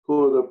Bureau,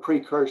 who are the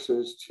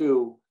precursors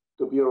to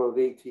the Bureau of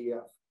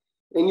ATF.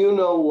 And you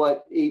know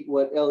what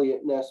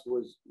Eliot Ness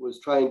was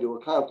trying to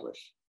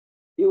accomplish.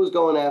 He was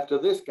going after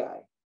this guy,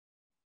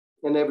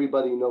 and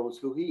everybody knows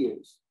who he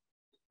is,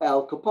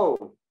 Al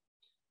Capone.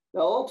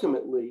 Now,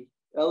 ultimately,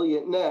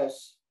 Eliot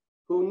Ness,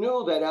 who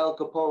knew that Al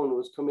Capone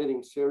was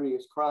committing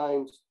serious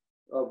crimes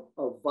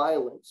of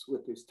violence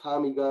with his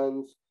Tommy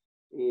guns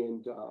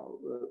and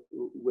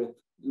with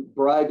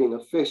bribing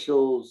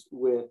officials,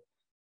 with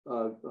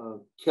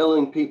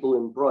killing people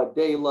in broad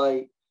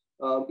daylight.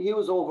 He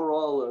was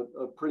overall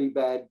a pretty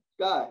bad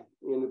guy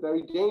and a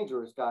very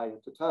dangerous guy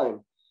at the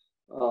time.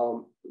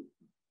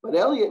 But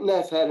Eliot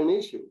Ness had an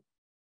issue.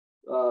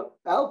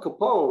 Al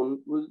Capone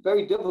was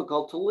very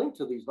difficult to link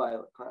to these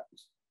violent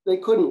crimes. They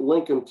couldn't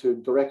link him to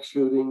direct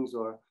shootings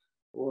or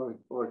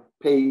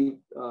pay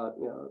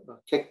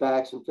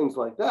kickbacks and things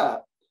like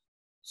that.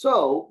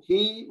 So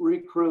he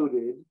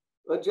recruited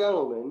a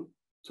gentleman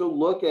to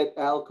look at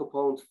Al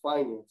Capone's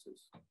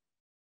finances.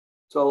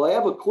 So I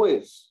have a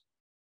quiz.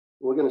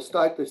 We're going to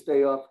start this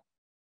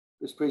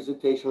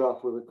presentation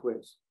off with a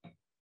quiz.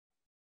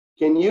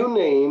 Can you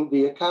name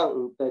the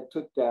accountant that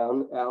took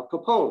down Al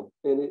Capone?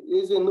 And it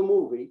is in the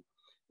movie.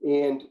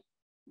 And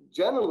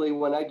generally,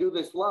 when I do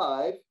this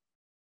live,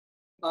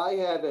 I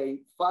have a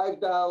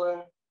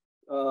 $5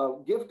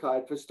 gift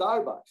card for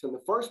Starbucks. And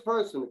the first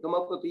person to come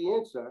up with the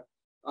answer,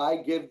 I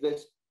give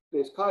this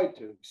card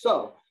to.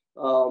 So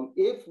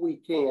if we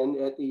can,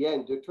 at the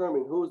end,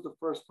 determine who is the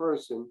first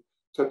person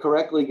to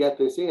correctly get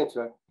this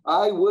answer,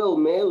 I will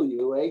mail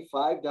you a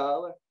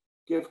 $5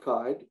 gift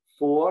card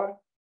for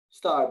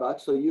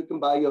Starbucks so you can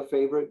buy your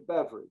favorite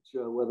beverage,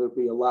 whether it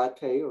be a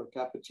latte or a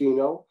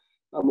cappuccino.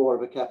 I'm more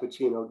of a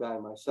cappuccino guy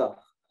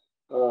myself.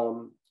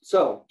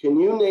 So can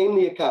you name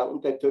the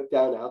accountant that took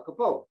down Al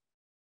Capone?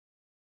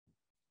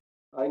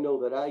 I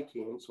know that I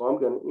can, so I'm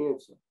going to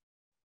answer.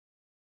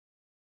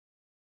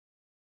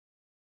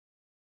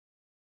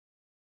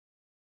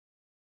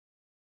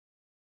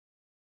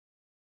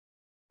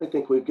 I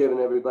think we've given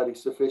everybody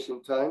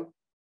sufficient time.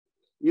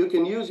 You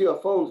can use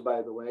your phones,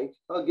 by the way.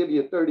 I'll give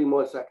you 30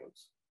 more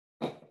seconds.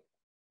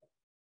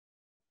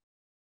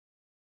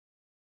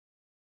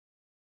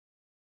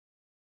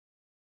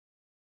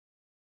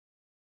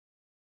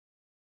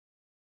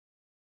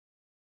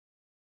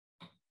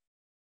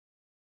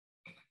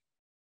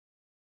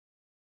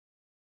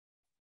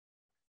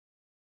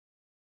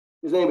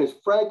 His name is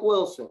Frank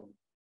Wilson.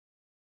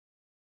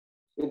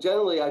 And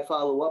generally, I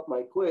follow up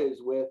my quiz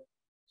with,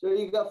 so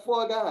you got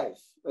 4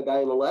 guys, a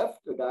guy on the left,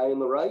 a guy on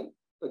the right,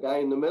 a guy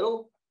in the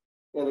middle,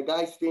 and a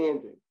guy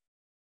standing.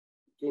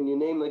 Can you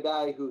name the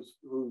guy who's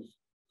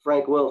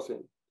Frank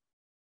Wilson?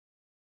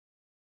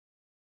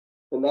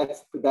 And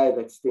that's the guy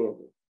that's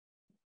standing.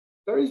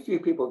 Very few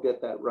people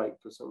get that right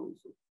for some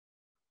reason.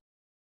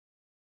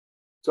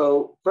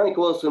 So Frank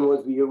Wilson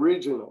was the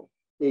original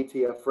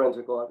ATF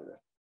forensic auditor.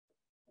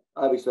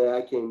 Obviously,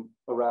 I came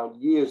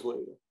around years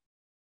later.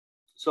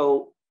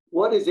 So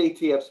what is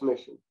ATF's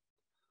mission?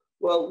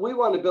 Well, we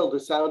want to build a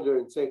sounder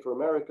and safer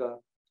America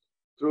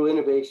through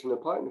innovation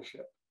and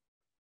partnership.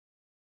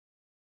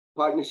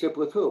 Partnership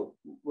with who?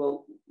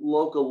 Well,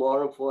 local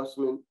law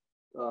enforcement,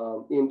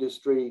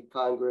 industry,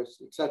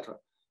 Congress, etc.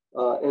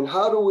 And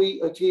how do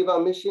we achieve our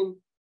mission?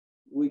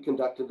 We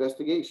conduct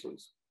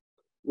investigations.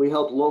 We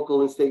help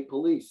local and state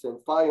police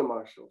and fire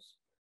marshals.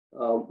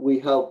 We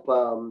help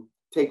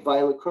take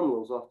violent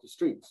criminals off the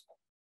streets.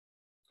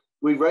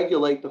 We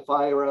regulate the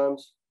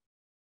firearms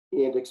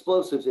and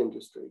explosives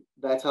industry.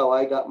 That's how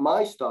I got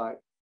my start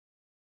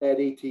at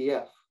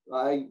ATF.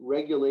 I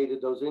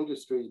regulated those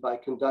industries by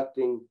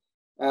conducting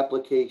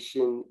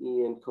application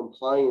and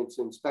compliance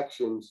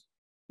inspections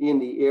in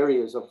the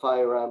areas of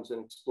firearms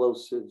and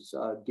explosives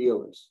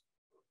dealers.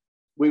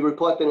 We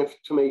report that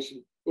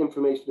information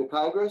to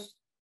Congress.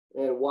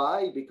 And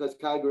why? Because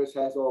Congress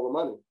has all the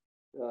money.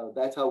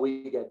 That's how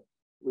we get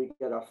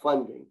our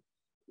funding.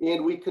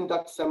 And we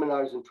conduct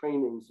seminars and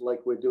trainings like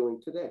we're doing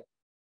today.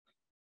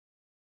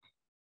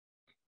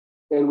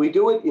 And we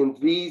do it in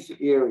these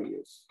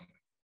areas: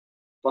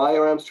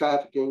 firearms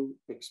trafficking,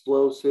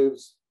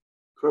 explosives,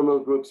 criminal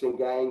groups and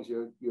gangs,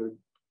 your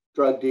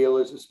drug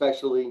dealers,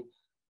 especially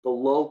the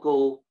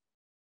local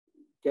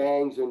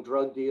gangs and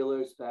drug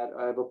dealers that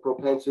have a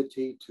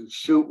propensity to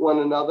shoot one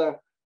another,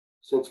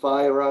 since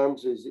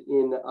firearms is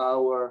in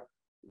our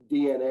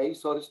DNA,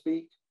 so to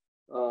speak.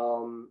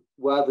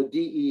 While the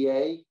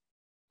DEA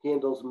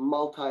handles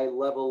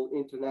multi-level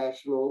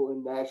international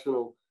and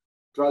national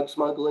drug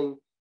smuggling,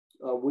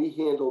 we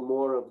handle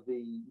more of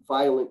the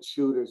violent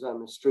shooters on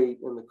the street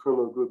and the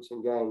criminal groups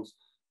and gangs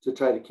to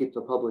try to keep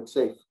the public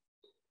safe.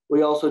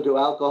 We also do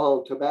alcohol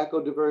and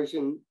tobacco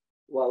diversion.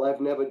 While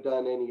I've never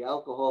done any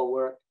alcohol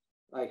work,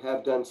 I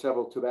have done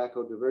several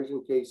tobacco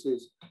diversion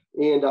cases.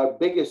 And our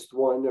biggest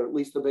one, or at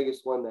least the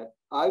biggest one that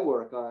I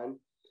work on,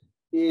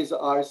 is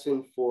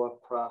arson for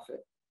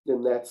profit.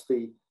 And that's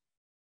the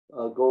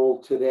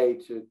goal today,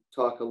 to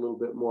talk a little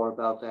bit more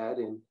about that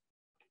and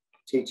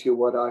teach you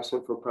what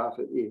arson for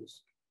profit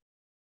is.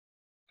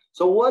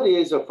 So what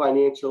is an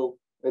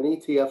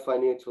ATF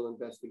financial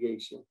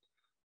investigation?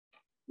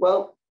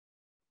 Well,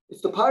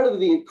 it's the part of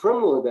the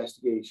criminal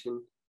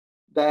investigation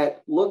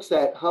that looks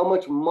at how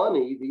much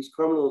money these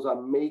criminals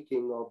are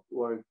making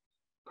or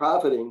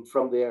profiting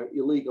from their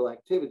illegal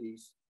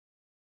activities,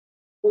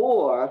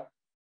 or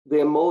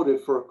their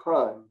motive for a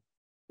crime.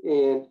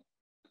 And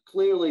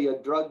clearly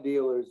a drug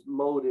dealer's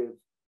motive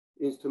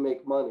is to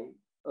make money.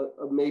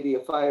 Maybe a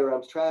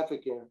firearms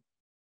trafficker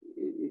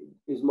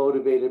is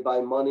motivated by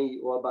money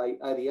or by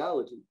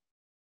ideology.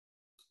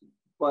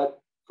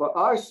 But for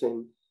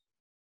arson,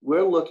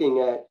 we're looking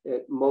at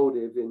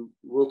motive, and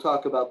we'll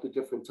talk about the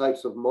different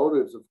types of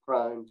motives of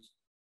crimes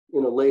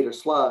in a later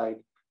slide.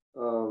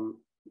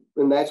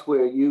 And that's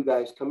where you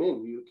guys come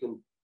in.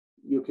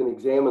 You can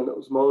examine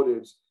those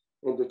motives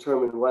and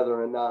determine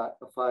whether or not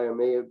a fire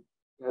may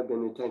have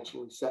been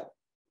intentionally set.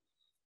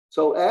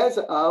 So as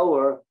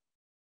our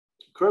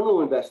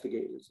criminal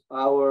investigators,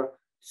 our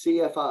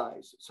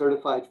CFIs,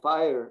 certified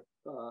fire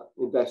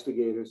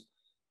investigators,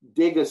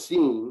 dig a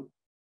scene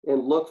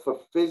and look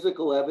for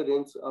physical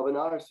evidence of an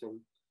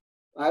arson,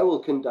 I will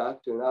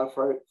conduct, and our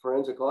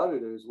forensic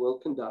auditors will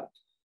conduct,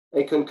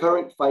 a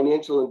concurrent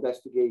financial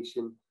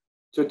investigation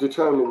to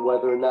determine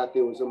whether or not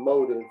there was a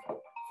motive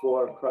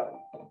for a crime.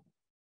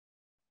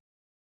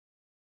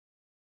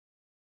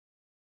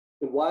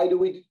 And why do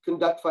we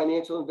conduct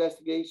financial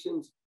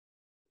investigations?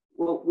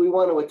 Well, we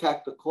want to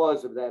attack the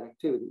cause of that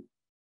activity.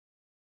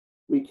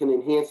 We can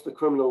enhance the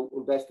criminal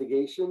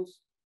investigations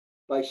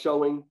by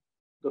showing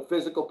the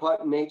physical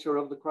part and nature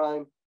of the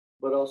crime,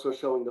 but also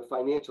showing the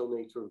financial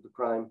nature of the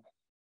crime.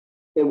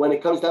 And when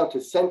it comes down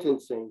to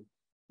sentencing,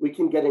 we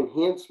can get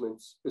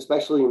enhancements,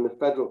 especially in the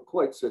federal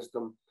court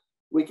system.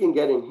 We can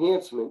get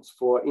enhancements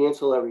for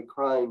ancillary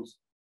crimes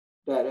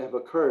that have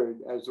occurred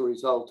as a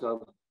result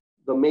of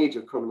the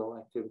major criminal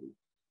activity.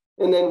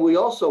 And then we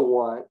also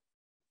want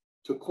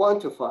to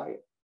quantify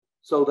it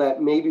so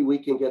that maybe we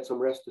can get some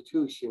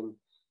restitution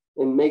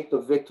and make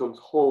the victims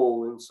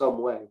whole in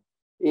some way.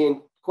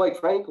 And quite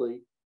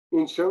frankly,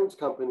 insurance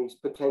companies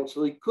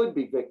potentially could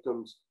be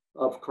victims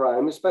of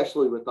crime,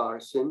 especially with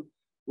arson,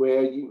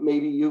 where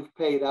maybe you've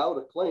paid out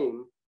a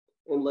claim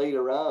and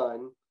later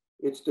on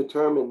it's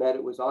determined that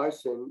it was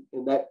arson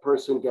and that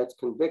person gets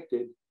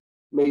convicted.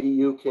 Maybe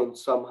you can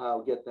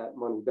somehow get that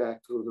money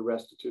back through the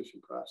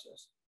restitution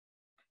process.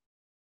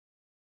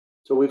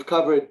 So we've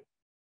covered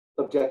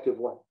objective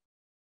 1.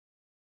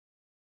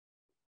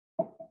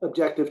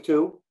 Objective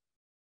 2,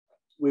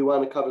 we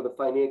want to cover the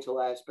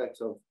financial aspects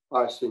of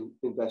arson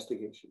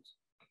investigations.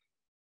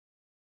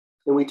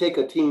 And we take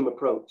a team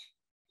approach.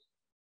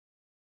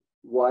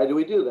 Why do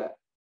we do that?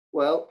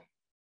 Well,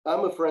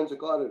 I'm a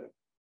forensic auditor,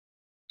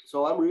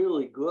 so I'm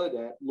really good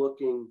at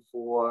looking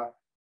for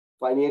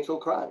financial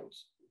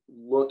crimes,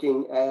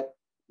 looking at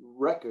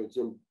records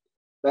and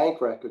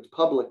bank records,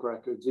 public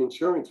records,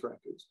 insurance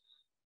records.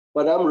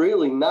 But I'm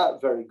really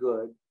not very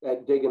good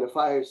at digging a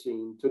fire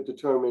scene to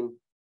determine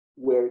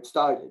where it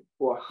started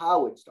or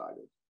how it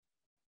started.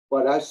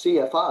 But our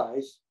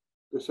CFIs,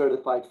 the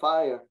certified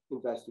fire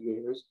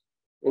investigators,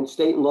 and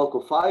state and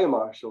local fire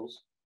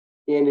marshals,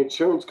 and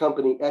insurance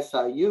company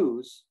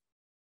SIUs,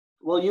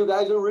 well, you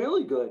guys are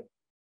really good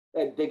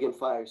at digging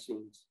fire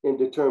scenes and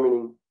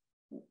determining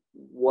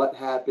what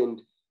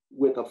happened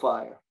with a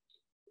fire,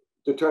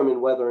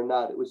 determine whether or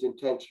not it was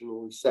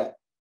intentionally set.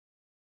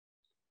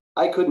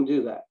 I couldn't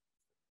do that.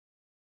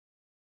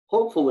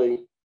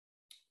 Hopefully,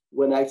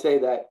 when I say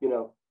that,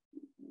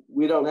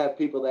 we don't have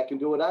people that can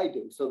do what I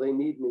do, so they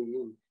need me,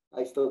 and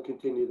I still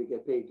continue to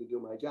get paid to do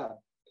my job.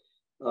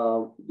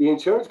 The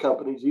insurance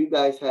companies, you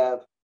guys have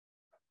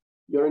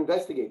your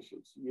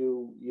investigations.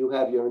 You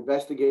have your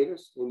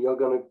investigators, and you're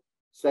going to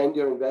send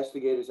your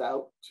investigators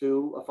out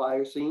to a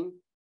fire scene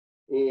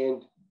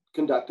and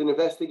conduct an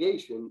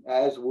investigation,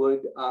 as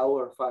would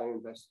our fire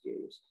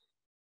investigators.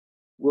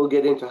 We'll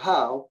get into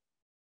how,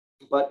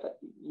 but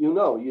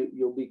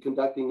you'll be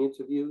conducting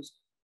interviews,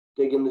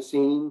 digging the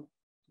scene,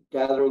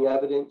 gathering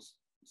evidence,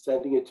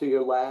 sending it to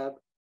your lab,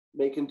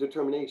 making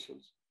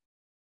determinations.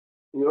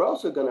 And you're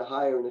also going to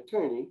hire an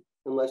attorney,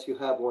 unless you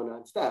have one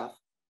on staff,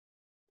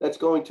 that's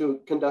going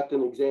to conduct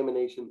an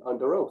examination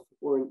under oath,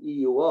 or an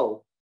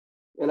EUO.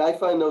 And I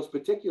find those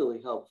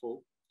particularly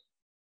helpful.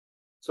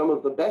 Some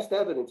of the best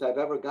evidence I've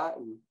ever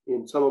gotten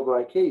in some of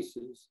my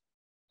cases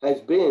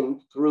has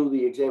been through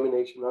the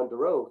examination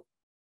under oath,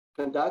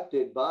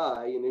 conducted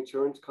by an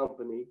insurance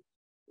company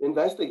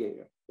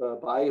investigator,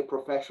 by a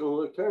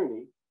professional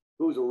attorney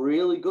who's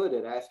really good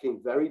at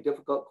asking very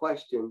difficult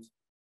questions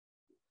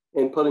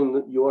and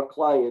putting your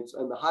clients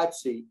on the hot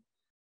seat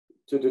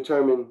to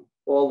determine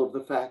all of the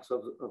facts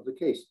of the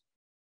case.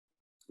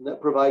 And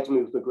that provides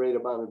me with a great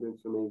amount of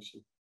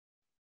information.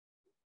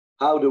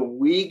 How do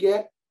we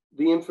get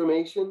the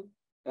information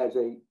as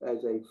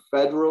a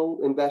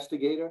federal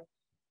investigator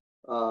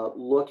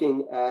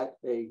looking at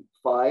a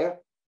fire?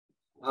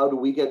 How do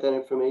we get that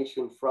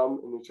information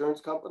from an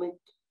insurance company?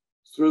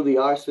 It's through the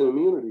arson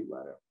immunity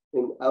letter.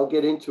 And I'll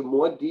get into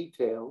more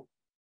detail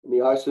in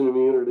the arson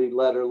immunity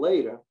letter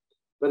later,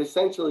 but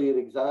essentially it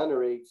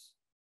exonerates,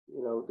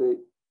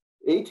 the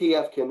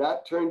ATF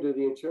cannot turn to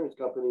the insurance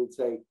company and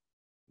say,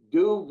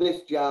 do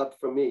this job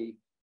for me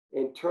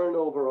and turn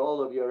over all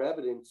of your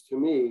evidence to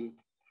me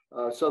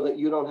so that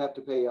you don't have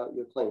to pay out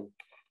your claim.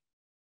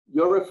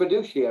 You're a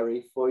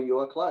fiduciary for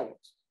your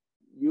clients.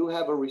 You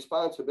have a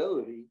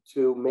responsibility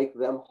to make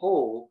them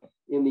whole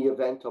in the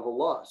event of a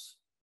loss.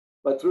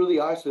 But through the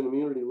arson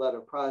immunity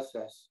letter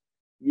process,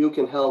 you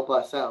can help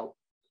us out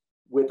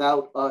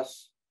without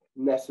us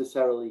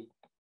necessarily,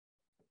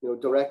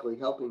 directly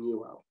helping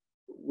you out.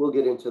 We'll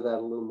get into that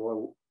a little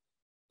more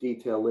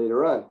detail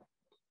later on.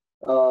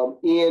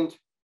 And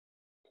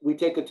we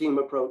take a team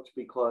approach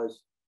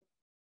because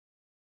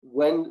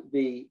when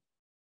the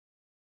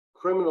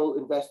criminal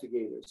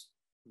investigators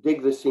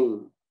dig the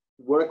scene,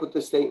 work with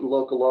the state and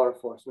local law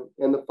enforcement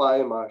and the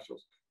fire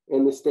marshals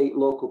and the state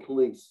and local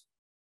police,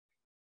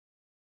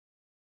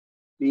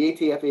 the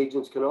ATF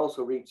agents can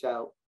also reach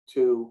out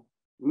to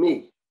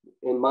me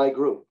and my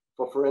group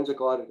for forensic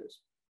auditors.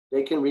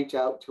 They can reach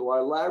out to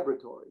our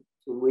laboratory.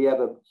 And we have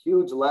a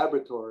huge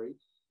laboratory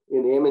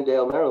in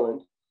Ammondale,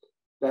 Maryland,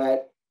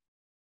 that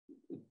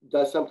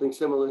does something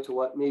similar to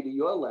what maybe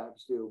your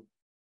labs do.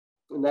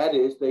 And that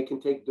is they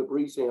can take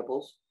debris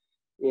samples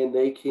and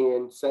they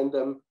can send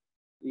them,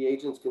 the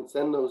agents can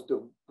send those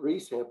debris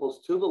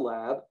samples to the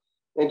lab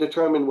and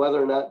determine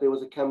whether or not there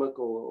was a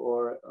chemical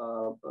or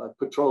a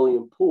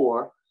petroleum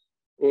pour,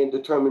 and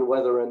determine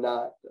whether or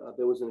not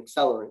there was an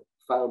accelerant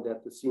found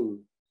at the scene.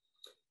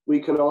 We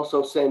can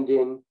also send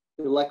in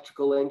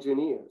electrical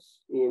engineers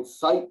and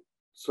site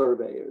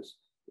surveyors.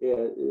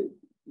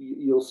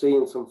 You'll see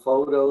in some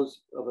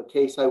photos of a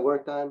case I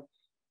worked on,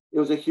 it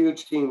was a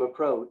huge team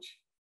approach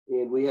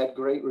and we had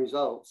great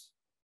results,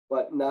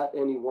 but not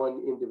any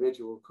one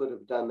individual could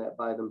have done that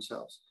by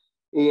themselves.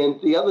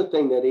 And the other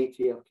thing that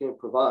ATF can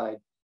provide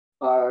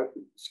are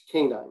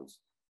canines.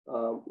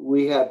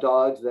 We have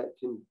dogs that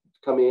can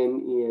come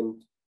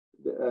in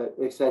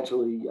and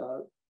essentially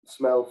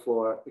smell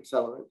for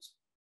accelerants.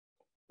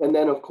 And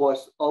then, of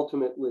course,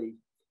 ultimately,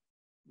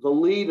 the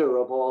leader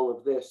of all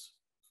of this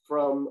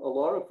from a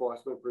law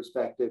enforcement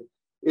perspective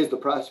is the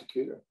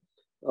prosecutor.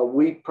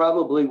 We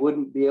probably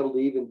wouldn't be able to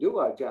even do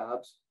our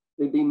jobs.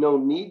 There'd be no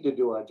need to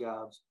do our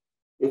jobs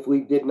if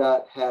we did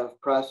not have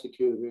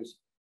prosecutors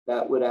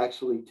that would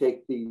actually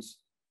take these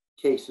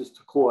cases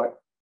to court.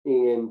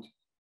 And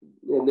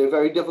they're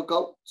very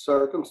difficult,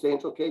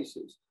 circumstantial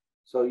cases.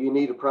 So you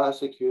need a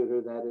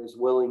prosecutor that is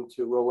willing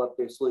to roll up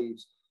their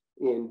sleeves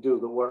and do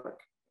the work.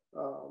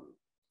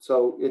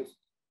 So it's,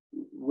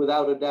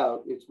 without a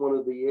doubt, it's one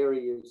of the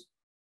areas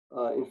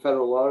in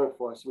federal law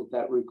enforcement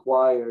that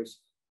requires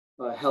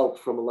help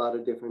from a lot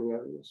of different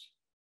areas.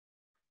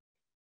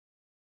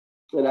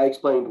 And I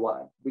explained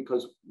why,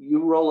 because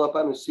you roll up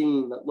on a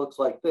scene that looks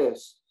like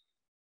this,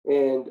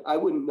 and I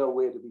wouldn't know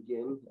where to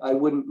begin. I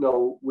wouldn't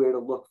know where to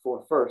look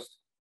for first.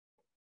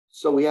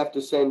 So we have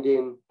to send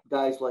in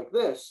guys like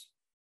this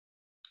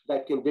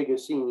that can dig a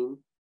scene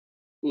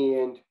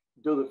and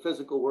do the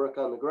physical work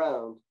on the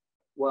ground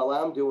while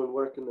I'm doing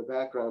work in the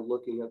background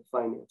looking at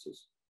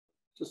finances,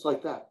 just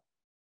like that.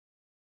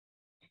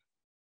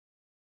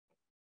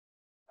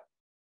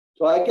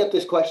 So I get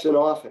this question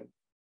often,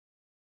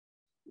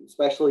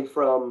 especially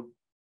from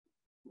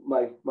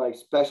my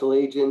special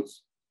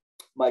agents,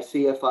 my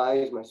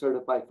CFIs, my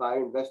certified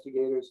fire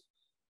investigators,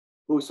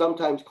 who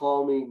sometimes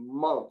call me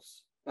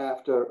months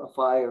after a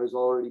fire has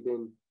already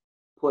been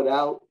put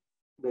out.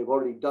 They've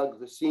already dug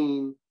the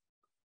scene.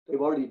 They've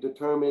already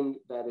determined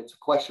that it's a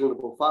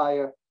questionable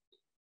fire,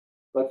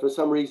 but for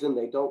some reason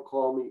they don't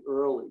call me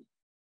early.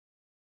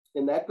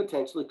 And that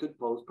potentially could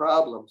pose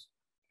problems.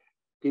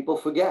 People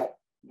forget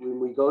when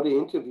we go to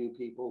interview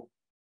people,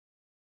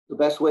 the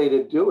best way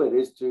to do it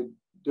is to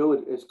do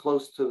it as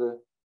close to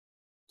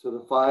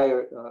the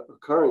fire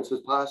occurrence as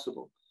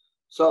possible.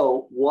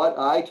 So what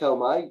I tell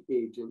my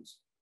agents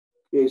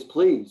is,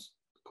 please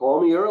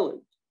call me early.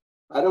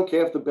 I don't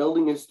care if the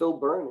building is still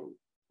burning.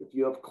 If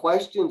you have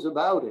questions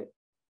about it,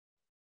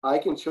 I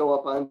can show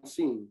up on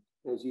scene,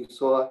 as you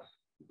saw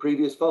in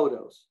previous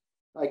photos.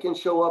 I can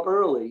show up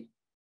early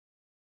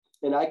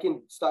and I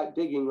can start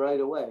digging right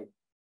away,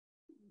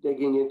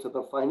 digging into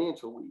the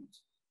financial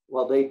weeds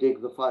while they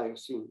dig the fire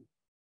scene.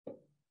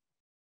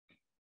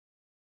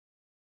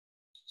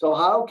 So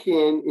how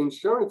can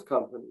insurance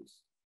companies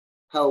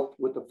help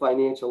with the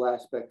financial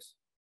aspects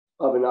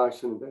of an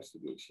arson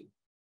investigation?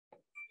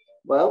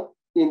 Well,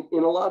 in a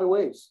lot of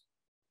ways,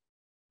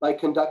 by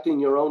conducting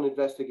your own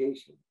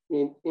investigation,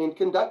 in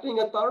conducting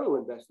a thorough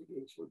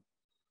investigation.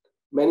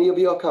 Many of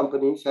your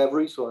companies have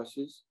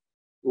resources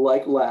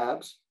like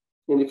labs,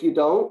 and if you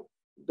don't,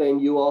 then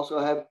you also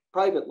have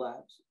private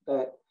labs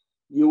that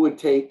you would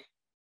take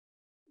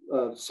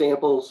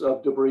samples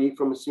of debris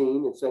from a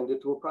scene and send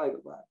it to a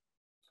private lab.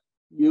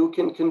 You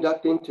can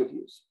conduct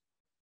interviews,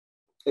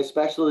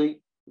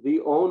 especially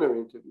the owner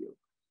interview.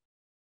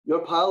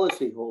 Your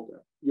policyholder,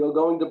 you're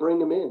going to bring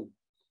them in.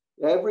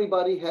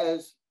 Everybody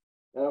has,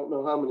 I don't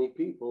know how many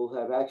people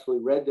have actually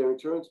read their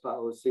insurance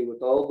policy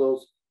with all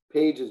those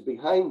pages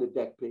behind the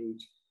deck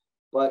page,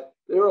 but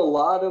there are a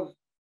lot of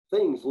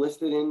things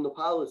listed in the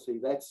policy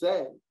that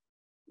said,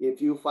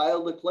 if you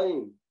filed a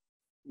claim,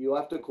 you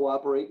have to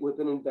cooperate with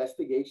an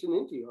investigation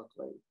into your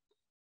claim.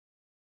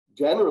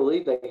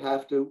 Generally, they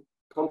have to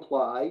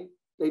comply.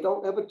 They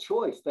don't have a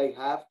choice. They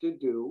have to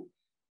do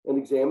an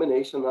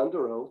examination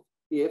under oath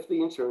if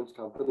the insurance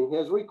company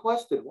has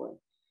requested one.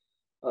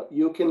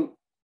 You can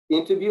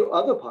interview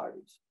other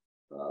parties,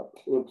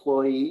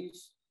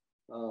 employees,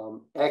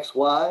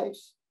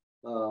 ex-wives,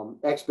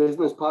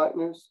 ex-business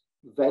partners,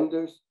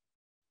 vendors.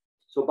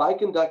 So by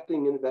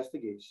conducting an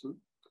investigation,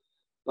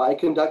 by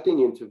conducting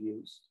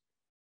interviews,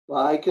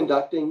 by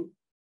conducting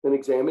an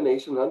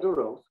examination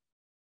under oath,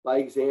 by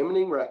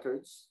examining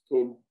records,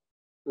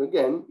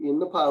 again, in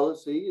the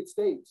policy, it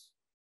states,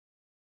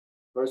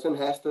 person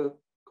has to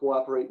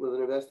cooperate with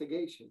an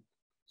investigation.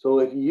 So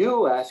if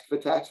you ask for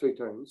tax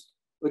returns,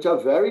 which are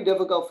very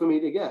difficult for me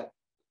to get,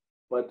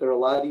 but they're a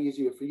lot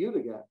easier for you to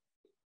get,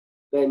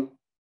 then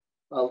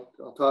I'll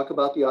talk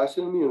about the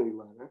arson immunity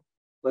letter.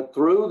 But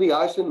through the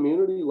arson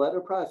immunity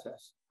letter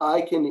process,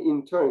 I can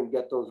in turn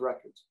get those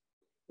records.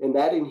 And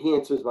that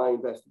enhances my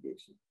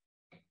investigation.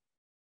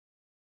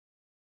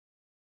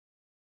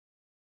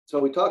 So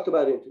we talked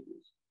about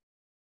interviews.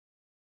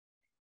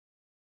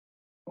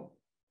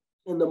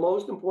 And the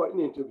most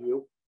important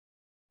interview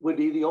would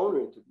be the owner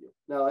interview.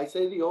 Now I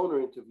say the owner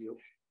interview,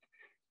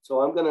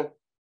 so I'm gonna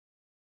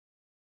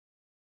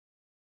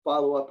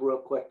follow up real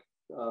quick.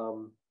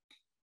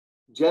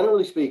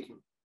 Generally speaking,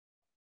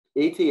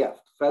 ATF,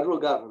 federal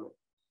government,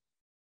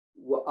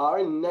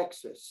 our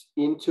nexus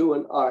into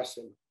an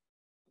arson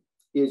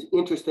is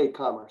interstate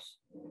commerce.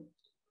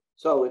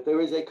 So if there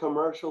is a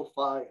commercial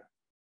fire,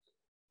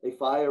 a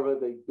fire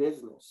of a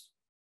business,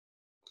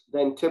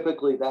 then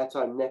typically that's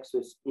our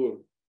nexus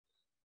in.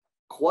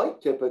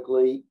 Quite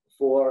typically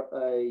for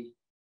a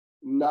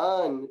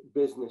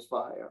non-business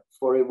fire,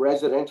 for a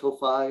residential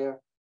fire,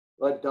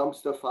 a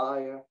dumpster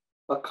fire,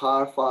 a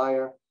car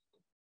fire,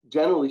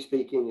 generally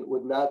speaking, it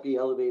would not be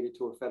elevated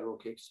to a federal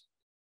case.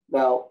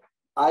 Now,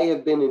 I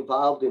have been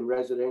involved in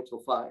residential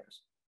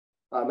fires.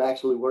 I'm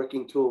actually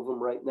working 2 of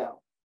them right now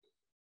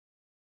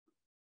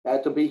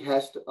at the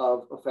behest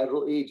of a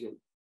federal agent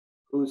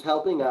who's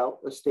helping out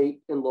a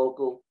state and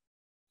local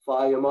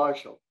fire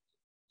marshal.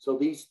 So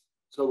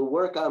the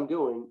work I'm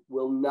doing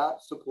will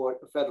not support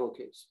a federal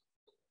case,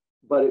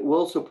 but it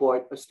will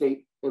support a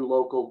state and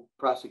local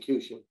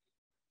prosecution.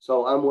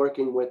 So I'm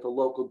working with the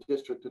local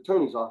district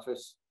attorney's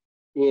office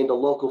and a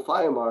local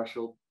fire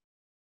marshal,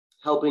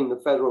 helping the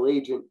federal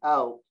agent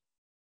out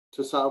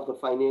to solve the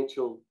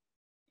financial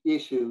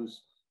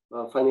issues,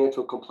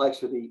 financial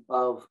complexity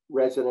of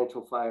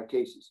residential fire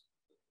cases.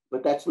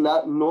 But that's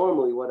not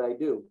normally what I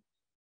do.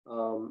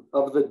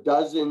 Of the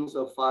dozens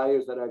of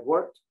fires that I've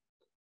worked,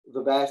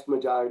 the vast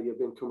majority have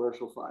been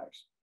commercial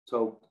fires.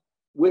 So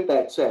with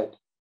that said,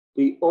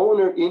 the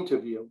owner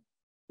interview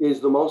is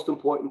the most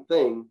important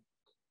thing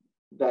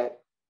that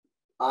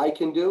I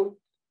can do,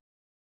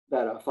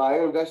 that our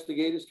fire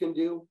investigators can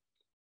do,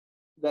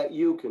 that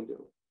you can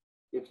do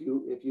if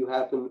you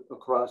happen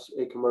across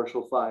a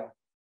commercial fire.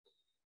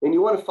 And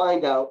you want to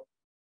find out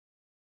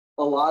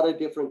a lot of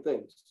different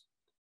things.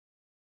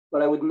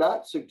 But I would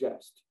not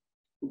suggest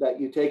that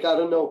you take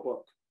out a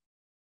notebook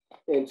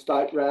and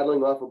start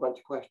rattling off a bunch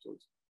of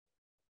questions.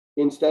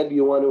 Instead,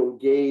 you want to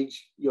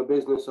engage your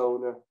business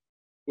owner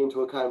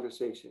into a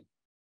conversation.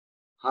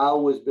 How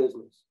was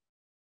business?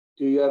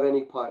 Do you have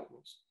any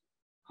partners?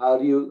 How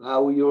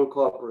were you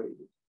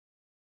incorporated?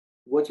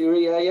 What's your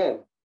EIN?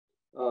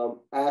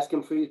 Ask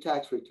them for your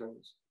tax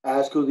returns.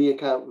 Ask who the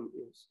accountant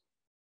is.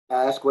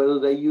 Ask whether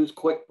they use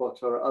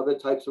QuickBooks or other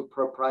types of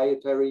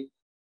proprietary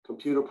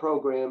computer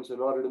programs in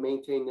order to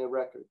maintain their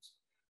records.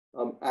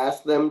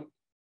 Ask them.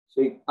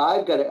 See,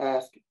 I've got to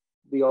ask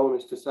the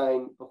owners to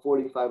sign a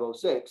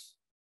 4506,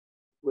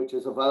 which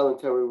is a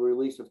voluntary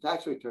release of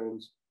tax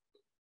returns.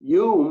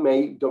 You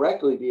may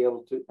directly be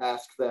able to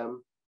ask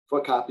them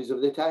for copies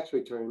of their tax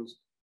returns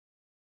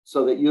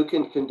so that you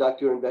can conduct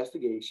your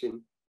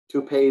investigation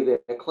to pay their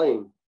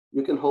claim.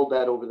 You can hold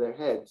that over their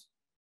heads,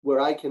 where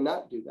I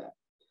cannot do that.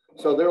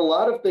 So there are a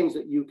lot of things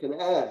that you can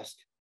ask,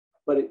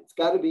 but it's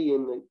got to be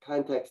in the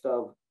context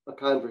of a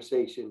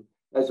conversation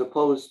as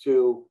opposed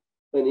to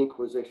an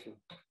inquisition.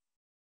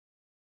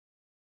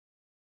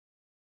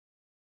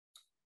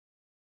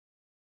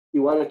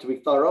 You want it to be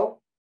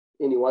thorough,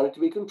 and you want it to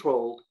be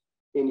controlled,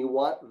 and you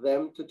want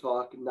them to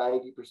talk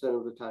 90%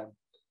 of the time.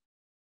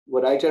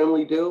 What I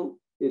generally do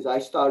is I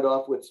start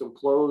off with some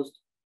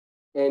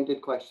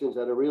closed-ended questions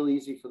that are real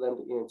easy for them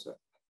to answer.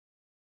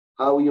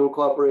 How are you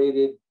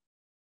incorporated?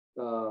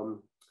 Are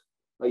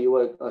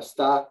you a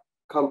stock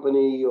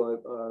company,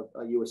 or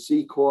are you a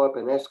C Corp,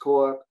 an S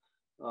Corp?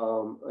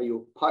 Are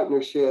you a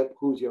partnership?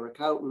 Who's your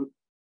accountant?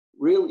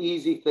 Real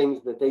easy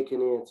things that they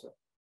can answer.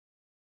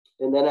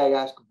 And then I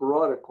ask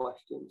broader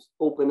questions,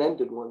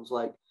 open-ended ones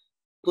like,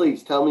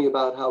 please tell me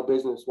about how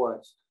business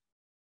was.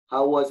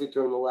 How was it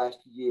during the last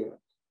year?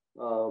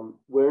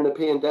 We're in a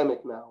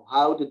pandemic now.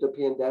 How did the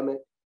pandemic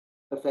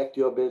affect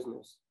your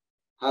business?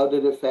 How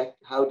did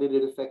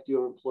it affect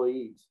your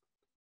employees?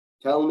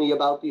 Tell me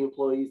about the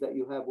employees that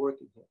you have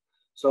working here.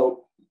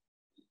 So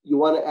you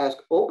want to ask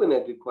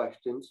open-ended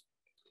questions.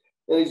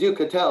 And as you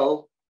could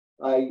tell,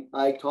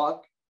 I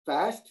talk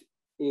fast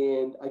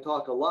and I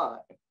talk a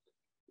lot,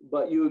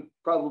 but you'd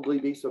probably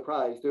be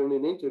surprised. During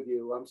an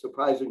interview, I'm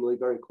surprisingly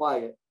very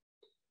quiet,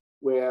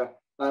 where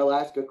I'll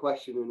ask a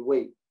question and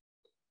wait.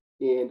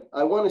 And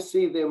I want to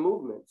see their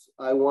movements.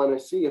 I want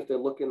to see if they're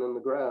looking on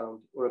the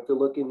ground or if they're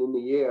looking in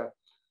the air.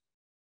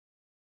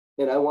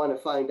 And I want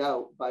to find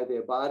out by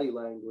their body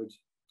language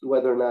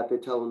whether or not they're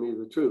telling me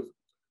the truth,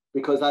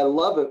 because I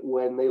love it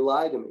when they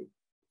lie to me.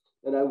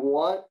 And I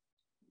want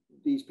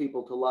these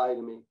people to lie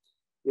to me.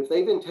 If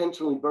they've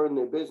intentionally burned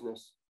their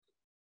business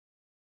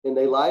and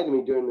they lie to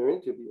me during their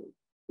interview,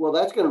 well,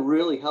 that's going to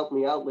really help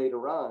me out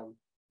later on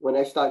when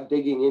I start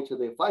digging into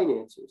their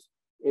finances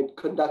and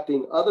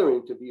conducting other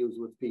interviews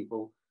with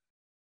people.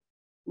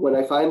 When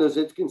I find those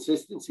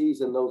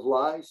inconsistencies and those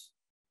lies,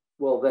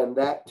 well, then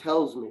that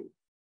tells me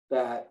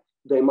that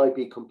they might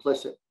be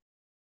complicit.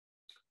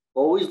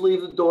 Always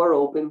leave the door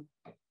open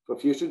for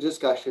future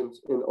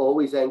discussions and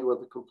always end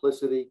with a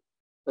complicity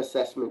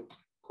assessment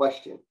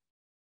question.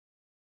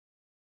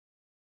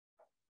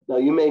 Now,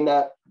 you may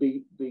not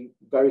be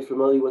very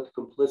familiar with the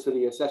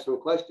complicity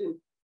assessment question,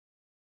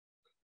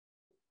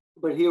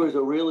 but here is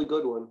a really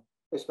good one,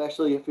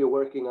 especially if you're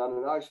working on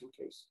an arson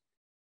case.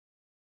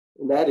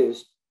 And that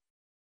is,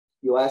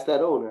 you ask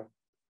that owner,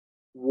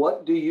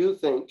 what do you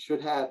think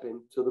should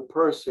happen to the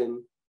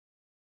person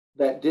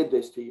that did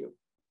this to you?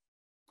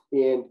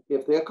 And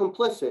if they're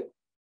complicit,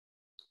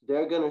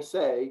 they're going to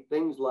say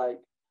things like,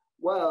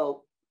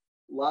 well,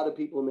 a lot of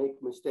people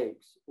make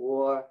mistakes,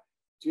 or,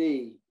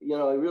 gee, you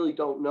know, I really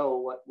don't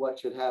know what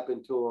should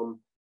happen to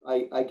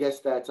them. I guess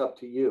that's up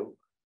to you.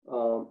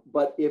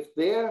 But if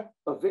they're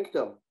a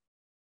victim,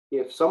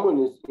 if someone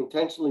is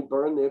intentionally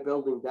burned their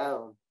building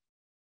down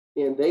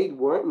and they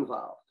weren't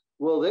involved,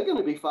 well, they're going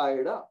to be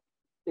fired up,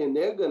 and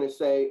they're going to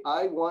say,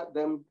 I want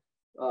them,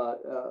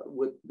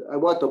 I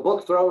want the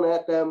book thrown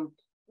at them.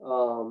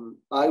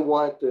 I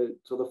want to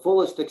the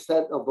fullest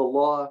extent of the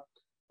law.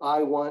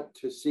 I want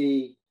to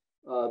see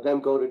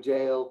them go to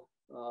jail.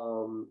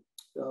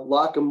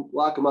 Lock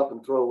them up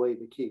and throw away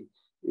the key.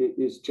 It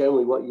is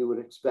generally what you would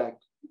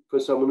expect for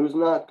someone who's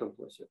not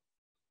complicit.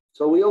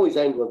 So we always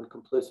end with a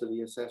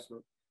complicity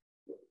assessment.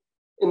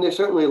 And there's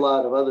certainly a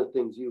lot of other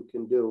things you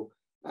can do.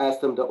 Ask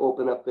them to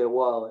open up their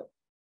wallet.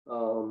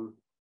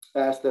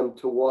 Ask them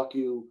to walk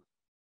you.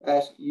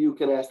 You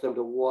can ask them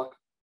to walk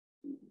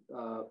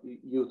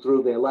you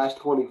through their last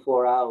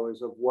 24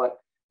 hours of what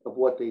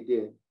they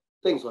did.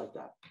 Things like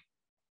that.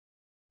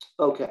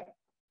 Okay.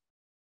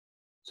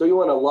 So you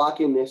want to lock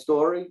in their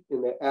story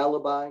and their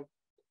alibi,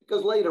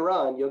 because later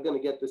on you're going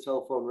to get the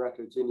cell phone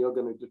records and you're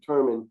going to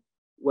determine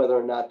whether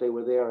or not they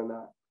were there or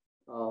not.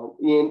 Or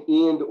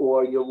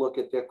you'll look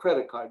at their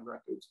credit card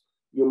records.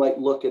 You might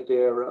look at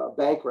their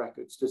bank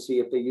records to see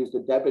if they used a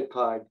debit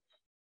card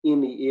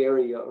in the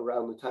area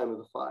around the time of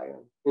the fire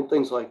and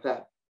things like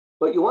that.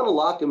 But you want to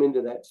lock them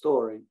into that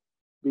story,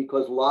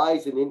 because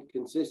lies and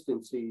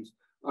inconsistencies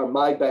are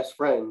my best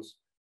friends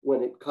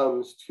when it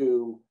comes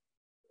to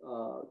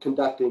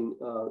conducting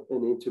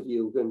an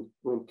interview and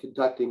when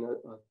conducting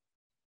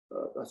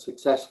a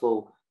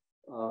successful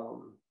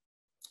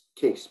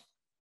case.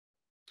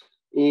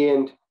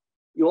 And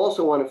you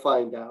also want to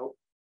find out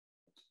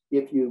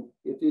if you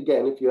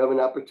have an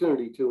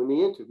opportunity to in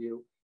the interview,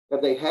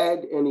 have they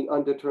had any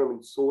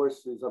undetermined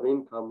sources of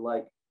income?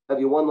 Like, have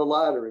you won the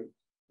lottery?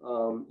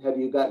 Have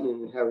you gotten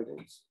an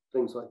inheritance?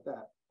 Things like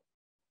that.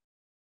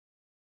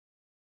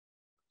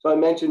 So I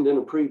mentioned in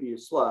a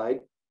previous slide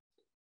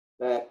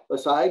that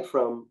aside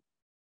from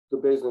the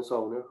business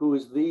owner, who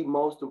is the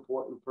most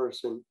important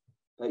person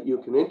that you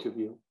can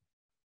interview,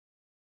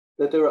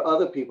 that there are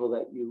other people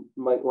that you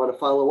might want to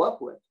follow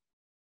up with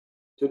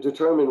to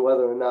determine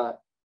whether or not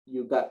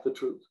you got the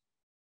truth.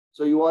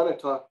 So you want to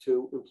talk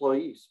to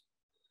employees.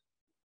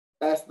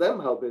 Ask them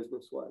how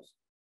business was.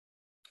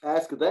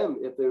 Ask them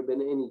if there have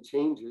been any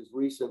changes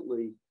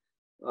recently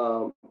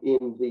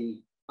in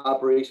the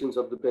operations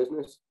of the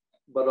business,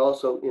 but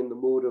also in the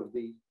mood of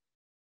the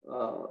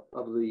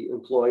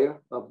employer,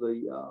 of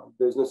the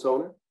business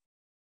owner.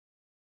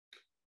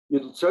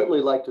 You'd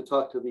certainly like to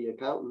talk to the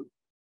accountant.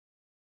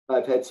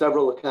 I've had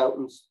several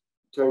accountants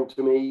turn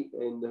to me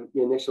in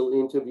the initial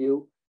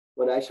interview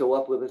when I show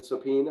up with a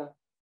subpoena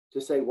to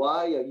say,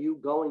 why are you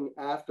going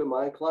after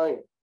my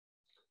client?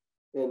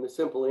 And the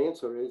simple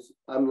answer is,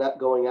 I'm not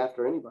going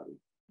after anybody,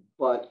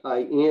 but I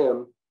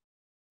am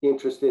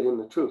interested in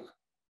the truth.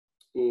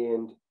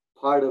 And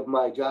part of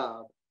my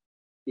job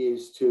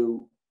is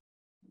to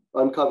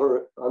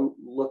uncover,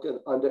 look at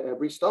under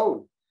every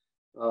stone.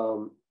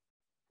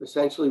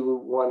 Essentially, we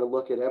want to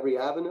look at every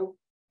avenue.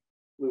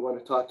 We want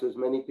to talk to as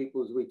many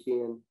people as we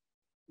can.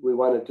 We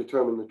want to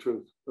determine the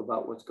truth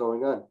about what's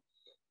going on.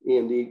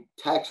 And the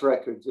tax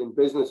records and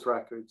business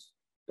records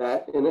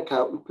that an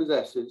accountant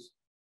possesses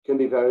can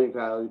be very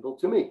valuable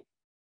to me.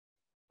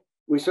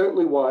 We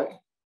certainly want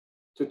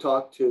to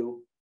talk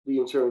to the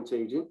insurance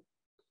agent.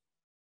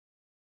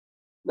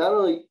 Not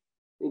only,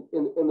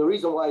 and the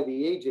reason why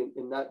the agent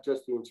and not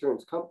just the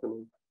insurance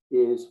company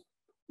is,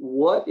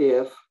 what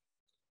if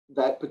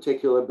that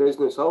particular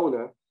business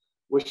owner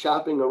was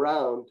shopping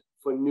around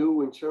for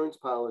new insurance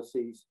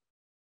policies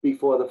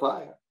before the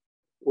fire,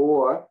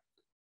 or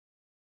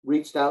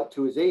reached out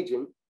to his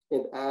agent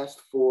and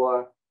asked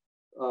for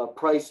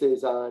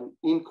prices on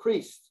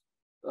increased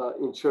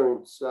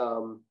insurance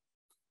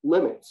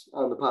limits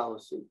on the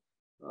policy,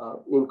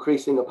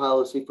 increasing a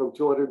policy from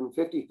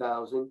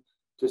 $250,000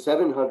 to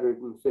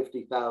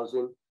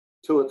 750,000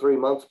 2 or 3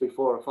 months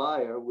before a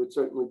fire would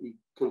certainly be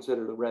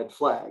considered a red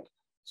flag.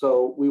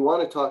 So we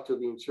want to talk to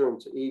the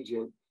insurance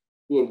agent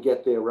and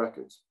get their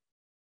records.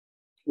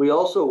 We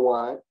also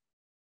want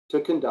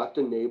to conduct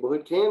a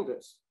neighborhood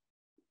canvass.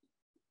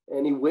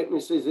 Any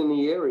witnesses in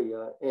the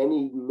area,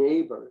 any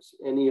neighbors,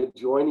 any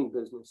adjoining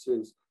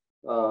businesses,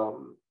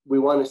 we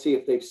want to see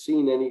if they've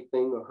seen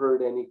anything or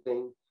heard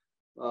anything.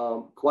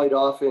 Quite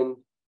often,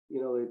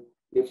 you know,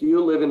 if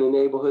you live in a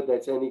neighborhood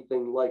that's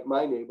anything like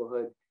my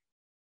neighborhood,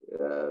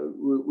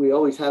 we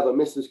always have a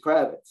Mrs.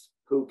 Kravitz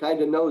who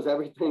kind of knows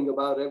everything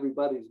about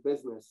everybody's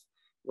business.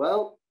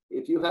 Well,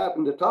 if you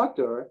happen to talk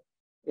to her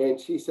and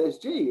she says,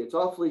 gee, it's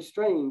awfully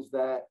strange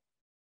that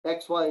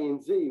X, Y,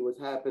 and Z was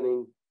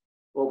happening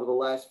over the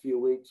last few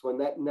weeks when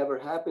that never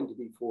happened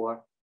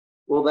before,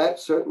 well, that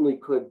certainly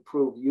could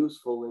prove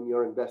useful in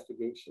your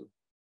investigation.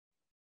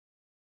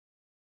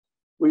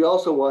 We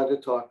also want to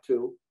talk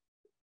to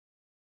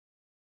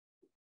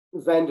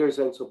vendors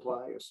and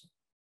suppliers.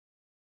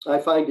 I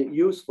find it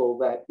useful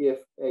that if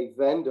a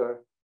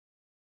vendor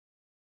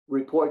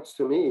reports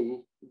to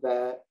me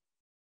that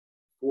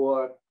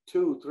for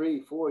 2, 3,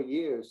 4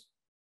 years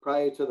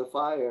prior to the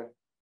fire,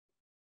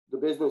 the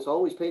business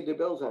always paid their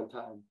bills on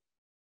time,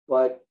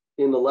 but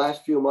in the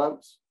last few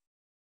months,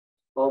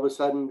 all of a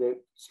sudden they're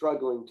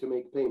struggling to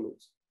make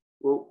payments.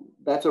 Well,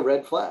 that's a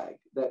red flag.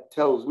 That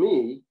tells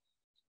me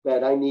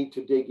that I need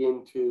to dig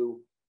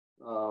into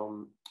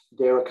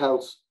their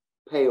accounts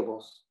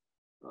payables.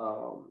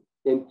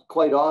 And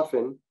quite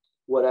often,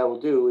 what I will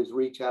do is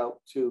reach out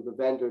to the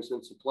vendors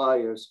and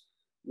suppliers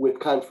with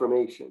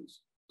confirmations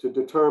to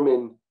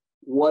determine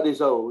what is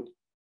owed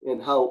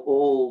and how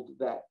old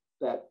that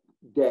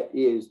debt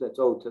is that's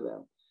owed to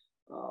them.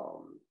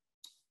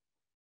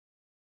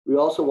 We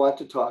also want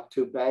to talk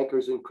to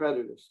bankers and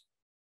creditors,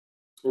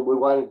 and we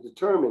want to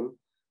determine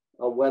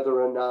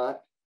whether or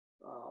not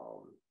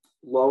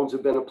loans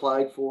have been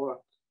applied for,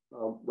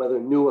 whether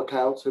new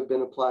accounts have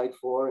been applied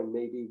for, and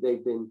maybe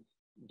they've been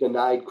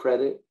denied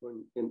credit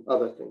and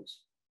other things.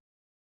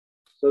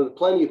 So there's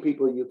plenty of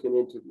people you can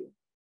interview,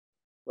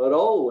 but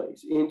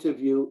always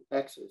interview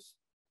exes,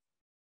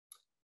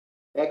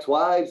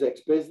 ex-wives,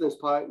 ex-business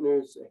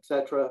partners,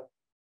 etc.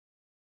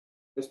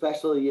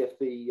 Especially if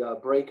the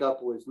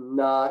breakup was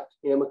not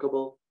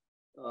amicable.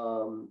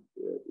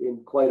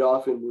 And quite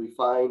often we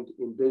find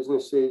in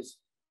businesses,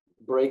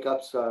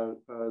 breakups are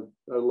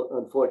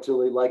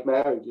unfortunately like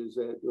marriages.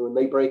 When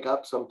they break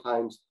up,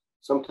 sometimes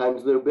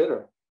they're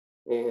bitter.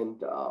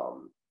 And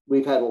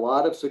we've had a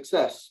lot of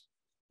success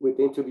with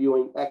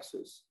interviewing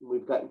exes.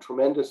 We've gotten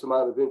tremendous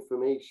amount of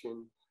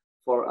information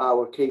for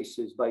our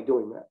cases by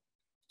doing that.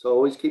 So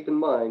always keep in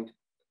mind,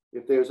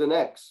 if there's an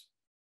ex,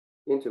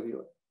 interview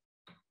it.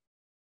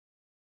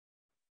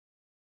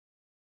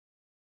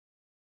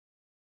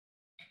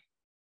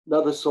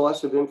 Another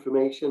source of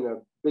information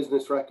are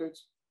business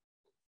records.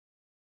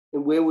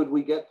 And where would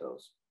we get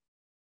those?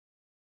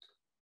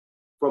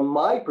 From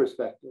my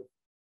perspective,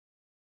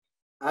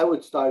 I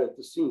would start at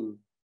the scene.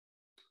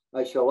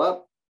 I show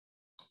up.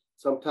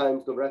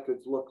 Sometimes the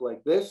records look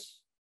like this.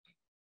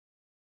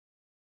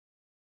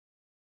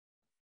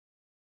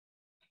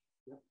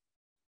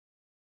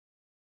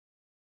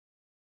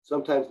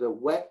 Sometimes they're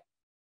wet.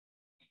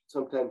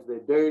 Sometimes they're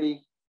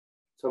dirty.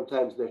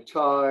 Sometimes they're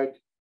charred.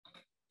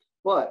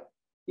 But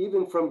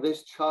even from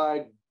this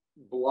charred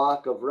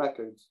block of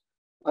records,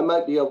 I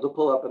might be able to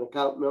pull up an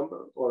account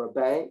number or a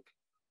bank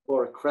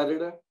or a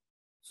creditor.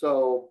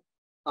 So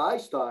I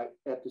start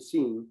at the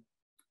scene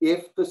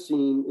if the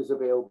scene is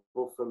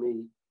available for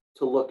me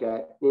to look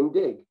at and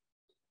dig.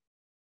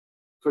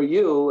 For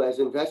you as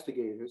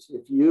investigators,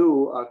 if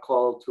you are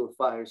called to a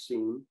fire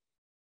scene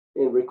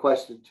and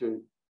requested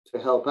to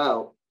help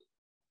out,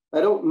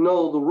 I don't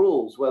know the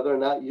rules, whether or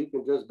not you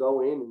can just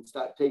go in and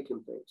start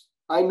taking things.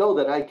 I know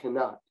that I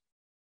cannot.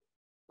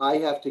 I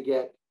have to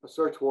get a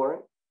search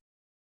warrant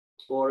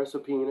or a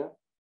subpoena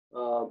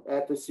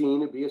at the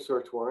scene. It'd be a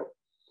search warrant.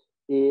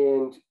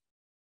 And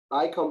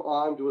I come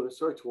armed with a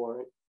search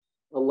warrant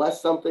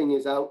unless something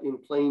is out in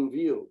plain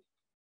view,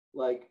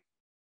 like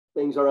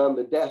things are on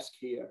the desk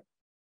here.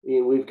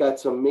 And we've got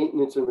some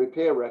maintenance and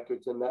repair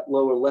records in that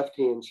lower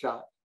left-hand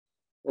shot.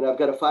 And I've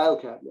got a file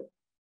cabinet.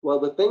 Well,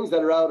 the things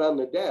that are out on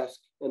the desk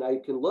and I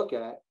can look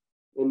at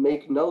and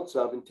make notes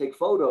of and take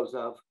photos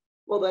of,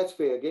 well, that's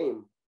fair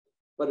game.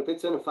 But if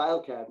it's in a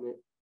file cabinet,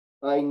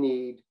 I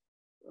need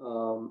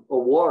a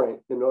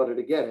warrant in order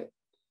to get it.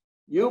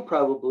 You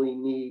probably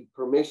need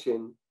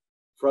permission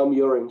from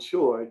your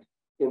insured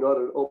in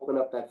order to open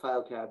up that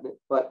file cabinet,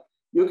 but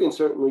you can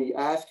certainly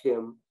ask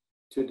him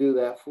to do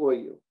that for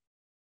you.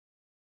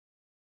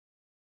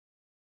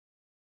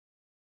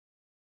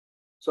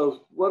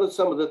 So what are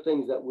some of the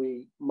things that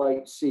we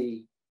might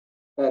see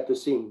at the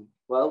scene?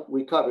 Well,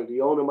 we covered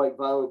the owner might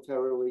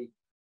voluntarily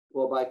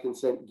or by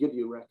consent give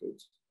you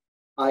records.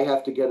 I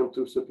have to get them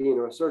through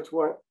subpoena or search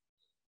warrant,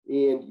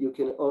 and you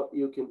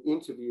can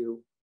interview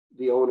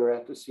the owner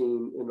at the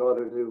scene in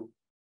order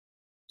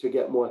to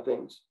get more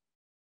things.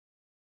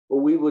 But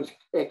we would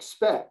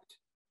expect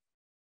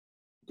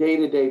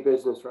day-to-day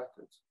business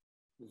records,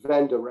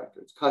 vendor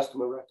records,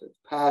 customer records,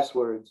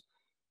 passwords.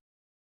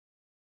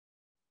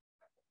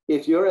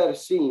 If you're at a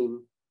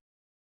scene,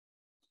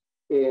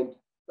 and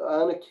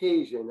on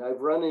occasion, I've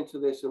run into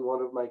this in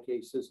one of my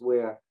cases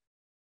where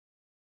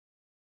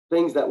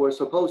things that were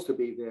supposed to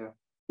be there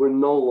were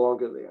no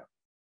longer there.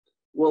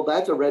 Well,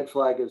 that's a red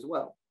flag as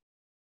well.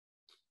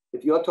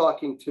 If you're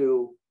talking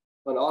to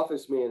an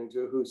office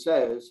manager who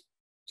says,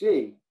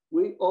 gee,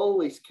 we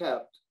always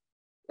kept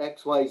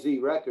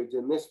XYZ records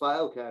in this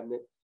file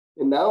cabinet,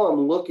 and now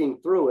I'm looking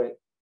through it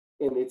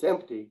and it's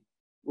empty,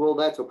 well,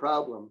 that's a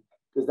problem,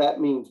 because that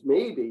means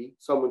maybe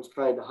someone's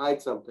trying to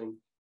hide something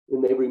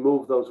and they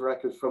remove those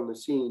records from the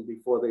scene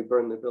before they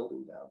burn the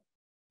building down.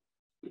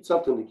 It's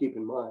something to keep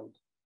in mind.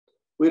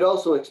 We'd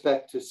also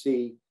expect to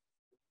see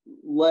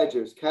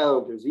ledgers,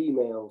 calendars,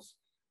 emails.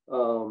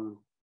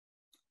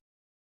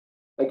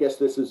 I guess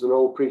this is an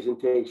old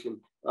presentation.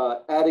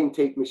 Adding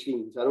tape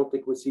machines. I don't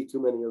think we see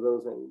too many of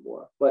those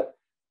anymore. But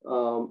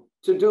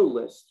to-do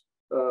lists,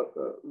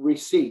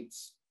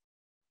 receipts,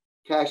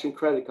 cash and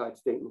credit card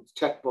statements,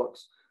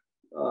 checkbooks.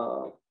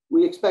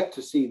 We expect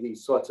to see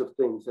these sorts of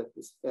things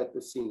at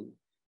the scene.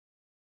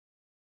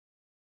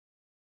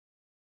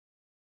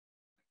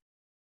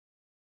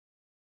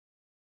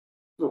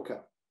 Okay.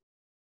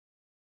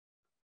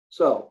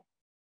 So,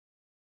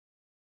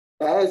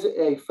 as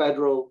a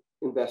federal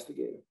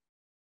investigator,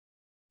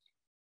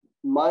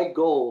 my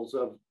goals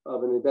of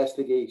an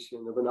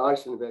investigation, of an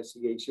arson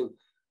investigation,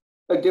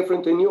 are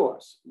different than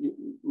yours.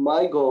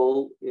 My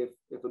goal, if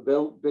a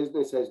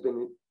business has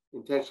been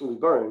intentionally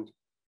burned,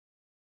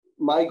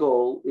 my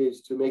goal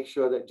is to make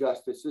sure that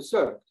justice is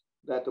served,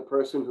 that the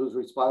person who's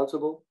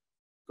responsible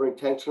for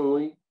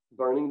intentionally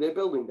burning their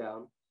building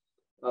down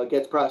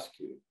gets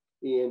prosecuted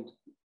and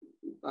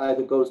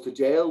either goes to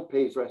jail,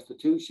 pays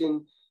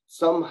restitution,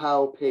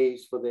 somehow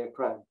pays for their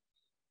crime.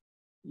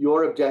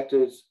 Your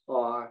objectives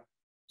are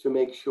to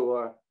make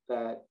sure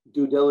that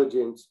due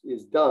diligence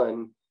is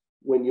done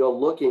when you're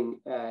looking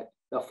at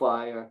a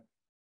fire,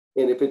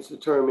 and if it's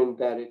determined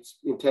that it's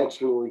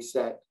intentionally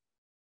set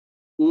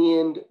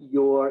and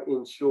your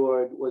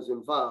insured was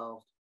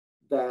involved,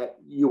 that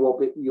you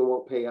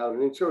won't pay out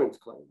an insurance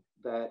claim,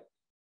 that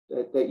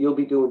you'll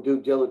be doing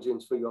due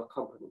diligence for your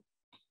company.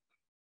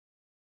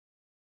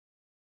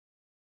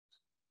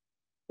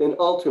 And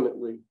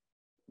ultimately,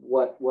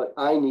 what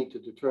I need to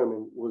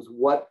determine was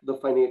what the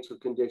financial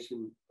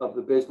condition of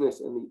the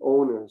business and the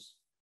owners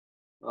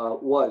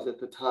was at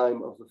the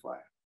time of the fire.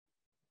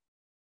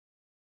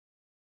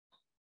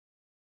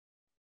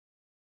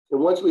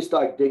 And once we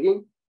start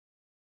digging,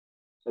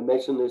 I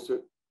mentioned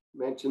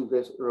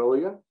this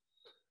earlier,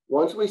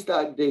 once we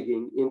start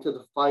digging into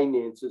the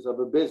finances of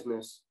a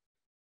business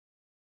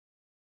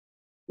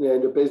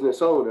and a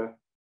business owner,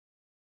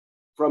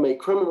 from a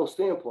criminal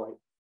standpoint,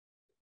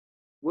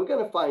 we're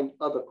going to find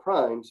other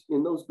crimes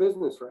in those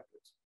business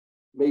records.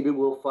 Maybe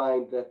we'll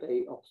find that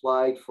they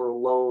applied for a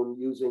loan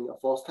using a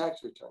false tax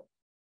return.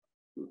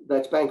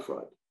 That's bank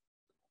fraud.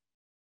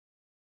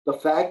 The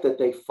fact that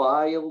they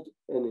filed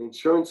an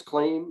insurance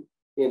claim,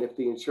 and if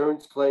the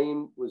insurance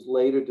claim was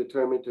later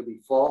determined to be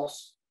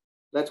false,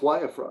 that's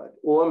wire fraud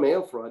or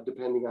mail fraud,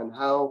 depending on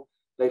how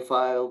they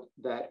filed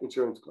that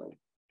insurance claim.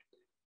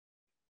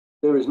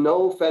 There is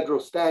no federal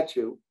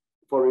statute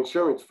for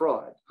insurance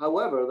fraud.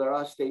 However, there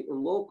are state and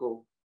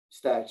local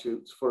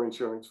statutes for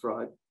insurance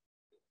fraud.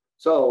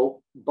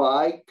 So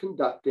by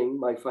conducting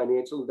my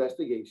financial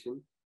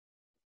investigation,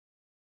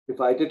 if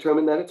I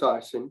determine that it's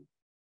arson,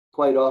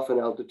 quite often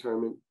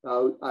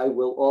I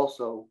will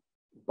also,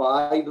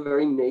 by the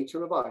very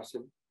nature of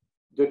arson,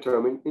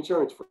 determine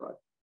insurance fraud.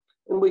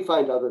 And we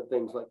find other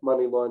things like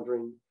money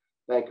laundering,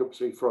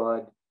 bankruptcy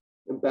fraud,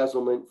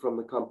 embezzlement from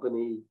the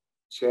company,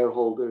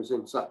 shareholders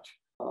and such.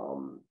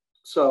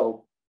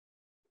 So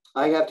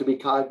I have to be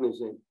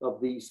cognizant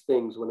of these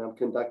things when I'm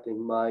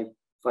conducting my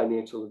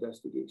financial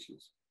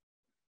investigations.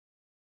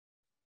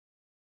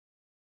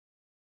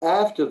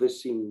 After the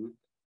scene,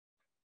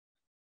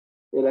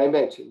 and I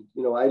mentioned,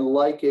 I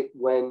like it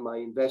when my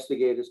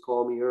investigators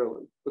call me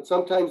early, but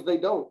sometimes they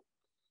don't.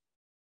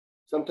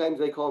 Sometimes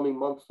they call me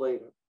months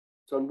later.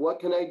 So what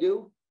can I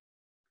do?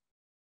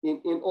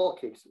 In all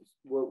cases,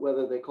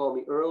 whether they call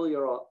me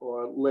earlier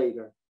or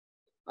later,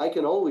 I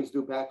can always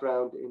do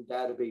background and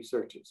database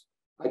searches.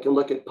 I can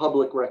look at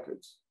public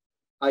records.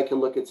 I can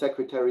look at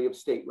Secretary of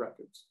State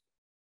records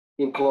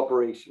in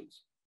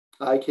corporations.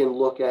 I can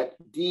look at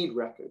deed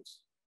records.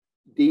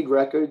 Deed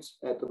records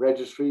at the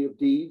Registry of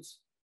Deeds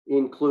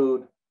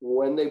include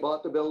when they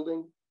bought the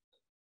building,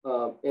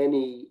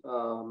 any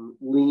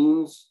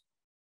liens,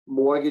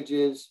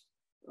 mortgages,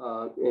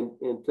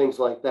 and things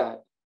like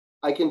that.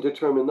 I can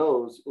determine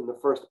those in the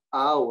first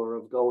hour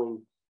of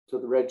going to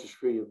the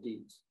Registry of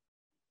Deeds.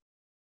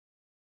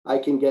 I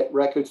can get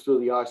records through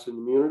the arson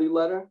immunity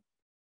letter,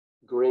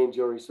 grand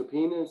jury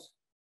subpoenas,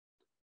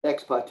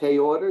 ex parte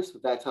orders.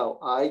 That's how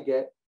I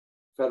get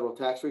federal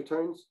tax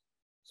returns.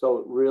 So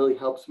it really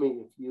helps me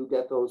if you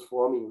get those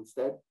for me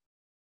instead.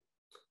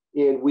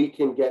 And we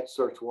can get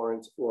search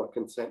warrants or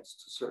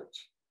consents to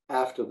search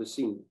after the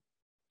scene.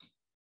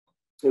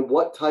 And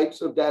what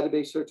types of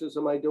database searches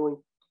am I doing?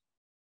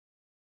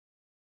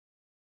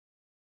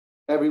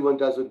 Everyone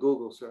does a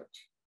Google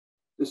search.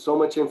 There's so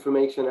much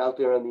information out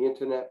there on the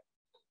internet.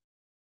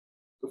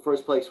 The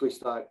first place we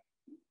start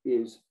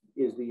is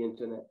the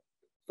internet.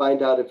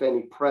 Find out if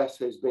any press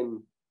has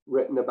been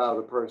written about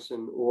a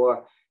person,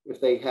 or if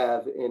they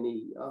have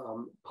any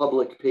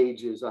public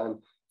pages on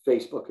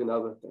Facebook and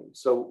other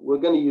things. So we're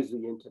going to use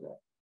the internet.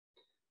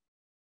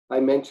 I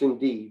mentioned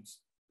deeds.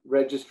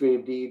 Registry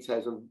of Deeds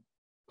has a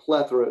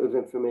plethora of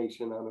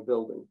information on a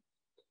building.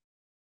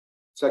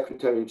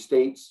 Secretary of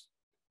State's,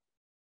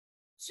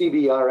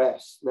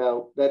 CBRS.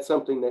 Now, that's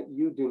something that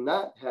you do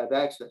not have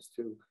access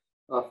to.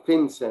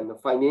 FinCEN, the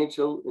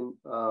financial,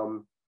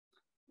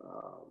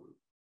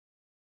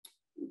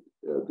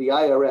 the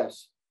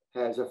IRS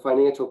has a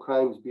financial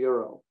crimes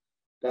bureau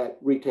that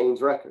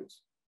retains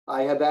records.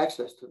 I have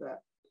access to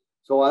that.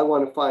 So I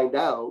want to find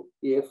out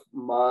if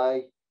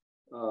my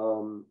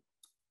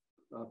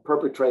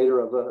perpetrator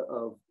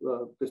of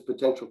this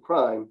potential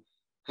crime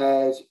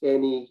has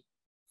any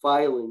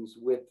filings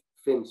with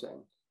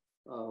FinCEN,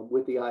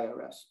 with the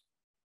IRS.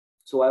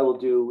 So I will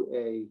do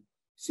a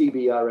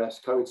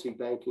CBRS, Currency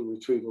Banking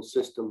Retrieval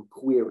System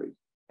query,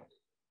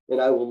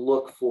 and I will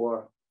look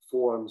for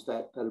forms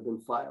that have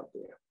been filed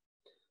there.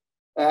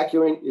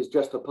 Accurate is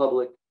just a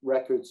public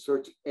record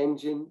search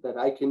engine that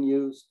I can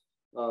use,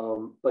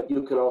 but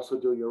you can also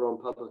do your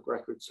own public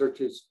record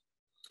searches.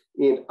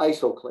 In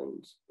ISO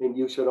claims, and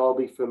you should all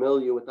be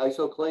familiar with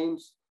ISO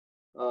claims.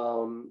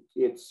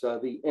 It's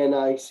the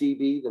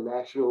NICB, the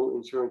National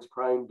Insurance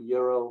Crime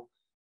Bureau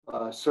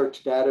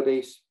search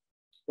database,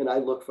 and I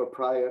look for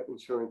prior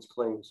insurance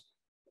claims.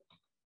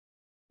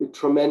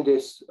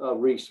 Tremendous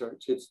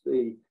research. It's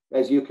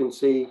as you can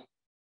see,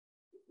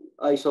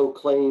 ISO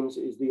claims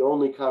is the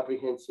only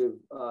comprehensive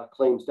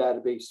claims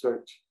database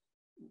search.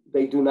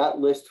 They do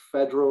not list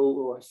federal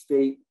or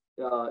state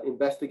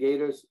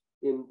investigators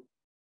in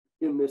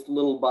this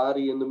little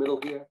body in the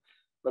middle here,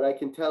 but I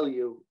can tell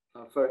you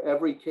for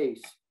every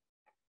case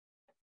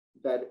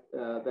that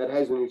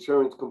has an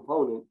insurance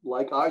component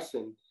like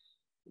arson,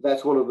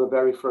 that's one of the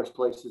very first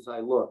places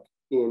I look.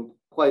 And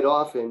quite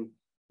often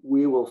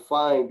we will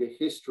find a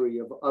history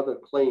of other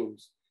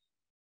claims.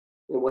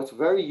 And what's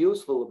very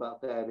useful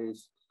about that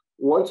is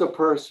once a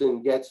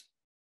person gets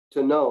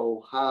to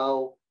know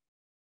how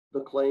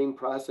the claim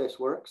process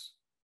works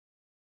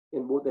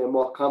and they're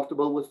more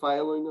comfortable with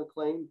filing a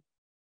claim,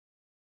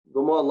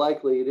 the more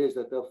likely it is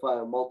that they'll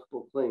file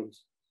multiple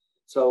claims.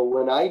 So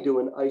when I do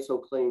an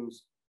ISO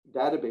claims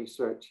database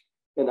search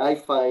and I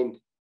find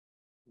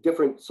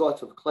different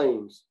sorts of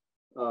claims,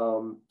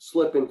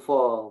 slip and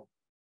fall,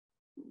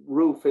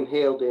 roof and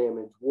hail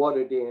damage,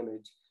 water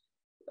damage,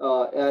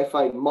 and I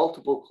find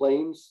multiple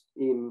claims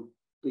in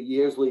the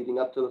years leading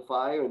up to the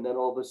fire, and then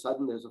all of a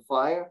sudden there's a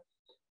fire,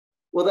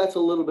 well, that's a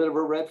little bit of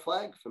a red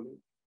flag for me.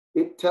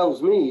 It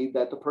tells me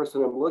that the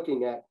person I'm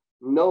looking at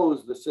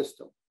knows the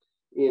system,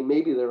 and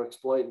maybe they're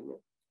exploiting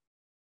it.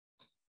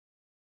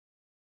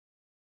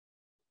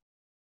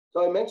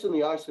 So I mentioned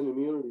the arson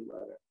immunity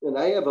letter, and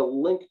I have a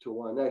link to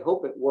one. I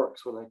hope it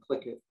works when I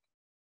click it.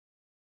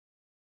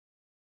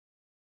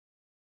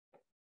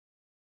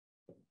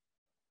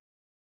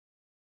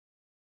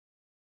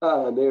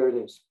 There it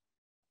is.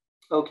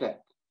 Okay,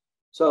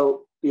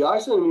 so the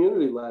arson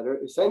immunity letter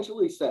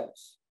essentially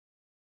says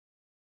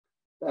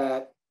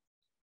that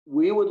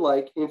we would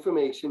like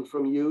information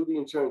from you, the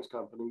insurance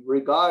company,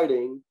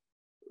 regarding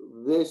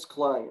this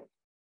client.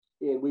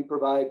 And we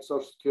provide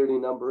social security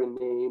number and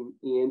name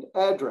and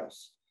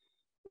address.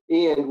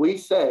 And we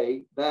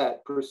say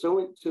that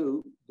pursuant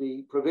to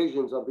the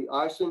provisions of the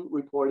Arson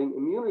Reporting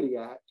Immunity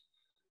Act,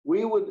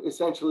 we would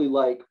essentially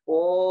like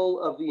all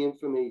of the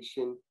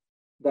information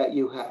that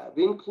you have,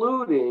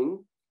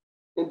 including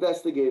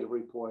investigative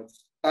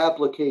reports,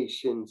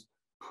 applications,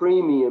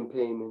 premium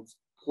payments,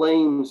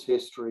 claims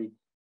history,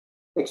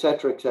 et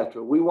cetera, et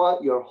cetera. We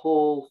want your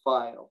whole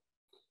file.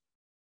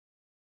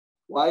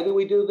 Why do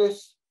we do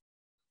this?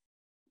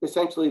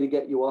 Essentially to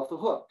get you off the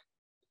hook.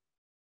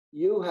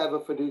 You have a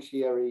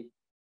fiduciary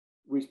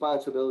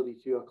responsibility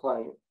to your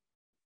client.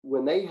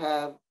 When they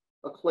have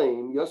a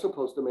claim, you're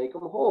supposed to make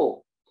them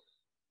whole.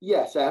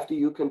 Yes, after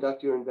you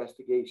conduct your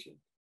investigation.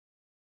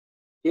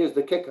 Here's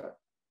the kicker.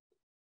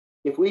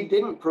 If we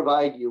didn't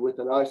provide you with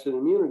an arson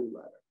immunity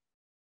letter,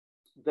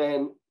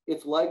 then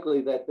it's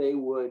likely that they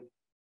would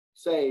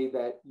say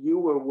that you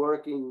were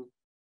working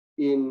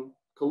in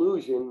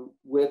collusion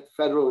with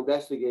federal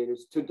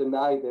investigators to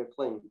deny their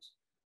claims,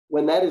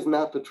 when that is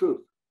not the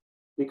truth,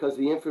 because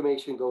the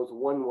information goes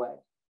one way.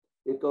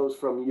 It goes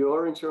from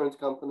your insurance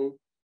company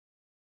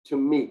to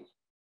me.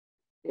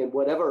 And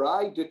whatever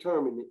I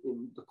determine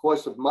in the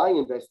course of my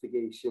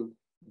investigation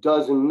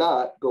does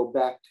not go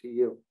back to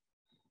you.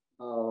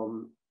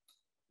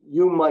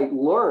 You might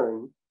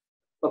learn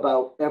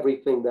about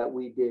everything that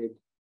we did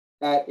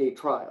at a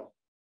trial,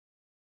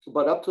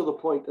 but up to the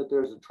point that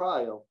there's a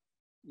trial,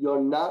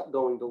 you're not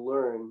going to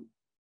learn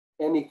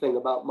anything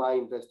about my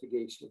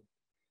investigation.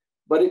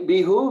 But it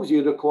behooves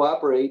you to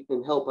cooperate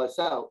and help us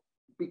out,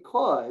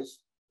 because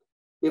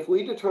if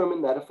we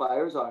determine that a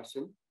fire is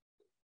arson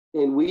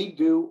and we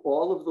do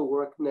all of the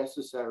work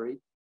necessary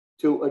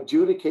to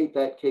adjudicate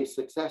that case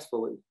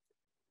successfully,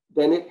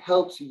 then it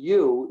helps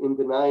you in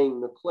denying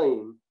the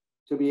claim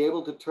to be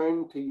able to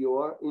turn to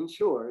your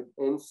insured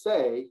and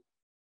say,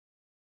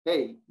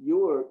 hey, you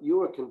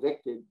were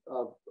convicted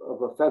of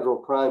a federal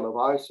crime of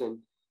arson.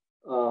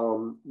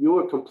 You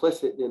were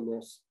complicit in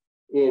this,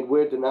 and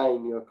we're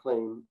denying your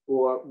claim,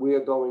 or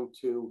we're going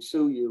to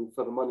sue you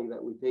for the money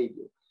that we paid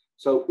you.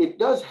 So it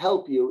does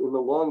help you in the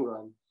long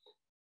run.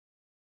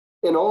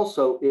 And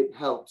also it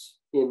helps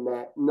in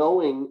that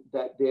knowing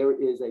that there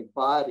is a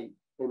body,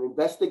 an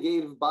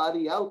investigative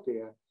body out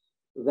there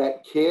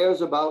that cares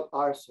about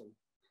arson,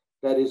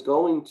 that is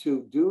going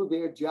to do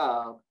their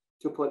job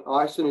to put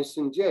arsonists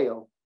in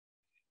jail.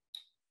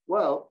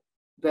 Well,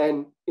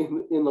 then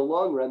in the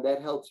long run,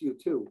 that helps you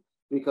too,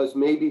 because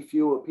maybe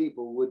fewer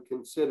people would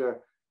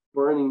consider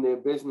burning their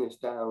business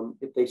down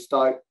if they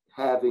start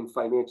having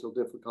financial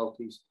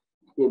difficulties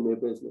in their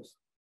business.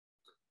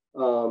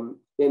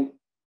 And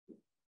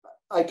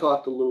I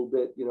talked a little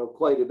bit,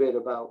 quite a bit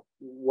about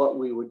what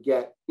we would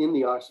get in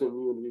the arson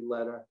immunity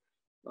letter,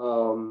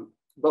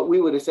 but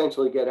we would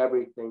essentially get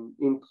everything,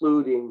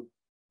 including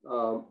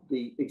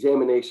the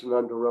examination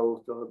under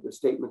oath or the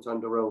statements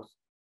under oath.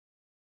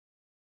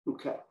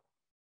 Okay.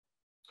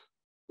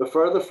 The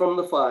further from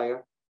the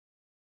fire,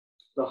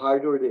 the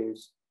harder it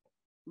is.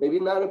 Maybe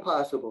not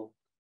impossible,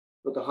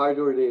 but the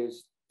harder it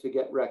is to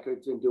get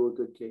records and do a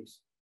good case.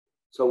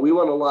 So we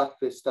want to lock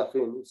this stuff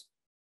in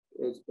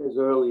as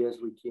early as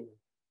we can.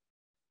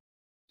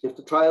 If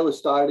the trial is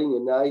starting,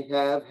 and I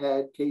have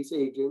had case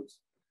agents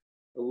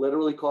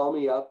literally call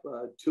me up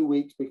 2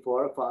 weeks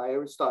before a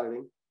fire is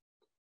starting,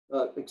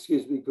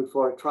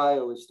 before a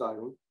trial is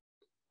starting,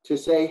 to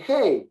say,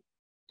 hey,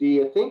 do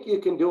you think you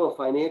can do a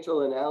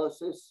financial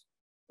analysis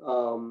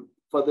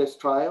for this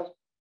trial?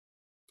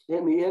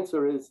 And the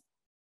answer is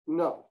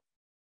no,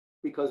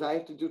 because I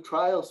have to do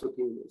trial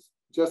subpoenas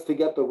just to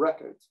get the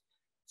records.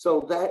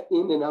 So that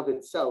in and of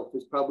itself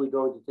is probably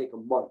going to take a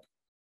month.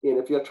 And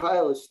if your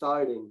trial is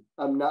starting,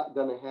 I'm not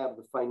going to have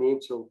the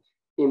financial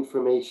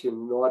information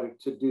in order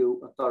to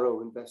do a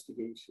thorough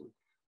investigation.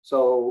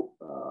 So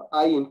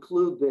I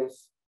include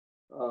this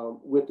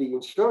with the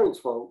insurance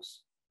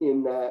folks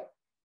in that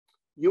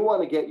you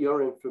want to get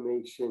your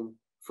information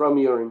from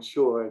your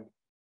insured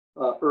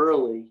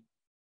early,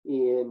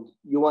 and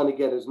you want to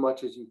get as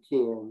much as you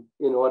can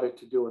in order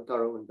to do a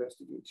thorough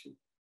investigation.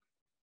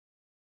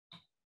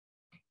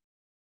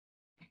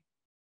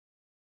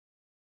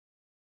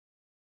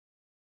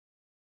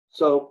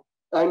 So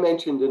I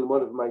mentioned in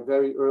one of my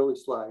very early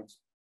slides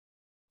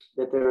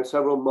that there are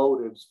several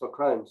motives for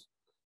crimes.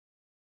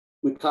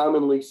 We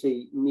commonly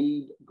see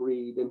need,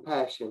 greed, and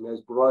passion as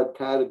broad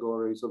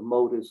categories of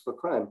motives for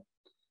crime.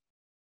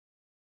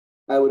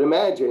 I would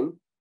imagine,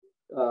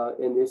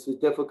 and this is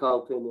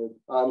difficult in an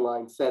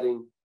online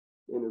setting,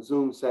 in a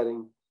Zoom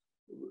setting,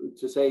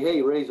 to say,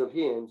 hey, raise of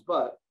hands,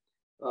 but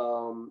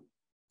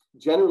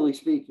generally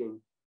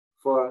speaking,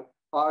 for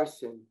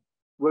arson,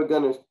 we're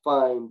going to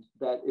find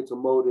that it's a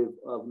motive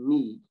of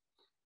need.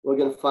 We're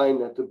going to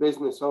find that the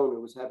business owner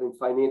was having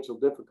financial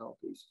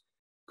difficulties,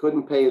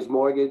 couldn't pay his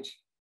mortgage,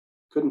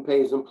 couldn't pay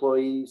his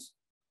employees,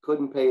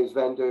 couldn't pay his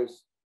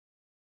vendors,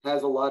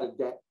 has a lot of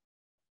debt,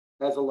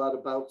 has a lot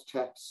of bounce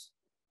checks.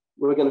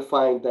 We're going to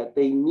find that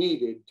they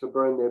needed to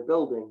burn their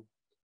building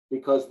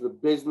because the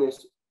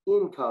business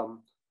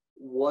income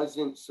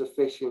wasn't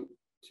sufficient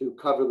to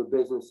cover the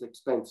business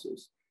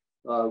expenses.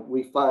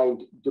 We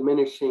find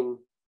diminishing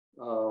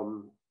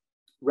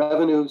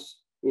revenues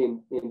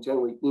in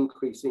generally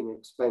increasing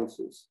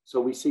expenses.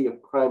 So we see a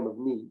crime of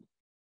need.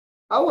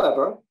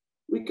 However,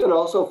 we can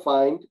also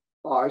find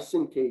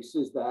arson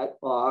cases that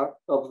are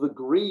of the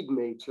greed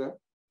nature.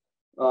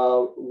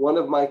 One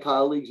of my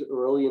colleagues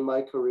early in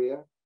my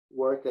career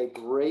worked a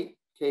great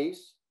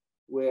case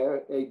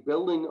where a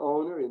building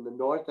owner in the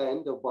North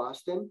End of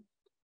Boston,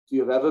 if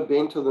you've ever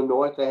been to the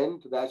North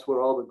End, that's where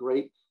all the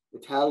great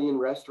Italian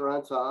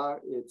restaurants are.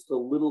 It's the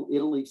Little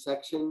Italy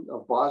section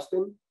of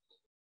Boston.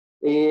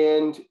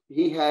 And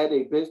he had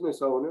a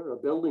business owner, a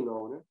building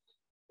owner,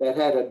 that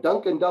had a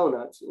Dunkin'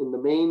 Donuts in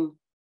the main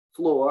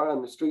floor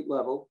on the street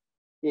level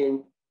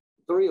in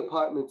 3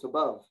 apartments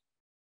above.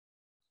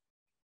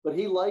 But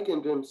he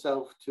likened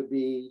himself to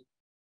be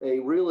a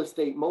real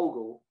estate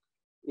mogul,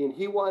 and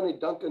he wanted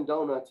Dunkin'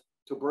 Donuts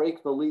to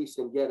break the lease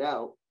and get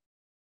out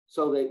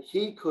so that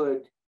he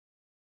could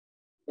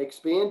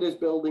expand his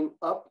building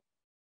up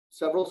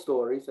several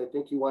stories. I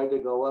think he wanted to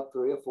go up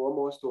 3 or 4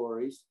 more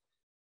stories,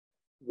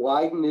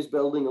 widen his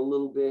building a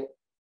little bit,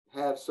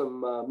 have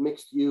some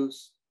mixed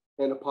use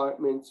and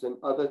apartments and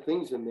other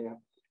things in there.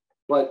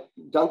 But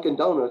Dunkin'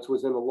 Donuts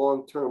was in a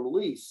long-term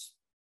lease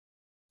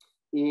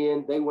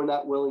and they were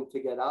not willing to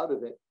get out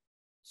of it.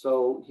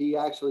 So he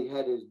actually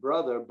had his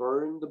brother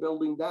burn the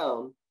building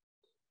down,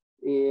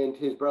 and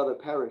his brother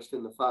perished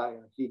in the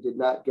fire. He did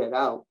not get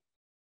out.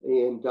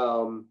 And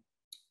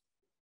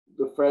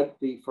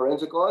the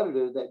forensic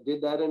auditor that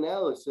did that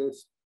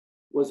analysis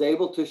was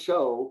able to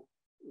show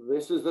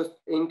this is the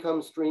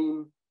income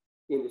stream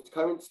in its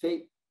current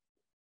state,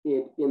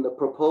 in the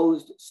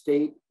proposed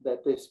state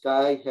that this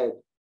guy had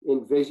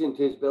envisioned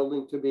his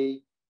building to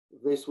be.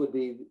 This would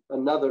be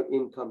another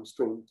income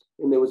stream,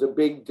 and there was a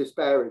big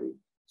disparity.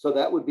 So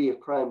that would be a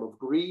crime of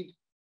greed,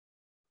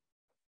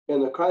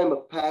 and the crime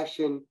of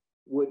passion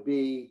would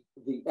be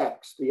the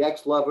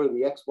ex-lover,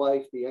 the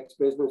ex-wife, the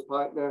ex-business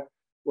partner.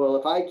 Well,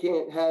 if I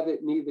can't have it,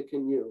 neither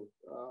can you.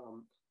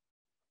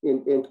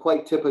 And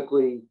quite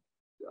typically,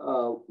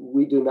 I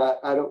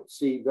don't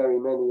see very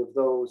many of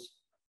those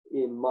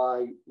in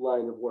my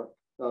line of work.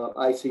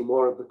 I see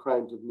more of the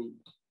crimes of need.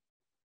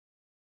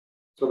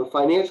 So the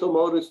financial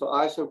motives for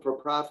arson for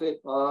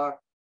profit are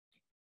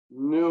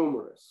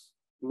numerous,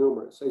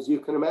 as you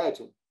can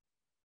imagine.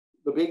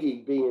 The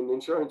biggie being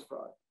insurance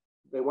fraud.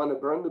 They want to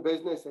burn the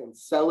business and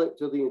sell it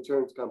to the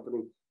insurance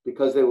company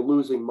because they were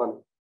losing money,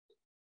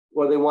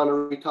 or they want to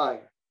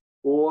retire,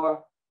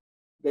 or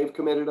they've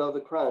committed other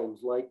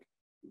crimes like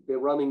they're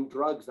running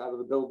drugs out of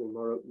the building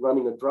or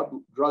running a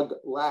drug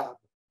lab,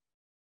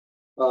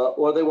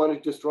 or they want to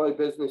destroy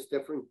business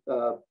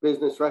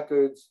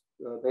records.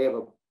 They have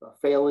a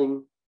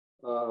failing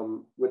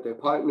with their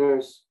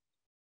partners,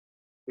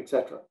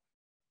 etc.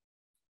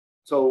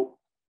 So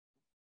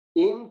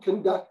in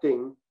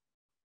conducting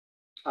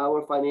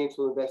our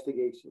financial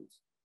investigations,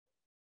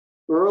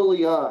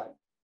 early on,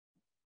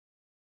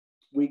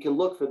 we can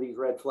look for these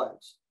red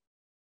flags.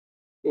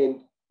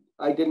 And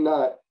I did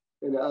not,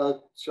 and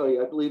I'll show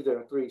you, I believe there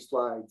are 3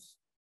 slides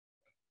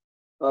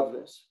of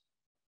this.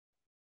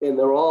 And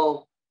they're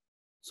all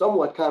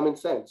somewhat common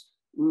sense.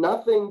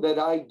 Nothing that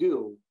I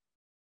do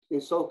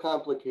is so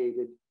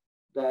complicated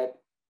that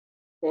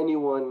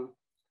anyone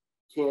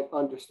can't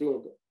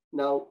understand it.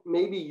 Now,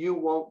 maybe you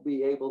won't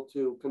be able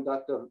to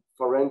conduct a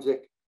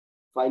forensic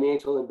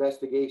financial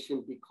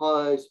investigation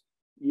because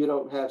you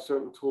don't have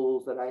certain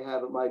tools that I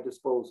have at my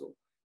disposal.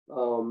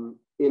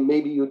 And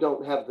maybe you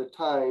don't have the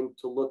time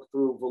to look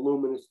through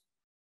voluminous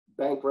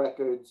bank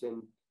records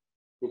and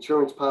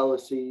insurance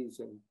policies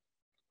and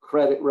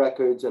credit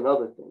records and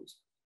other things.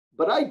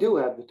 But I do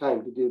have the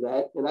time to do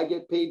that, and I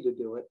get paid to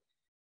do it.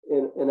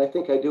 And I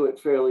think I do it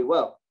fairly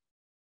well.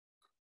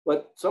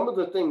 But some of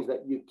the things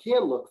that you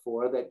can look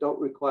for that don't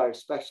require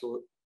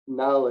special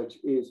knowledge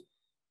is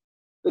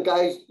the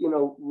guy's,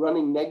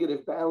 running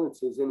negative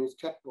balances in his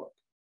checkbook.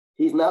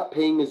 He's not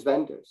paying his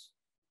vendors.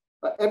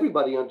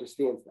 Everybody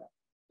understands that.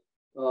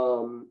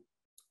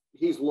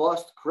 He's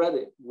lost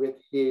credit with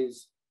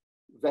his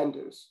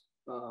vendors.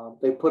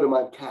 They put him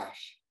on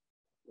cash.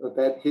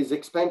 That his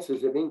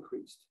expenses have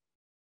increased.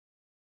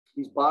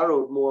 He's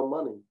borrowed more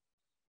money.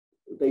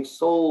 They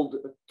sold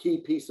a key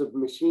piece of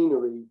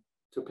machinery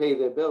to pay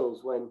their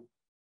bills when,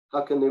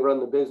 how can they run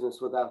the business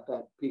without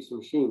that piece of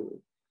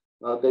machinery?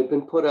 They've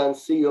been put on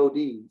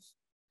CODs,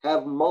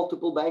 have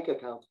multiple bank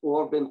accounts,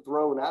 or been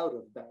thrown out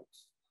of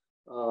banks,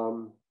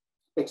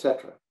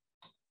 etc.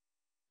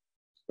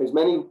 As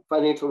many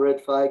financial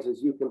red flags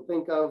as you can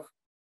think of,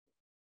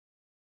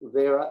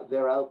 they're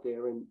out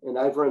there, and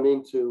I've run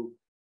into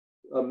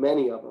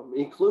many of them,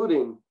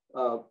 including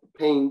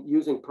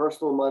using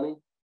personal money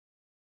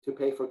to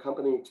pay for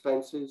company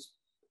expenses.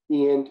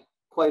 And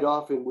quite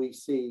often we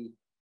see,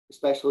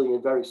 especially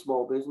in very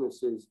small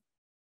businesses,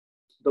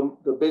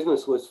 the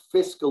business was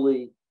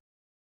fiscally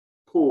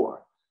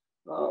poor.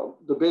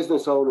 The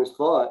business owners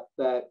thought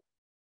that,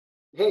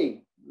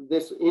 hey,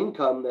 this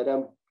income that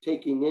I'm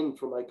taking in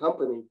from my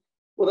company,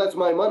 well, that's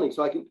my money,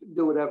 so I can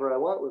do whatever I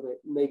want with it.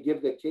 And they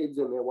give their kids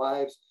and their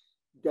wives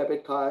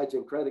debit cards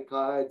and credit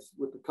cards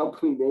with the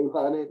company name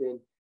on it, and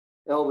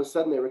all of a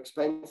sudden their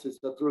expenses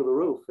are through the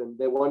roof, and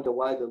they wonder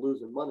why they're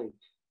losing money.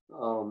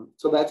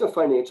 So that's a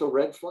financial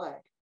red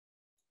flag.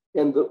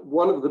 And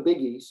one of the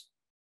biggies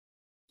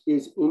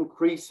is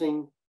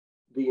increasing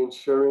the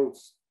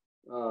insurance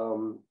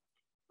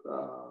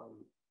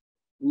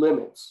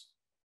limits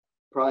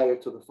prior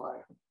to the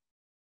fire.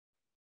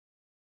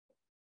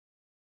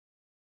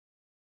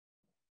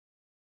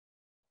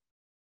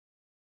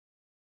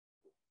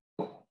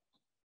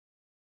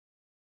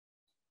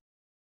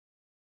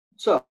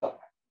 So,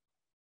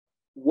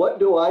 what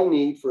do I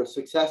need for a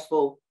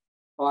successful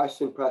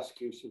arson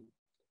prosecution?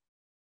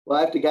 Well,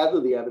 I have to gather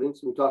the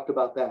evidence, and we talked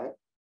about that.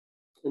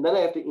 And then I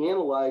have to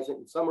analyze it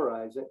and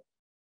summarize it,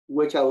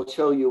 which I will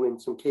show you in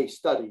some case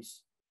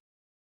studies.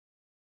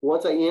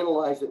 Once I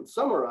analyze it and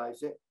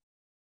summarize it,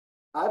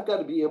 I've got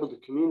to be able to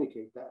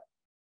communicate that.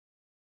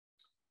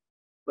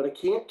 But I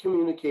can't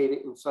communicate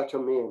it in such a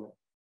manner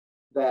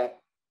that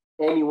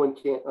anyone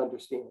can't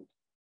understand,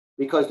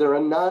 because there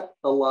are not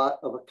a lot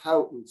of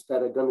accountants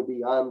that are going to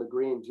be on the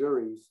grand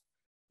juries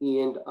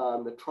and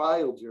on the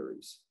trial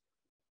juries.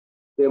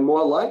 They're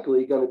more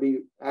likely going to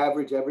be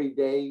average,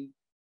 everyday,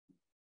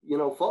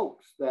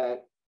 folks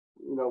that,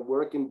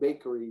 work in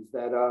bakeries,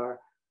 that are,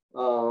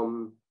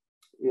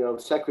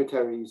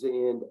 secretaries,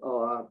 and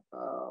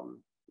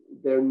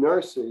they're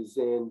nurses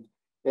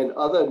and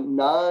other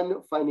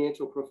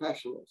non-financial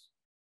professionals.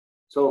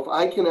 So if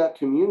I cannot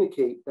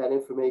communicate that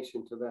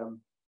information to them,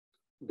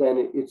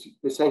 then it's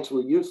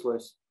essentially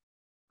useless.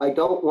 I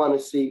don't want to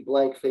see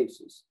blank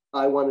faces.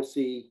 I want to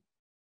see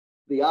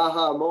the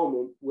aha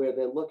moment where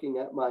they're looking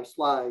at my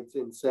slides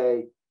and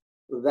say,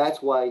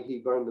 that's why he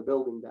burned the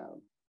building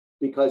down,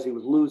 because he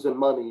was losing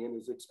money and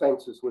his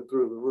expenses were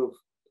through the roof.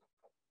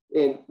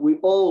 And we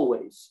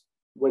always,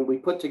 when we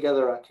put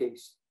together our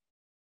case,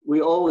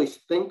 we always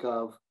think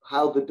of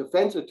how the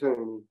defense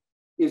attorney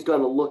is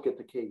going to look at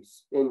the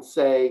case and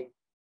say,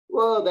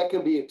 well, that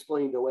can be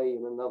explained away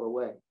in another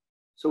way.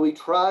 So we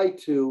try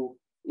to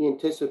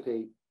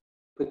anticipate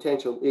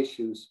potential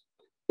issues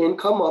and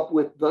come up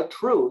with the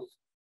truth,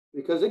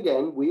 because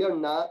again, we are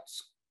not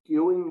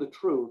skewing the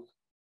truth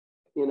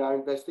in our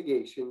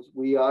investigations.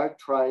 We are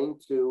trying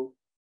to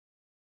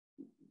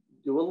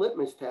do a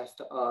litmus test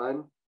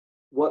on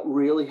what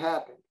really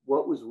happened,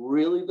 what was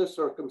really the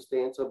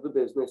circumstance of the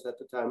business at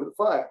the time of the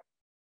fire.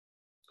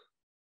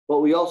 But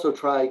we also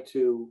try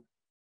to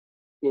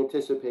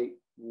anticipate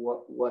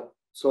what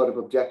sort of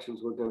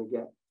objections we're going to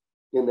get,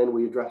 and then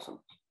we address them.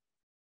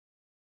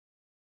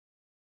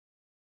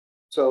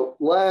 So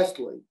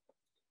lastly,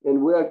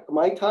 and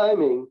my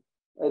timing,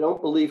 I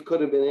don't believe could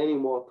have been any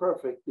more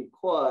perfect,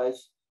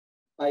 because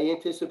I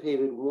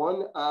anticipated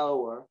 1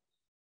 hour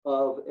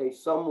of a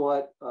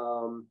somewhat,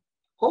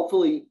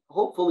 hopefully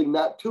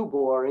not too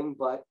boring,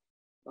 but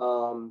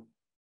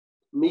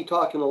me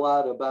talking a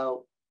lot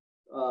about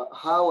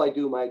how I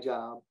do my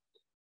job.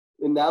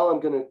 And now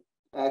I'm going to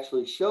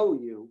actually show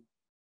you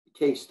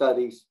case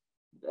studies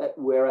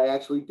where I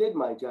actually did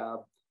my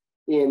job.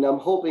 And I'm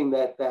hoping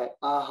that that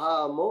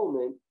aha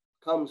moment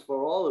comes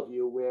for all of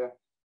you where,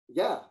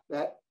 yeah,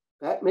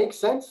 that makes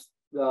sense.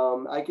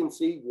 I can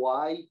see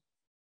why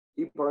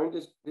he burned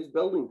his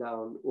building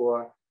down,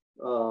 or,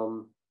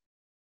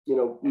 you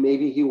know,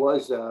 maybe he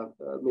was,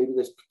 maybe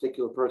this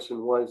particular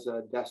person was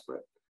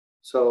desperate.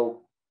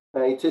 So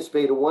I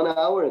anticipated 1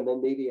 hour and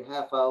then maybe a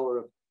half hour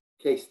of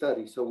case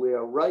study. So we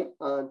are right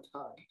on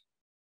time.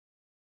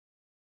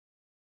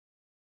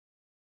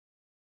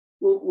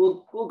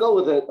 We'll go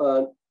with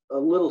a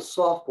little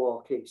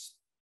softball case.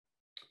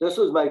 This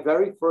was my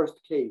very first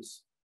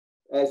case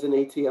as an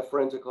ATF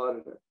forensic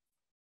auditor.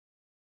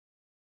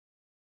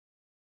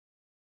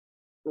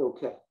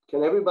 Okay,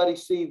 can everybody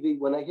see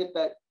when I hit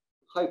that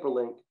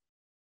hyperlink,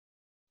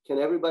 can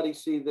everybody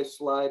see this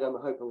slide on the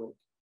hyperlink?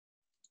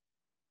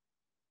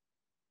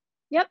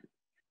 Yep.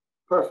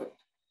 Perfect.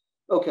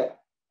 Okay.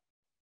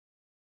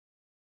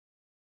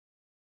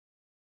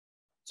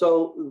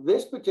 So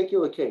this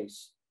particular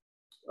case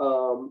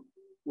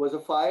was a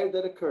fire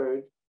that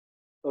occurred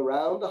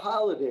around the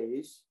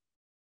holidays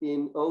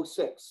in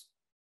 06.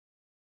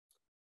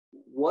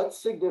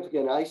 What's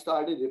significant, I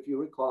started, if you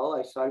recall,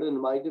 I started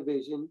in my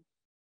division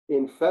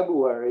in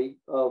February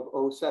of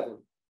 07.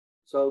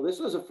 So this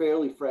was a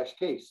fairly fresh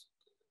case.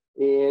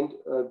 And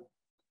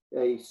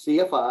a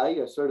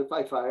CFI, a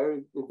certified fire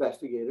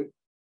investigator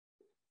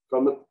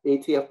from the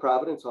ATF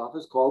Providence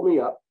office, called me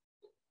up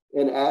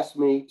and asked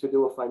me to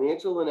do a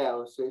financial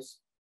analysis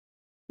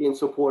in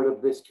support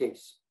of this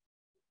case.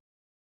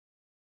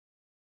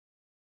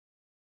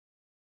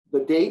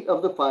 The date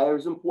of the fire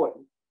is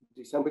important,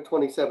 December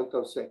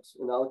 27th, 06,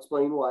 and I'll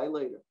explain why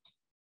later.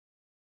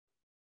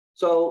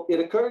 So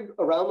it occurred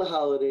around the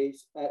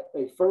holidays at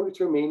a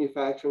furniture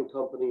manufacturing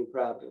company in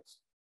Providence.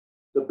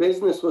 The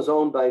business was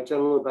owned by a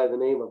gentleman by the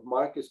name of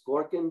Marcus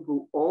Gorkin,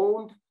 who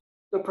owned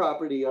the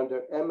property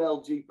under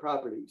MLG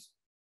Properties.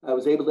 I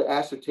was able to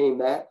ascertain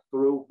that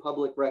through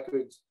public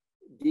records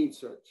deed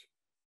search.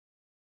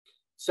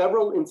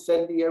 Several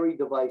incendiary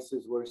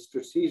devices were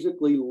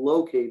strategically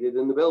located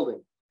in the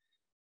building.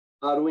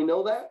 How do we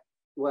know that?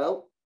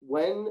 Well,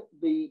 when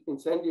the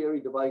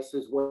incendiary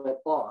devices went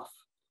off,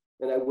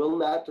 and I will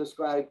not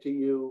describe to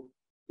you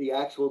the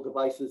actual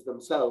devices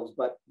themselves,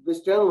 but this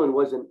gentleman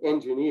was an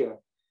engineer,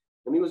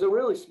 and he was a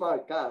really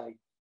smart guy,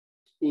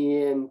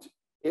 and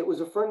it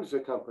was a furniture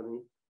company.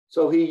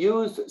 So he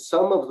used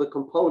some of the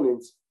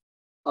components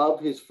of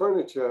his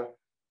furniture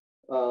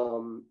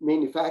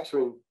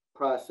manufacturing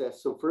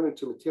process, some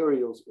furniture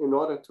materials, in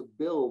order to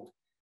build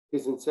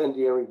his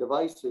incendiary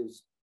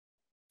devices.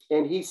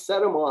 And he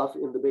set them off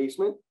in the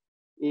basement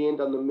and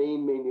on the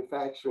main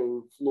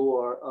manufacturing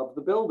floor of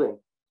the building.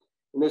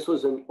 And this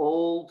was an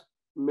old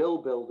mill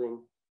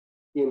building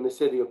in the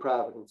city of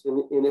Providence.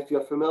 And if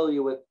you're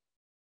familiar with,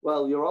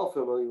 well, you're all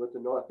familiar with the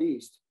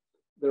Northeast,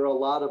 there are a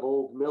lot of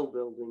old mill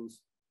buildings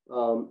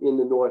in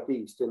the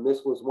Northeast, and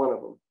this was one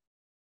of them.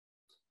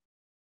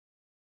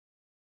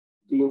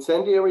 The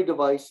incendiary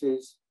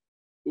devices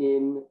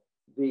in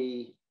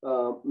the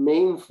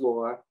main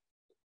floor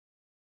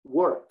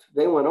worked.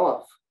 They went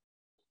off.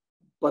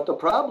 But the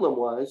problem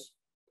was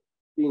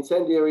the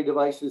incendiary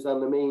devices on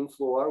the main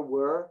floor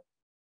were,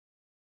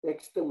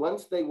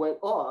 once they went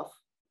off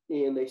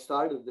and they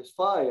started this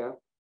fire,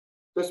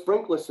 the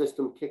sprinkler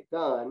system kicked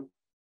on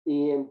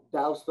and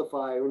doused the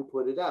fire and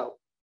put it out.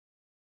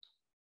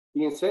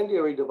 The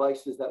incendiary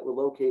devices that were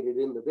located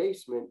in the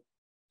basement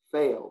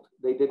failed.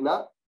 They did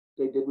not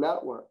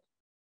work.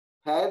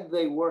 Had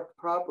they worked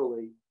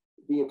properly,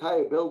 the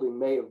entire building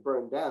may have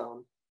burned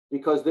down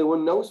because there were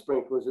no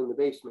sprinklers in the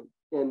basement.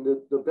 And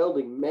the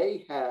building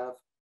may have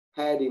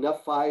had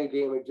enough fire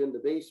damage in the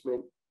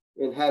basement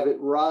and have it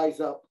rise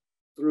up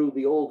through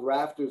the old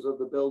rafters of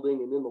the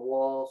building and in the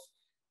walls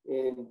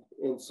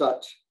and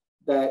such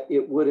that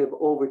it would have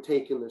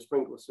overtaken the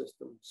sprinkler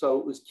system. So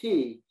it was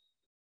key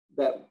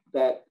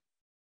that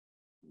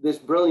this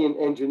brilliant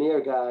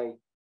engineer guy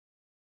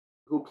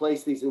who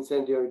placed these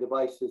incendiary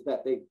devices,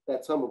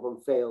 that some of them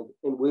failed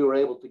and we were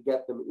able to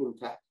get them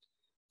intact.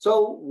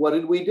 So what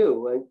did we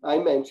do? I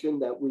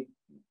mentioned that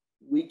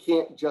we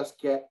can't just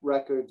get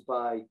records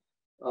by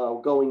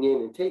going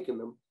in and taking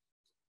them,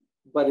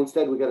 but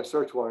instead we got a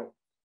search warrant.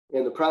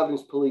 And the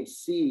Providence police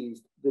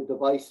seized the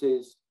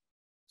devices,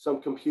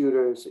 some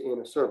computers,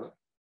 and a server.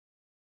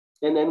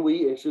 And then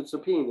we issued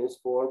subpoenas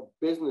for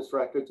business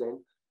records and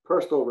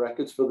personal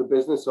records for the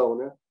business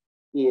owner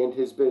and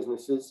his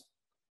businesses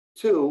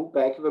to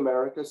Bank of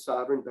America,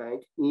 Sovereign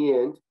Bank,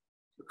 and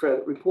the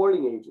credit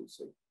reporting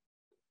agency.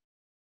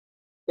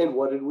 And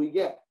what did we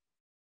get?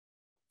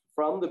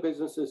 From the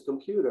business's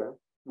computer,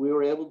 we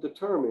were able to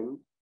determine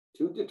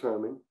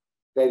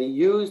that he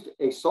used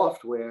a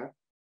software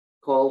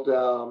called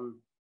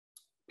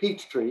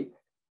Peachtree.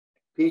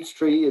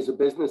 Peachtree is a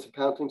business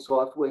accounting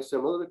software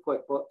similar to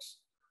QuickBooks.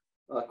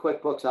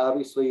 QuickBooks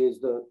obviously is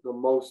the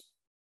most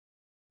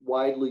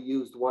widely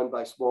used one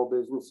by small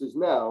businesses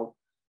now,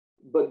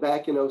 but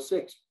back in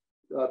 2006,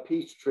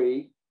 Peachtree,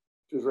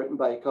 which was written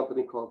by a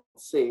company called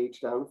Sage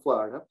down in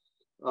Florida,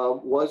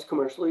 was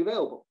commercially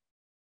available.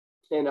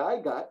 And I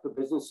got the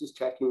business's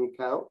checking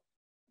account,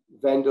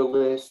 vendor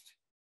list,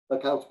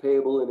 accounts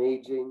payable and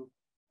aging,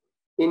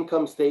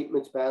 income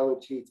statements,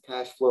 balance sheets,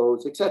 cash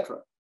flows, etc.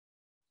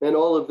 And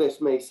all of this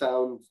may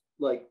sound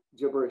like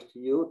gibberish to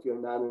you if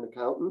you're not an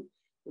accountant.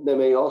 And they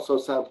may also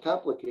sound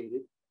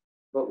complicated,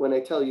 but when I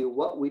tell you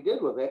what we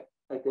did with it,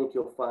 I think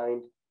you'll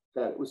find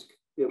that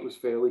it was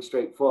fairly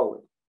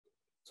straightforward.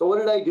 So what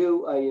did I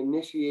do? I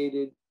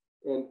initiated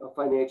a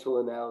financial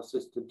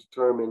analysis to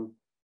determine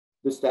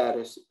the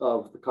status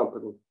of the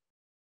company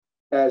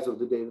as of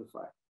the date of the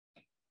fire.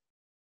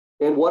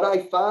 And what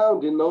I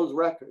found in those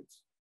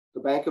records, the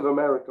Bank of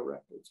America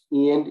records,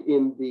 and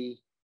in the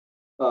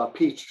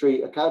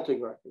Peachtree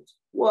accounting records,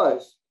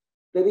 was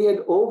that he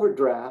had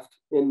overdraft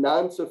and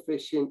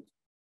non-sufficient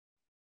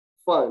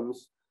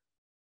funds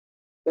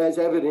as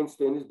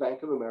evidenced in his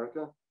Bank of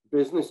America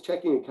business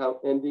checking account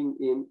ending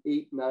in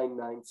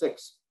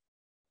 8996.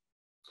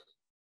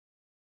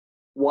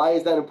 Why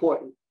is that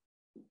important?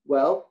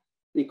 Well,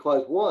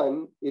 because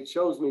one, it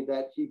shows me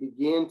that he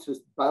began to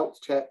bounce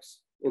checks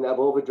and have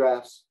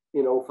overdrafts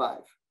in 2005.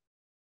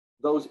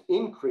 Those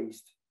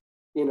increased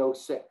in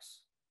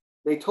 2006.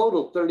 They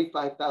totaled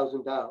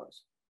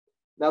 $35,000.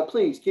 Now,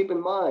 please keep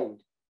in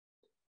mind,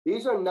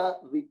 these are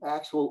not the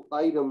actual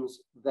items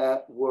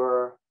that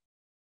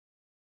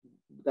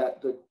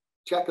the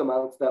check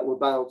amounts that were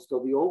bounced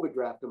or the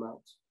overdraft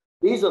amounts.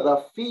 These are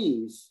the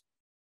fees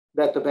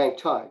that the bank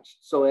charged.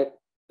 So at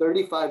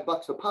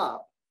 $35 a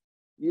pop,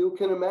 you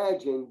can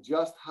imagine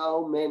just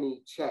how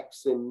many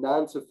checks and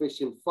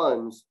non-sufficient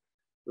funds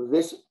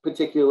this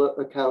particular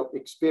account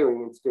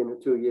experienced in a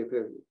 2-year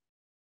period.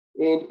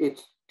 And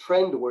it's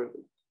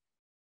trend-worthy.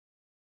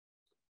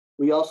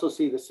 We also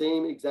see the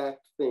same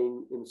exact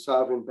thing in the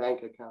Sovereign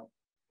Bank account,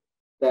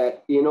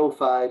 that in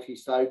 2005, he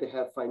started to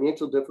have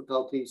financial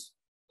difficulties,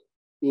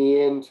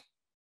 and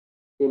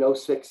in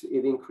 2006,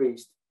 it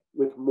increased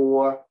with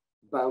more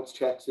bounce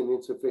checks and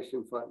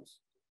insufficient funds.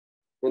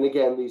 And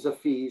again, these are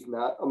fees,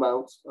 not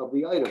amounts of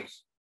the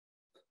items.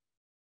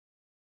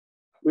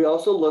 We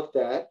also looked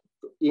at,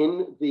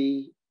 in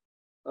the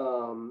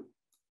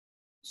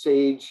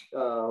Sage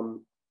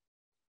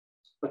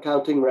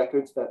accounting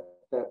records that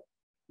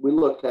we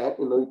looked at,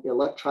 in the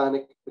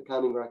electronic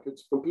accounting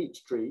records from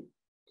Peachtree,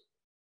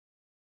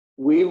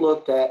 we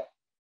looked at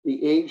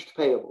the aged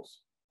payables.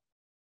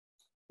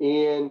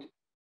 And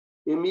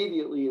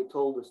immediately it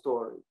told a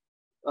story.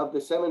 Of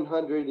the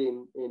 700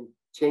 and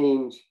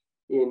change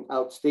in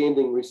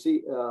outstanding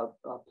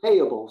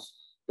payables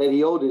that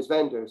he owed his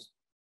vendors,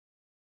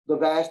 the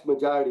vast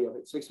majority of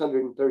it,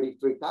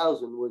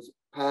 633,000, was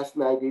past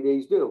 90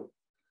 days due.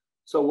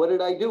 So what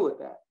did I do with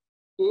that?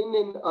 In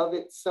and of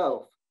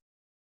itself,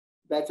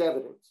 that's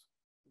evidence,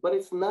 but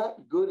it's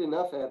not good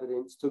enough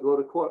evidence to go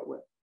to court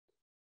with.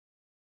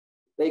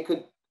 They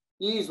could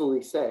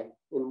easily say,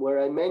 and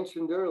where I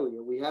mentioned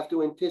earlier, we have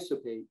to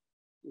anticipate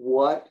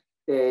what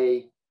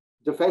a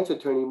defense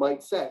attorney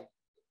might say.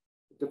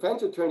 The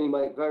defense attorney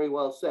might very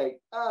well say,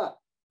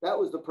 that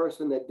was the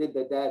person that did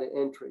the data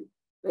entry.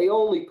 They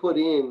only put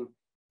in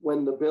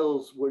when the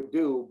bills were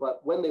due, but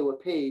when they were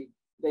paid,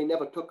 they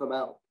never took them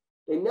out.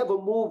 They never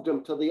moved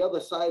them to the other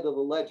side of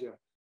the ledger.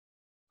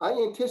 I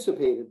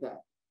anticipated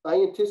that. I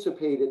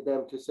anticipated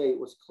them to say it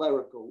was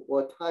clerical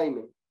or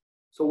timing.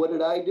 So what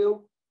did I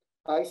do?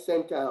 I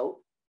sent out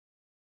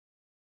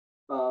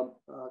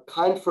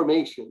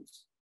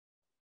confirmations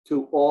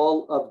to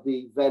all of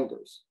the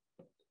vendors.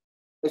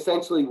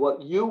 essentially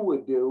what you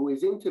would do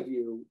is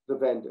interview the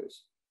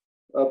vendors.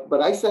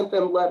 But I sent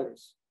them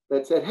letters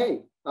that said,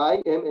 hey,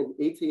 I am an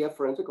ATF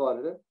forensic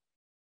auditor,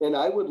 and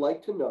I would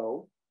like to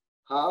know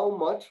how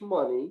much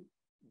money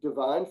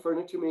Divine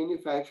Furniture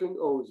Manufacturing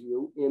owes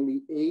you in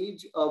the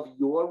age of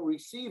your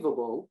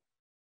receivable,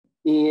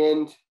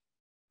 and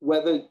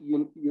whether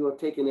you have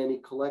taken any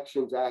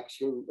collections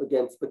action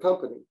against the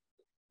company.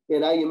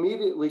 And I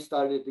immediately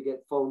started to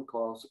get phone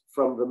calls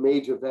from the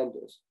major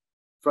vendors,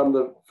 from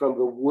the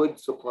wood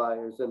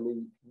suppliers and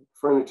the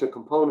furniture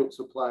component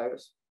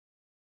suppliers.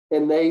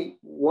 And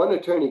one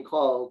attorney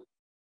called,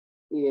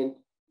 and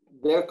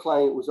their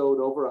client was owed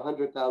over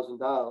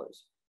 $100,000.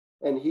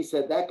 And he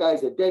said, that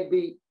guy's a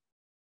deadbeat.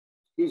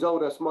 He's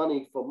owed us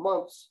money for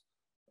months.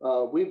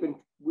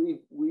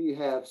 We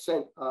have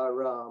sent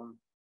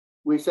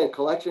we've sent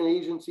collection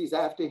agencies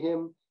after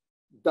him,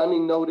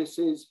 dunning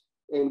notices,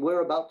 and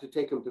we're about to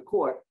take him to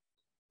court.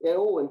 And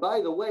oh, and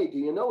by the way, do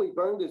you know he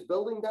burned his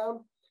building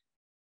down?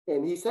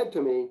 And he said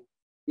to me,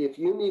 if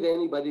you need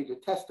anybody to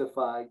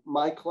testify,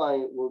 my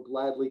client will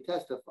gladly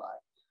testify.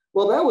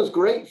 Well, that was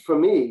great for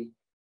me,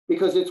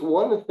 because it's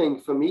one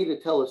thing for me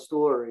to tell a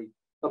story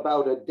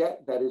about a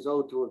debt that is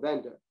owed to a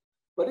vendor,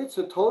 but it's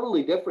a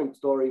totally different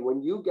story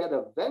when you get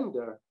a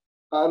vendor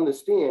on the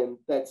stand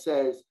that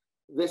says,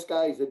 this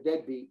guy's a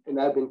deadbeat and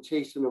I've been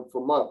chasing him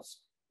for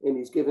months and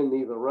he's given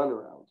me the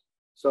runaround.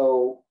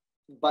 So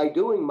by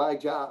doing my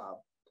job,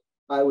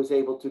 I was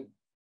able to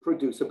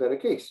produce a better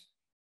case.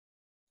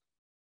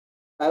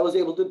 I was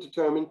able to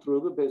determine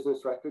through the business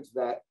records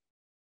that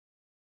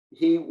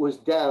he was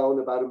down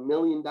about $1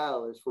 million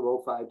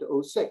from 05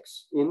 to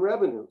 06 in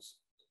revenues.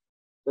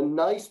 The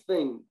nice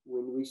thing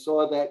when we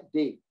saw that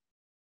date,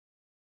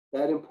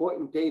 that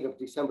important date of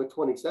December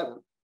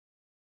 27th,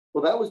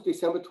 well, that was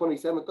December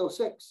 27th,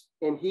 06.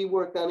 And he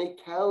worked on a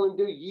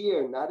calendar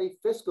year, not a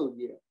fiscal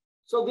year.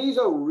 So these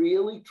are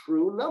really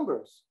true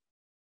numbers.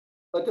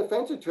 A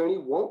defense attorney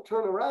won't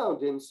turn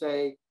around and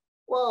say,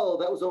 well,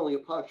 that was only a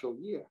partial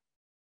year.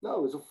 No,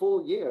 it was a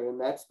full year. And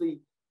that's the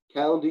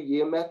calendar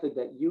year method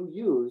that you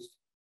used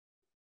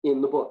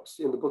in the books,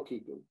 in the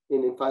bookkeeping,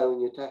 and in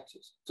filing your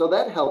taxes. So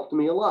that helped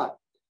me a lot.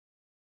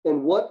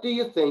 And what do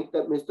you think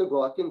that Mr.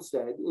 Gorkin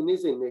said in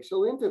his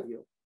initial interview?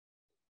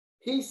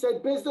 He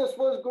said, business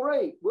was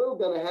great. We're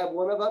going to have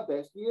one of our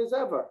best years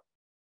ever.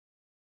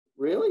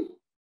 Really?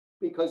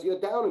 Because you're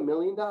down $1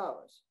 million.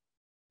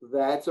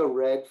 That's a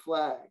red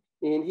flag.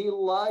 And he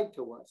lied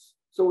to us.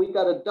 So we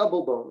got a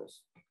double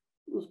bonus.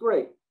 It was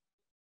great.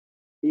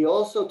 He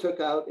also took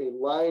out a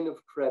line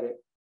of credit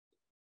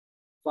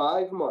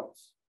 5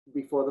 months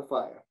before the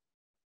fire.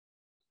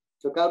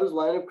 Took out his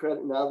line of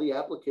credit. Now the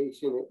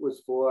application, it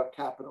was for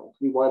capital.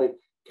 He wanted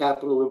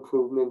capital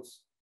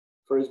improvements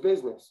for his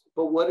business.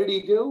 But what did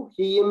he do?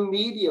 He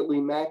immediately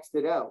maxed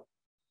it out.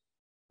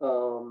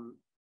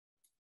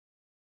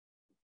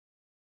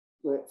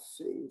 Let's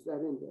see, is that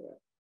in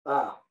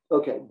there?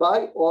 Okay,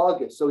 by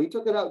August. So he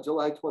took it out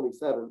July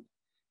 27th.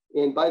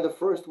 And by the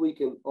first week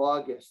in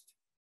August,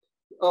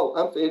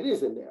 it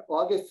is in there,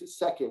 August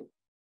 2nd.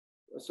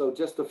 So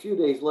just a few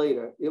days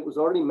later, it was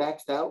already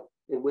maxed out.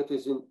 And with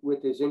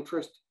his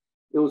interest,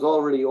 it was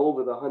already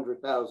over the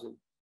 100,000.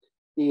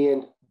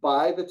 And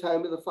by the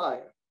time of the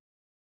fire,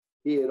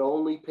 he had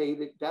only paid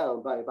it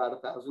down by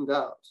about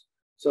 $1,000.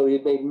 So he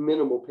had made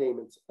minimal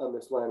payments on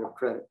this line of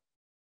credit.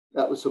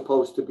 That was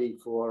supposed to be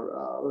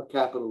for a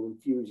capital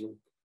infusion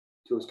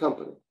to his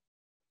company.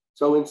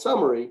 So in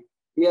summary,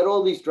 he had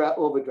all these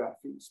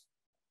overdraft fees.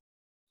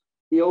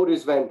 He owed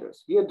his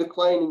vendors. He had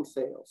declining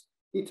sales.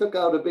 He took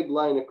out a big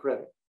line of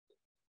credit.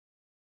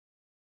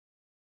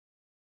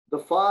 The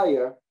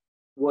fire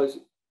was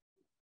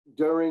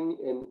during,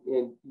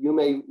 and you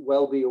may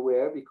well be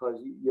aware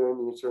because you're in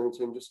the insurance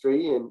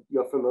industry and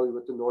you're familiar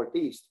with the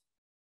Northeast,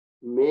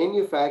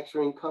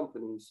 manufacturing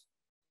companies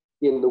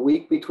in the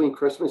week between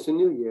Christmas and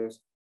New Year's,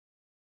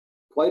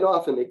 quite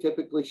often they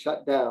typically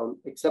shut down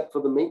except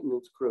for the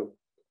maintenance crew.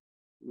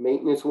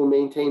 Maintenance will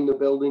maintain the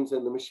buildings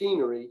and the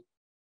machinery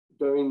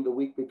during the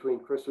week between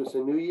Christmas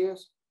and New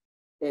Year's.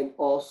 And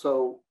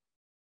also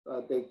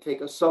they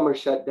take a summer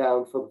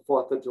shutdown for the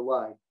 4th of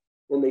July.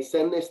 And they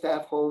send their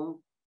staff home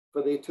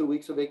for their 2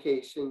 weeks of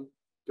vacation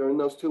during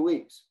those 2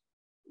 weeks.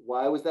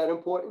 Why was that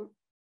important?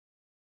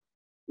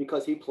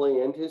 Because he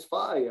planned his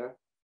fire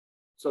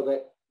so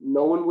that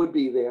no one would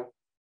be there,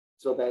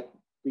 so that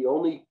the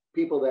only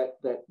people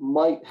that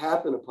might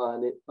happen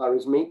upon it are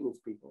his maintenance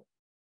people.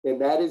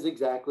 And that is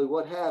exactly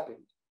what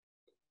happened.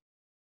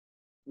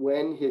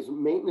 When his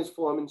maintenance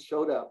foreman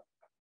showed up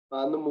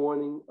on the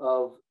morning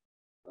of,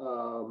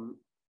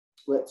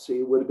 let's see,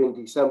 it would have been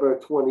December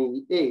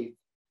 28th,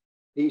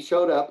 he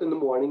showed up in the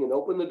morning and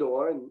opened the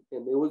door, and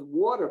there was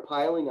water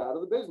piling out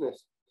of the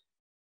business.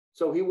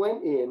 So he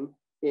went in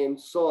and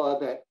saw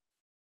that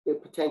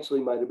it potentially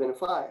might have been a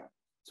fire.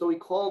 So he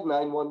called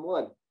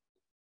 911.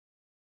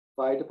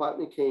 Fire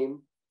department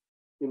came,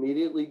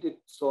 immediately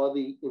saw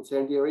the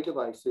incendiary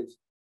devices,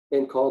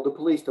 and called the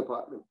police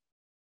department.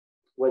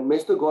 When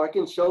Mr.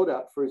 Gorkin showed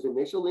up for his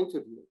initial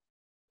interview,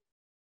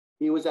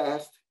 he was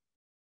asked,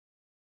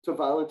 to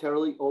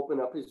voluntarily open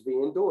up his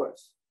van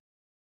doors.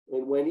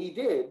 And when he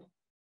did,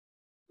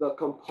 the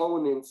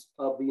components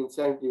of the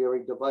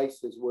incendiary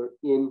devices were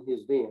in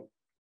his van.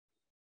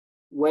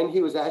 When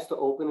he was asked to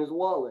open his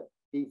wallet,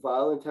 he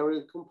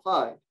voluntarily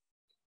complied.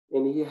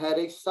 And he had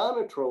a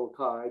Sonatrol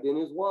card in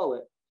his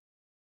wallet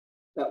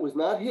that was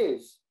not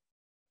his,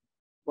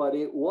 but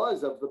it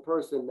was of the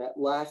person that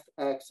last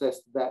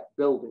accessed that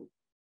building.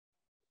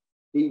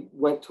 He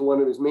went to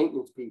one of his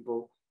maintenance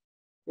people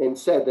and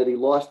said that he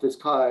lost his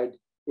card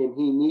and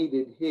he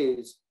needed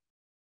his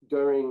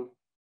during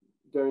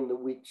the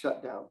week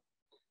shutdown.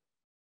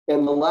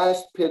 And the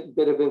last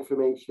bit of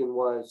information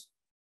was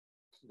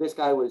this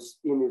guy was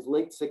in his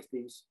late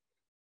 60s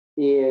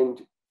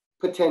and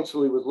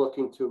potentially was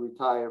looking to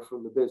retire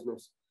from the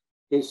business.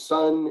 His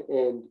son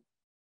and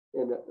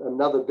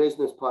another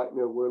business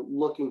partner were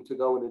looking to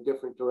go in a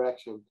different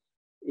direction.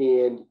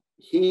 And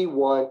he didn't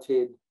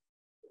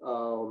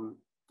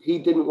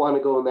want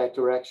to go in that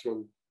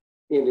direction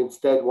and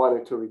instead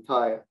wanted to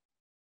retire.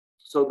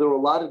 So there were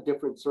a lot of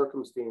different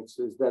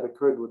circumstances that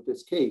occurred with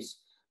this case,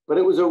 but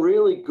it was a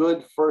really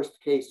good first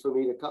case for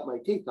me to cut my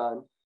teeth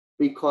on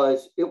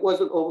because it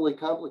wasn't overly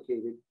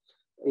complicated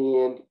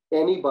and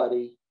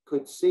anybody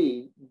could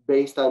see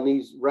based on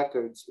these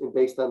records and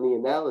based on the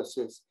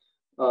analysis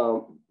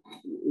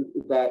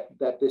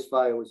that this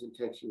fire was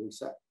intentionally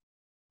set.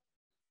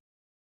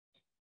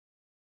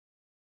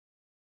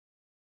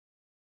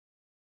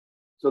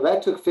 So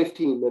that took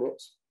 15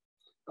 minutes.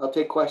 I'll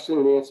take question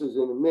and answers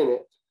in a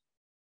minute.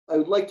 I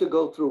would like to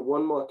go through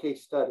one more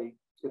case study,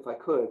 if I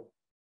could.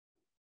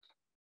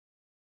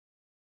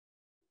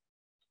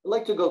 I'd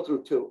like to go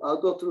through two.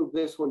 I'll go through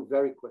this one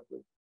very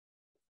quickly.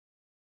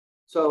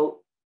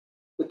 So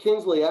the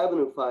Kinsley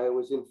Avenue fire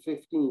was in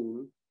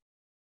 15,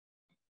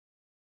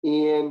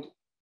 and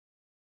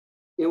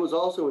it was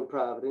also in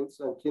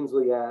Providence on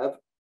Kinsley Ave,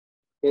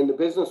 and the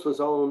business was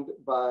owned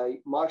by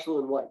Marshall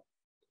and White.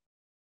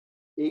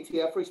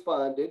 ATF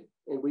responded,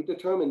 and we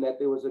determined that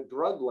there was a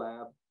drug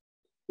lab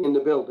in the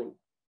building.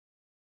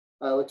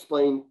 I'll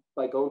explain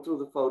by going through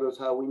the photos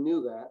how we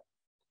knew that,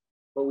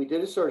 but we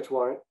did a search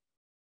warrant,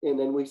 and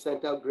then we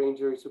sent out grand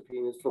jury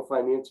subpoenas for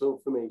financial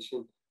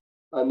information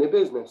on their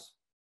business.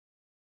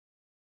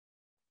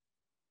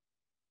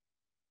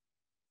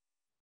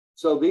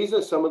 So these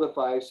are some of the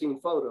fire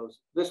scene photos.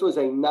 This was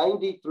a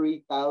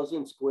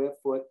 93,000 square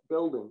foot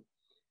building.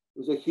 It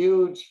was a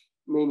huge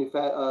warehousing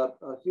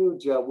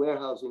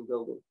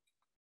building.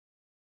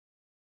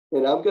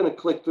 And I'm going to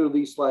click through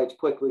these slides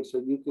quickly so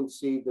you can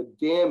see the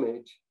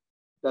damage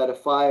that a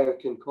fire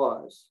can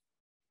cause.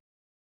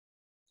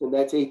 And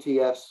that's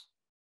ATF's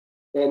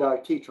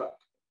NRT truck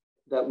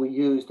that we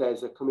used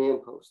as a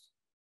command post.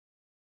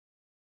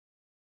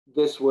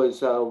 This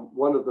was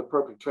one of the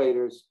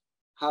perpetrators'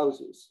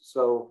 houses.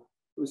 So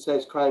who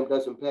says crime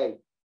doesn't pay?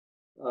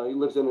 He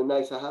lives in a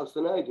nicer house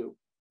than I do.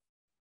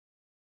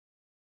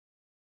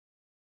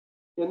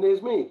 And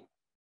there's me.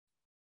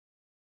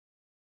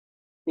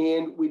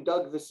 And we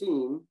dug the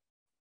scene.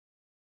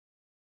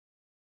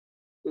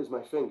 There's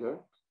my finger.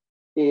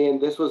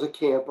 And this was a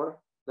camper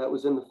that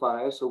was in the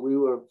fire. So we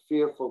were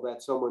fearful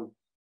that someone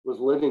was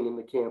living in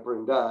the camper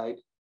and died.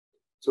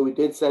 So we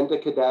did send a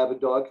cadaver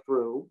dog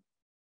through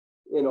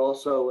and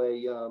also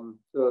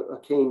a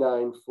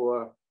canine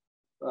for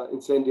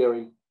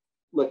incendiary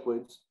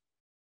liquids.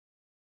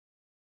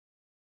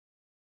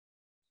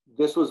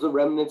 This was the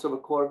remnants of a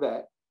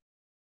Corvette.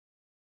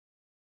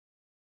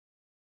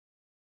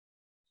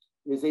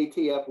 Is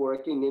ATF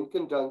working in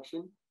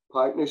conjunction,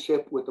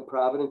 partnership with the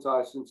Providence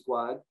Arson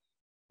Squad.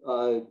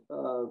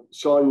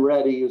 Sean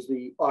Reddy is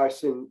the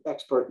arson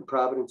expert in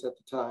Providence at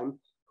the time,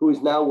 who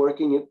is now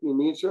working in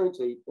the insurance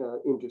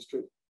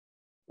industry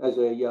as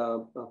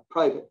a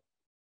private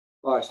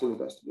arson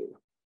investigator.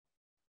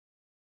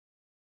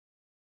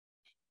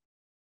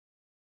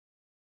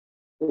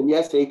 And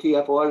yes,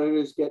 ATF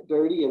auditors get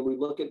dirty and we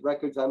look at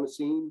records on the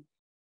scene.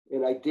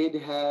 And I did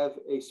have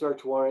a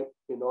search warrant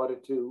in order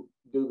to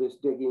do this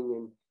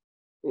digging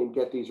and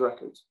get these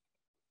records.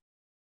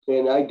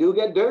 And I do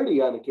get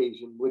dirty on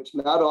occasion, which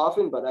not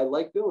often, but I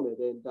like doing it.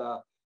 And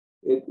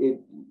it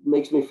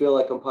makes me feel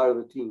like I'm part of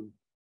the team.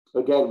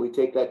 Again, we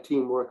take that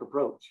teamwork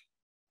approach.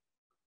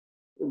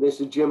 And this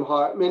is Jim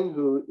Hartman,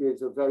 who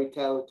is a very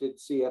talented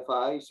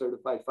CFI,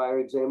 certified fire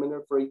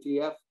examiner for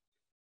ATF.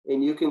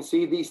 And you can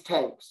see these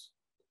tanks,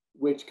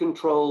 which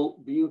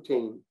control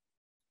butane.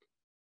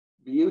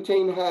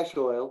 Butane hash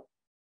oil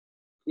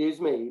is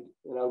made,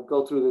 and I'll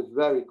go through this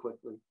very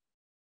quickly.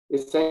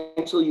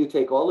 Essentially, you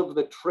take all of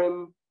the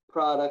trim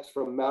products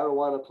from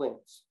marijuana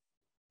plants,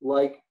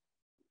 like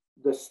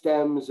the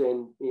stems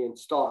and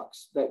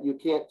stalks that you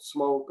can't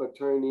smoke or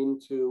turn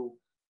into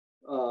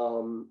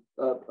a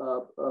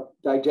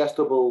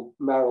digestible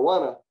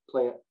marijuana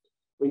plant,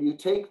 but you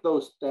take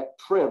that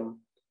trim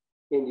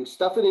and you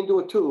stuff it into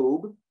a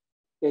tube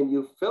and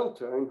you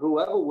filter, and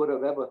whoever would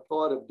have ever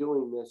thought of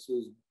doing this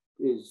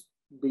is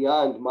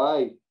beyond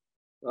my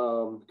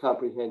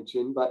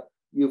comprehension, but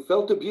you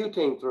filter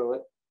butane through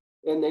it,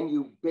 and then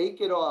you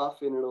bake it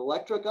off in an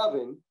electric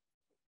oven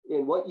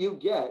And what you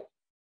get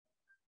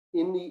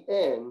in the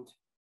end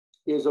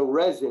is a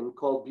resin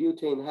called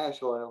butane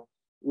hash oil,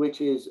 which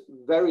is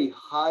very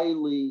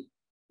highly,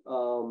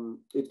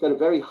 it's got a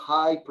very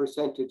high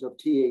percentage of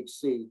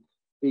THC,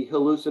 the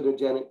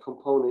hallucinogenic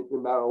component in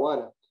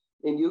marijuana.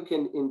 And you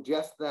can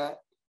ingest that,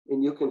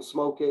 and you can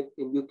smoke it,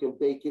 and you can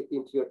bake it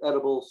into your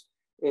edibles,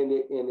 and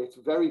it's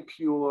very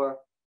pure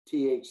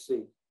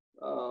THC.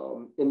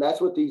 And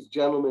that's what these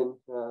gentlemen,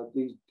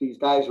 these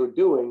guys were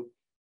doing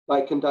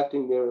by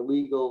conducting their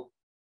illegal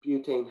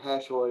butane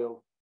hash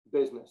oil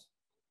business.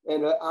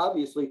 And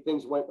obviously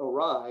things went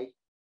awry,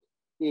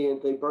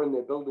 and they burned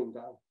their building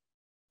down,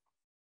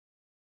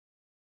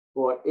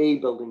 or a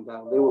building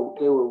down. They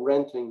were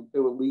renting, they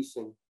were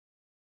leasing.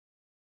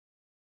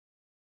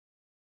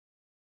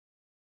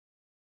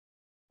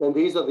 And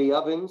these are the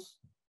ovens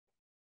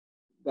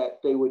that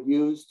they would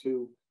use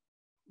to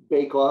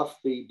bake off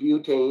the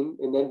butane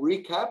and then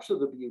recapture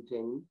the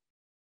butane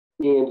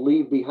and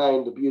leave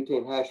behind the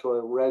butane hash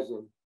oil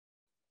resin.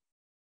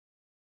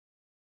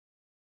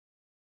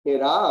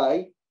 And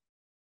I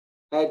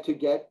had to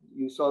get,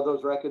 you saw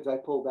those records I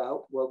pulled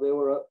out. Well, there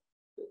were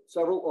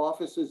several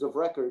offices of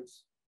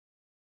records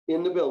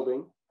in the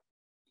building,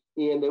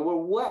 and they were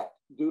wet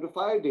due to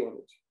fire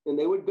damage, and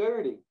they were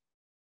dirty.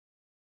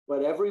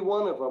 But every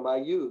one of them I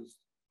used.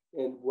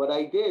 And what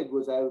I did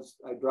was I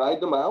dried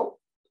them out,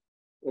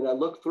 and I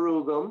looked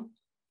through them,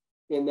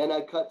 and then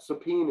I cut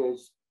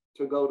subpoenas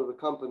to go to the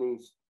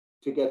companies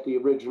to get the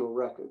original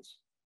records.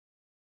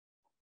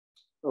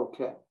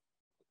 Okay.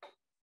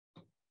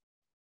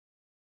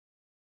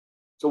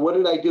 So what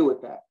did I do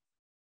with that?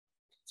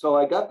 So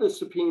I got the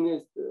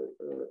subpoenas,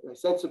 I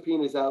sent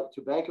subpoenas out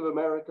to Bank of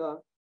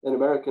America and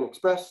American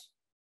Express,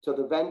 to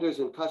the vendors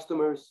and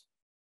customers.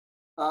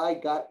 I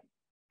got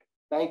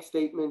bank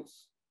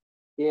statements,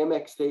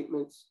 Amex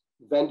statements,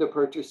 vendor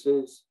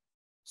purchases,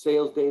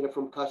 sales data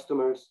from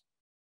customers,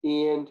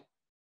 and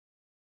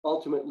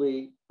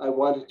ultimately I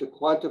wanted to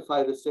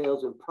quantify the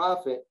sales and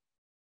profit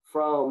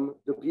from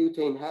the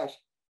butane hash,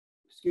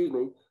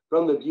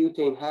 from the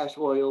butane hash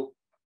oil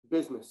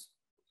business,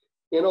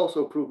 and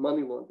also prove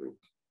money laundering.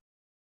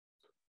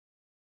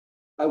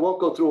 I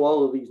won't go through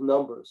all of these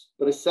numbers,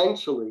 but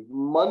essentially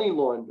money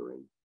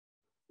laundering,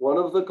 one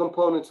of the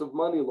components of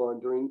money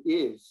laundering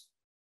is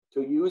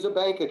to use a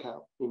bank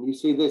account. And you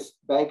see this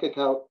Bank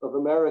account of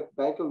America,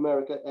 Bank of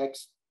America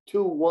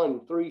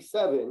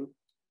X2137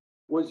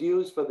 was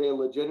used for their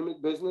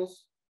legitimate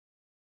business,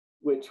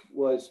 which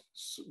was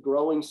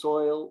growing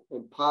soil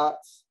and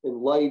pots and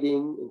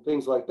lighting and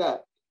things like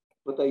that.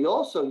 But they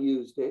also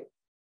used it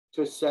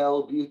to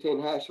sell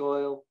butane hash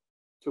oil,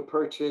 to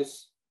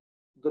purchase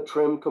the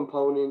trim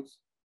components,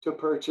 to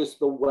purchase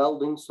the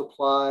welding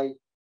supply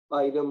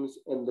items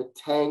and the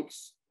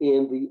tanks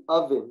and the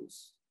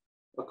ovens.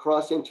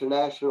 Across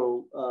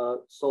International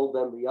sold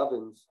them the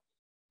ovens.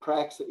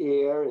 Prax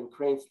Air and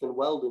Cranston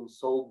Weldon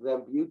sold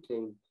them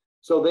butane.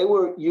 So they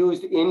were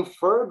used in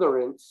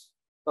furtherance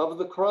of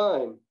the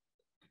crime.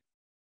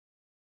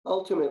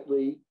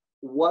 Ultimately,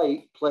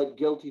 White pled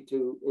guilty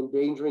to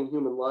endangering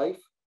human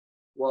life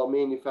while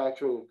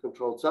manufacturing a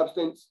controlled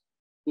substance,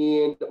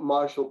 and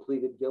Marshall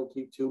pleaded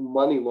guilty to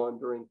money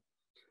laundering.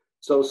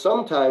 So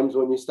sometimes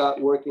when you start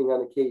working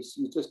on a case,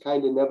 you just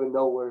kind of never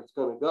know where it's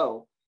going to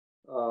go.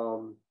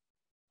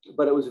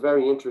 But it was a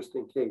very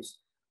interesting case.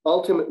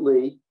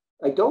 Ultimately,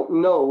 I don't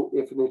know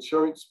if an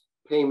insurance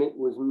payment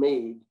was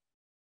made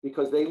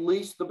because they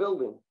leased the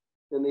building,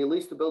 and they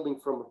leased the building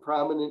from a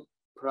prominent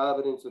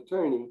Providence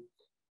attorney.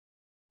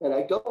 And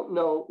I don't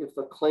know if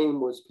the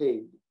claim was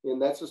paid,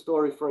 and that's a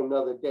story for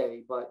another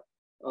day. But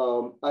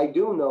I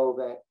do know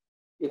that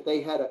if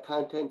they had a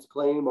contents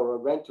claim or a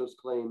renter's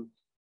claim,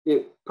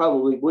 it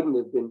probably wouldn't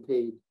have been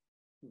paid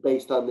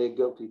based on their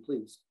guilty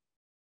pleas.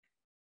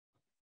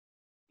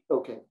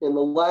 Okay, and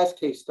the last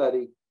case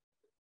study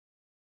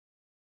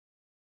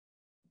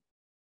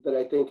that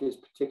I think is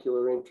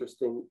particularly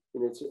interesting,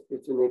 and it's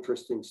an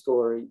interesting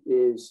story,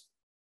 is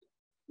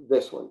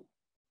this one.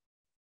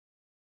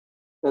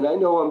 And I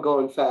know I'm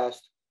going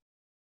fast,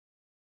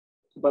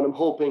 but I'm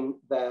hoping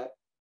that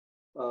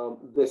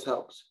this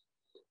helps.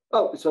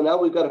 Oh, so now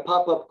we've got a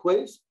pop-up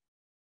quiz.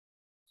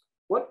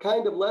 What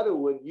kind of letter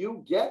would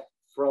you get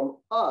from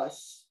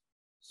us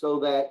so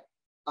that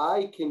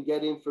I can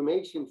get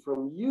information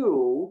from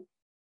you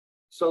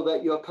so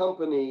that your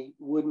company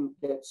wouldn't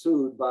get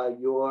sued by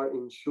your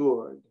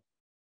insured?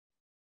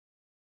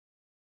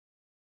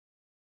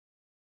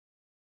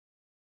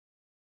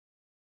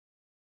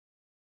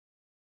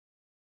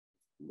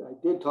 I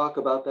did talk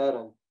about that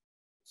on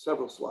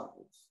several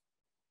slides.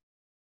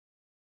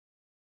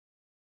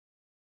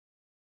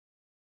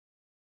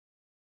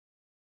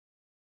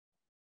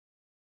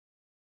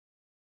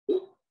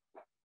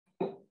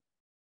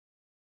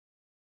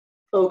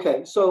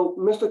 Okay, so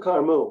Mr.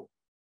 Carmu.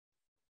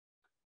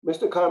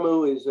 Mr.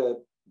 Carmu is a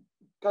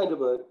kind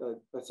of a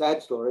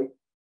sad story.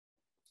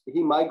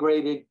 He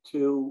migrated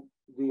to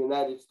the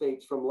United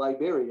States from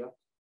Liberia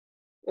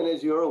And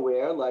as you're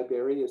aware,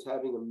 Liberia is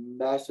having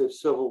a massive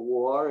civil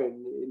war,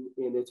 and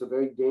it's a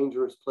very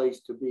dangerous place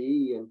to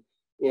be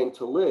and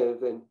to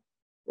live. And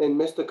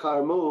Mr.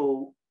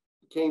 Carmu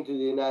came to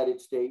the United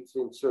States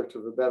in search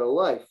of a better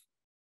life.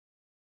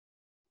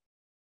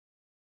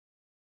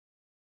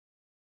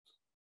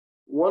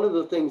 One of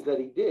the things that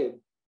he did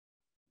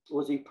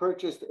was he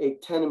purchased a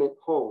tenement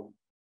home.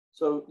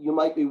 So you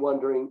might be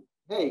wondering,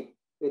 hey,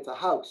 it's a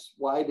house.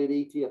 Why did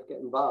ATF get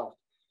involved?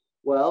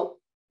 Well,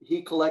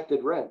 he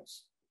collected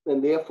rents,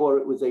 and therefore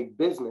it was a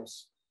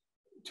business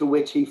to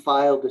which he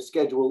filed a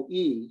Schedule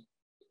E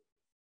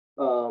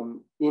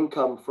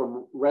income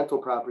from rental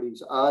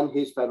properties on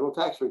his federal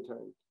tax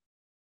return.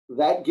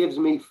 That gives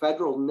me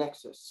federal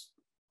nexus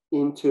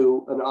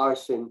into an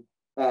arson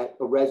at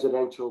a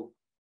residential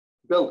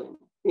building.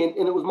 And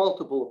it was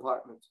multiple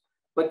apartments.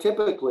 But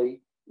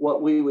typically,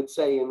 what we would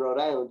say in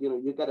Rhode Island,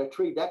 you've got a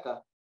trideca,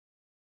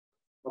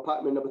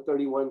 apartment number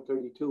 31,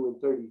 32,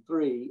 and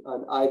 33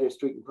 on either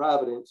street in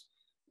Providence.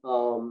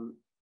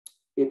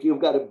 If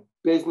you've got a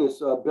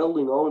business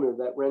building owner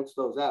that rents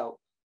those out,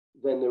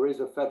 then there is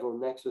a federal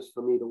nexus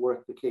for me to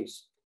work the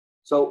case.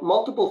 So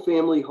multiple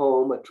family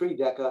home, a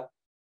trideca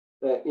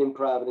in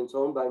Providence,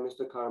 owned by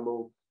Mr.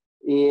 Carmo,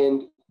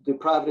 and the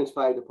Providence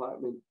Fire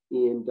Department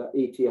and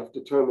ATF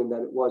determined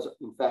that it was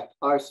in fact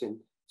arson.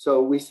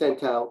 So we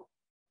sent out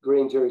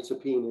grand jury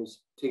subpoenas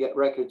to get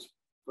records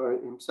for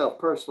himself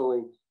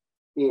personally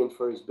and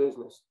for his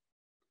business.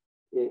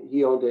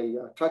 He owned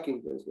a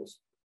trucking business.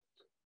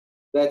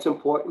 That's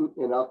important,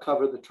 and I'll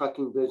cover the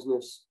trucking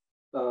business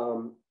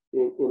in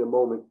a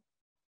moment.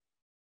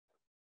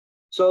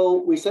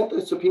 So we sent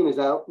the subpoenas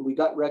out, and we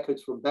got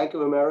records from Bank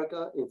of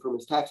America and from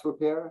his tax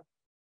preparer,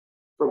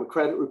 from a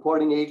credit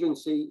reporting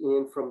agency,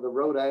 and from the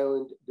Rhode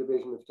Island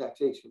Division of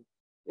Taxation.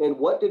 And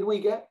what did we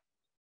get?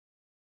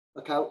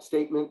 Account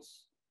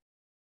statements,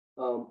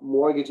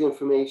 mortgage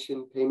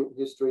information, payment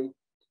history.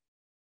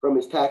 From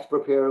his tax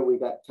preparer, we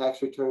got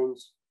tax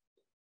returns.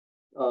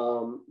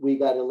 We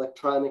got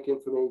electronic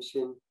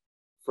information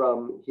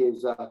from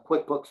his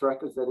QuickBooks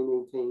records that he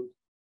maintained.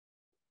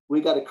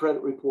 We got a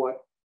credit report,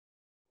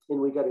 and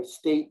we got a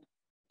state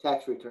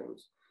tax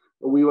returns.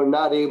 We were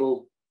not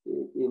able,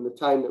 in the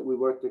time that we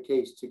worked the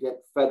case, to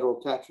get federal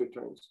tax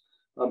returns.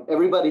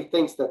 Everybody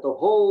thinks that the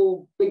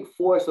whole big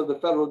force of the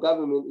federal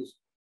government is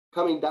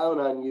coming down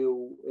on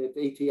you if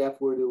ATF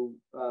were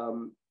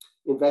to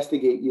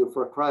investigate you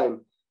for a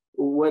crime,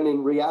 when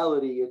in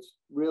reality, it's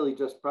really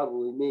just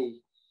probably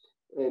me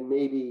and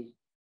maybe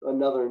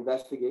another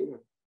investigator.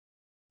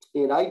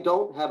 And I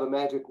don't have a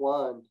magic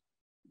wand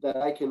that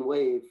I can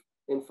wave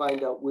and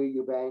find out where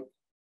you bank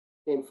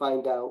and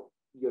find out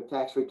your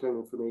tax return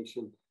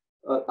information.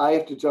 I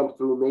have to jump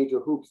through major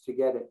hoops to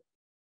get it.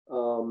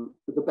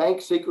 The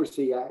Bank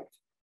Secrecy Act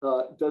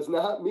does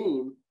not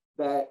mean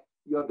that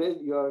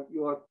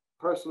your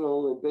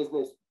personal and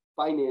business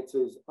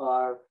finances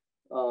are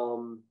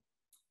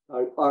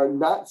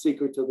not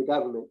secret to the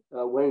government,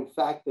 when in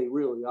fact they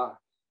really are.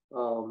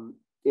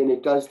 And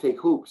it does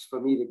take hoops for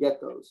me to get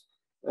those.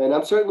 And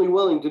I'm certainly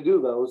willing to do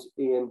those.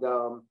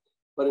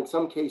 But in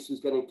some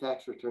cases, getting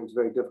tax returns is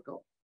very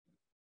difficult.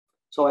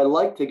 So I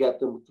like to get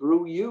them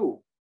through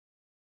you.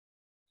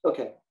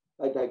 Okay,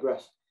 I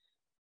digress.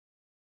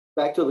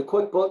 Back to the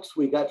QuickBooks,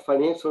 we got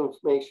financial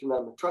information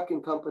on the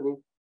trucking company,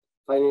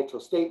 financial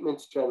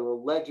statements,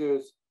 general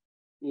ledgers,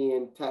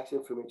 and tax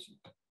information.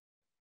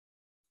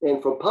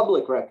 And for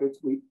public records,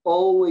 we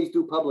always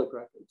do public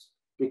records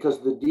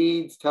because the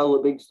deeds tell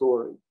a big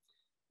story.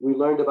 We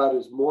learned about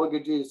his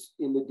mortgages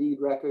in the deed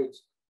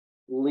records,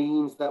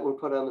 liens that were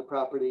put on the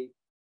property,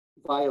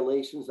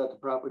 violations that the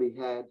property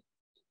had.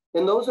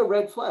 And those are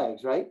red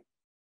flags, right?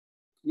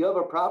 You have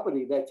a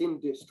property that's in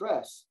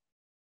distress.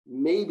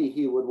 Maybe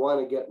he would want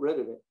to get rid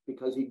of it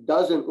because he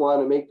doesn't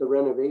want to make the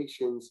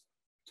renovations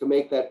to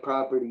make that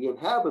property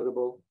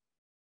inhabitable.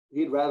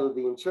 He'd rather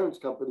the insurance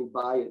company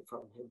buy it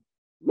from him.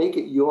 Make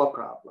it your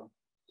problem.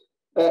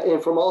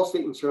 And from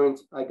Allstate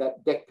Insurance, I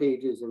got deck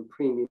pages and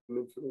premium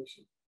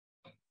information.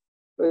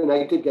 And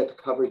I did get the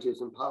coverages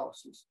and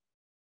policies.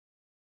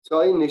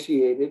 So I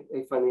initiated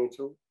a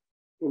financial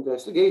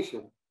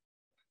investigation.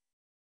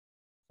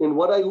 And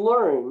what I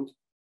learned,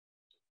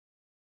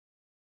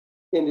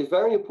 and it's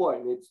very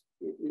important,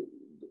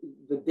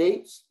 the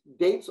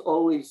dates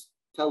always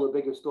tell a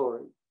bigger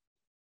story.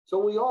 So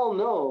we all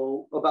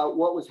know about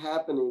what was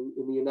happening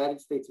in the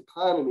United States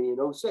economy in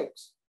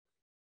 2006.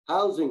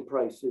 Housing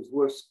prices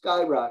were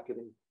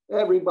skyrocketing.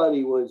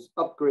 Everybody was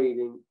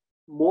upgrading.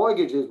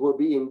 Mortgages were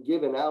being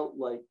given out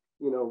like,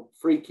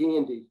 free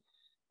candy.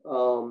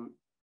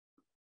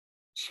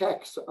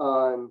 Checks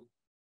on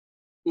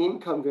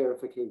income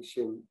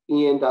verification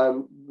and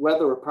on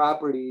whether a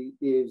property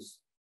is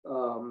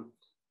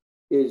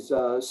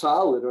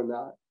solid or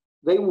not.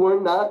 They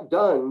were not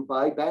done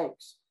by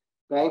banks.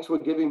 Banks were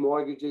giving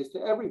mortgages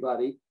to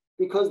everybody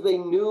because they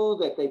knew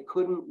that they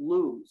couldn't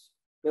lose.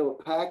 They were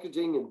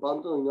packaging and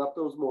bundling up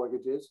those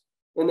mortgages,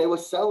 and they were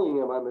selling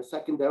them on the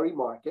secondary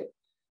market,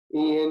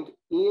 and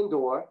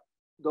or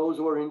those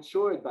were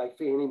insured by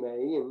Fannie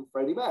Mae and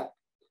Freddie Mac.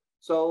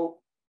 So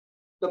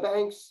the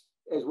banks,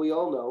 as we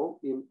all know,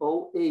 in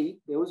 2008,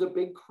 there was a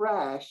big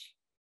crash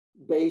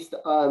based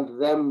on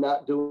them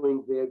not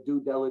doing their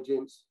due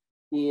diligence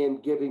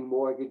and giving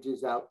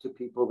mortgages out to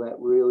people that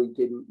really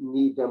didn't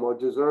need them or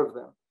deserve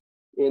them.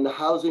 And the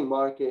housing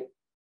market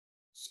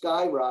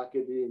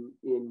skyrocketed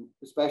in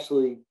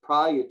especially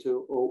prior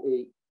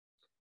to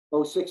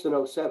 08, 06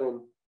 and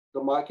 07,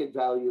 the market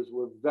values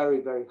were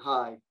very, very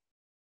high.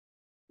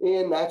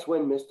 And that's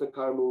when Mr.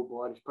 Carmu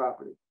bought his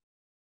property.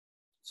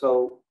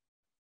 So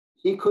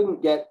he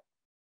couldn't get,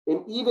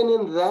 and even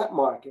in that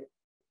market,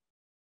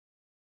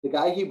 the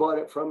guy he bought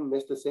it from,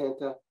 Mr.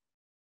 Santa,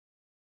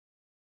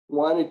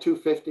 wanted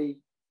 250,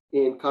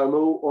 and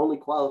Carmu only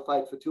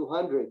qualified for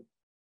 200.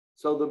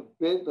 So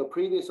the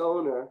previous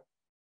owner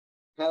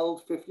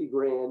held 50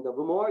 grand of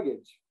a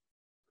mortgage.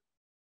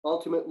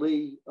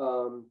 Ultimately,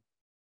 a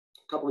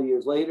couple of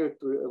years later,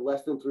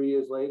 less than 3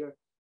 years later,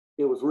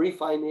 it was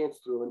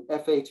refinanced through an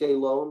FHA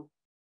loan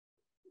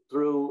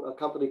through a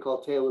company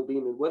called Taylor,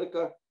 Bean and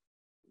Whitaker.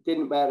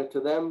 Didn't matter to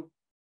them.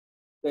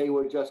 They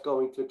were just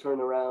going to turn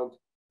around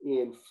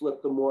and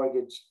flip the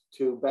mortgage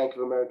to Bank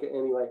of America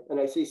anyway. And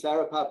I see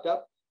Sarah popped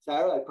up.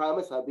 Sarah, I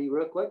promise I'll be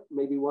real quick,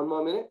 maybe 1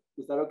 more minute.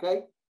 Is that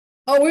okay?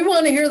 Oh, we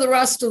want to hear the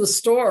rest of the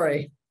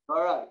story.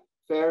 All right,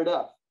 fair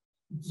enough.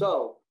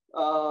 So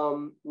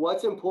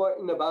what's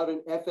important about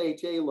an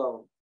FHA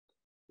loan?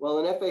 Well,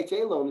 an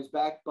FHA loan is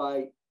backed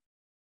by,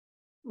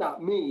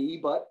 not me,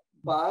 but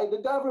by the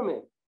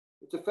government.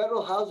 It's a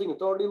federal housing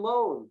authority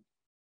loan.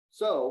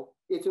 So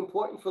it's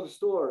important for the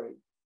story.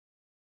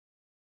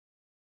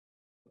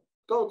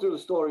 Going through the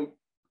story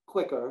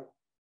quicker.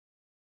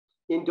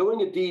 In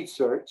doing a deed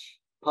search,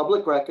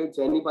 public records,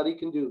 anybody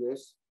can do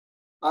this,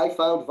 I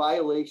found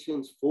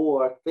violations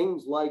for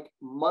things like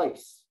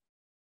mice,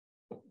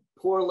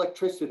 poor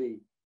electricity,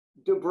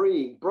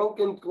 debris,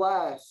 broken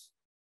glass,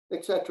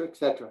 etc.,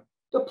 etc.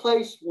 The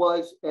place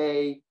was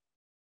a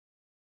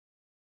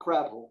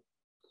crap hole.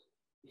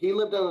 He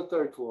lived on the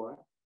 3rd floor.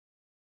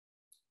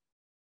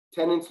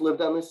 Tenants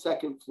lived on the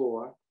 2nd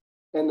floor,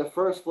 and the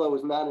 1st floor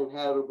was not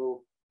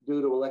inhabitable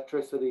due to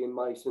electricity and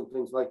mice and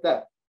things like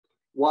that.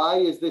 Why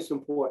is this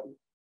important?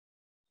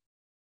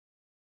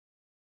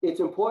 It's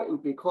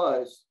important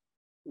because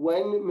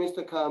when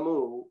Mr.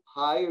 Carmu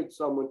hired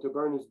someone to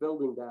burn his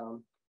building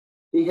down,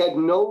 he had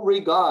no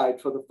regard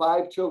for the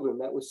 5 children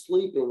that were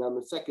sleeping on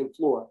the 2nd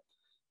floor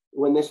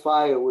when this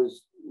fire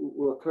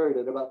occurred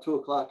at about 2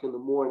 o'clock in the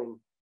morning,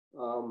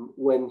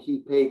 when he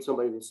paid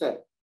somebody to set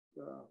it.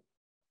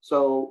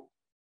 So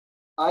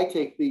I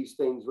take these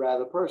things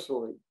rather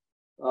personally.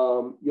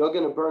 You're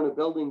going to burn a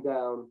building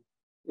down.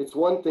 It's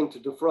one thing to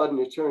defraud an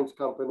insurance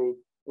company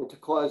and to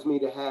cause me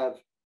to have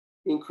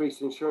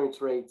increased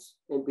insurance rates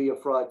and be a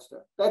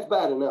fraudster. That's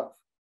bad enough.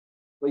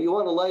 But you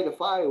want to light a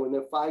fire when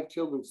there are 5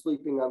 children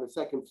sleeping on the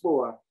 2nd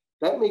floor.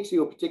 That makes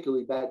you a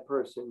particularly bad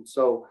person.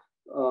 So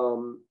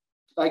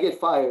I get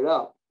fired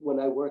up when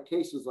I work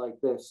cases like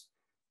this,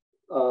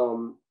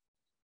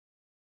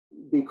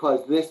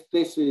 because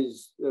this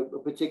is a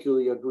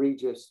particularly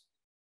egregious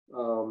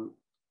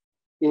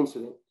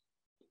incident.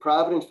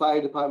 Providence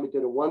Fire Department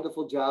did a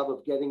wonderful job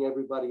of getting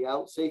everybody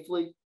out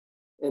safely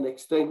and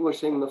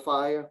extinguishing the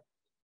fire.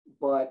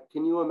 But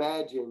can you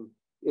imagine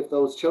if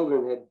those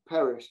children had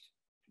perished?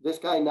 This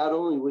guy not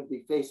only would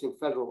be facing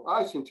federal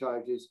arson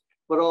charges,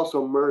 but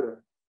also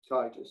murder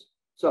charges.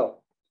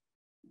 So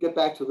get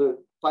back to the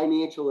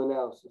financial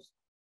analysis.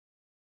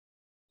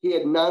 He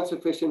had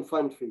non-sufficient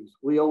fund fees.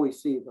 We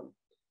always see them.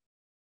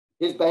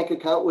 His bank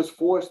account was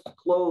forced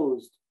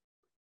closed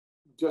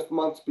just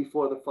months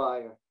before the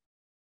fire.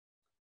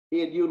 He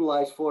had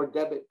utilized 4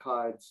 debit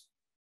cards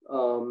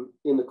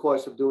in the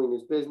course of doing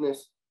his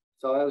business.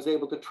 So I was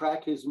able to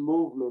track his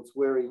movements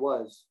where he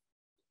was.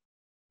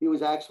 He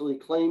was actually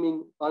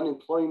claiming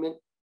unemployment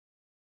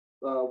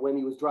when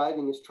he was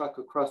driving his truck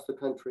across the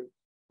country.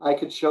 I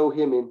could show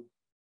him in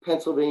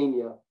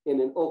Pennsylvania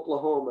and in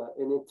Oklahoma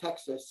and in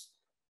Texas,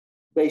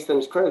 based on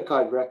his credit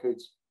card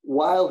records,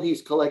 while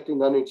he's collecting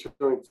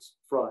uninsurance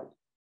fraud.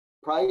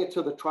 Prior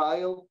to the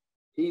trial,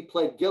 he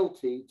pled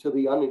guilty to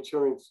the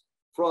uninsurance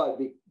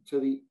fraud, to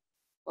the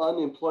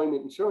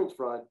unemployment insurance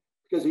fraud,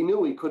 because he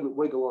knew he couldn't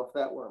wiggle off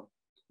that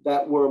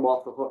worm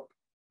off the hook.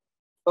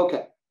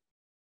 Okay,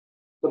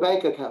 the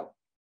bank account.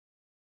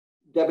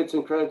 Debits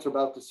and credits are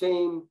about the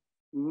same.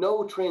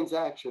 No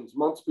transactions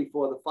months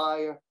before the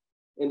fire,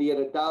 and he had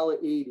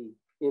 $1.80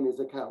 in his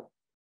account.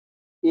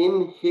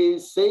 In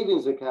his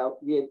savings account,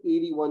 he had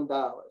 $81.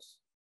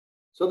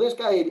 So this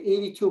guy had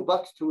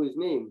 $82 to his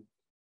name.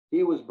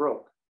 He was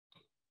broke.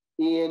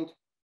 And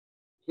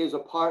his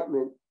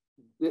apartment,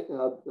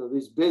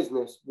 his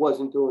business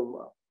wasn't doing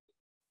well.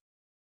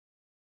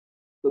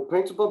 The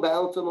principal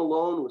balance on the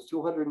loan was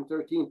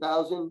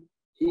 $213,000.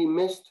 He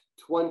missed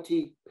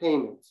 20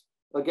 payments.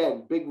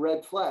 Again, big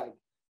red flag.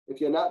 If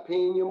you're not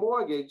paying your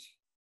mortgage,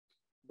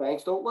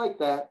 banks don't like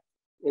that.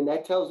 And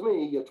that tells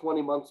me you're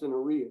 20 months in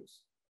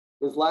arrears.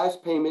 His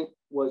last payment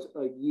was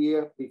a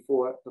year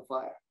before the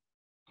fire.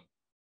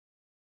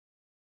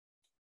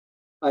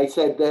 I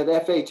said that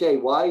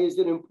FHA, why is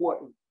it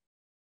important?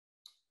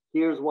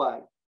 Here's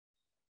why.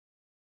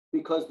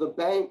 Because the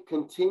bank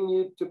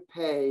continued to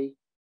pay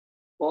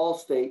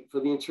Allstate for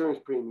the insurance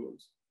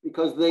premiums,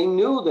 because they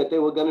knew that they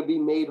were going to be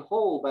made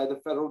whole by the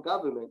federal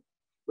government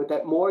with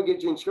that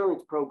mortgage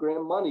insurance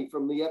program money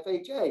from the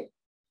FHA.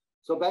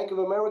 So Bank of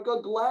America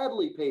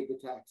gladly paid the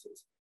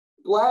taxes,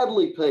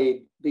 gladly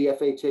paid the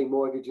FHA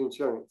mortgage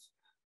insurance,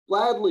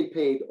 gladly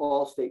paid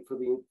Allstate for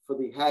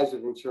the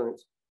hazard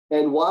insurance.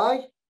 And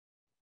why?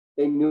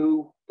 They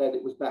knew that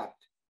it was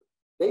backed.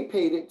 They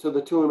paid it to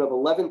the tune of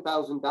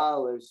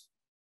 $11,000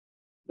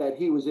 that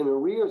he was in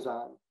arrears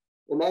on.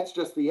 And that's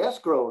just the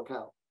escrow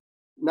account,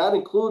 not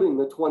including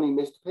the 20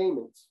 missed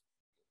payments.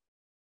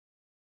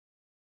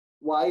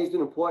 Why is it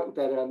important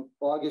that on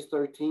August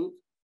 13th,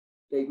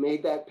 they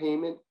made that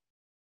payment?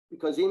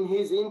 Because in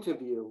his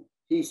interview,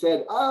 he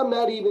said, I'm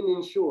not even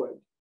insured.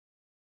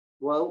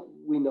 Well,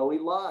 we know he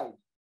lied,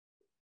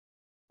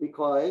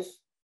 because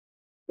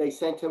they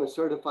sent him a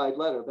certified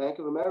letter. Bank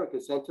of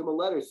America sent him a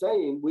letter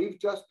saying, we've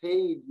just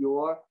paid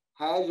your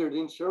hazard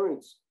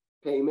insurance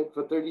payment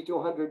for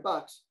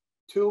 $3,200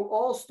 to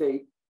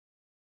Allstate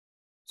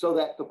so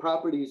that the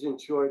property is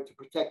insured to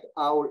protect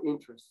our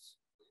interests.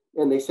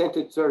 And they sent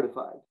it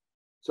certified.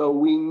 So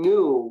we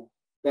knew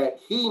that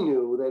he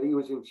knew that he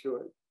was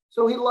insured.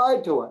 So he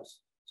lied to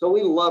us. So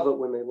we love it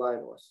when they lie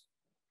to us.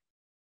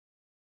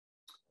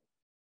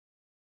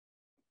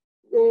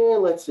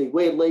 And let's see,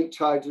 we had late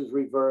charges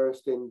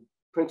reversed and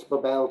principal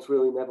balance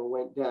really never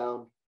went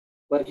down.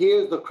 But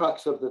here's the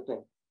crux of the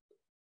thing.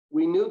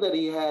 We knew that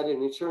he had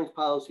an insurance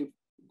policy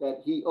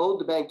that he owed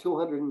the bank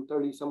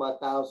 $230 some odd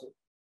thousand,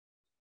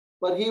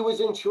 but he was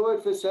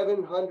insured for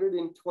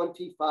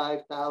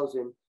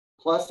 $725,000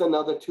 plus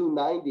another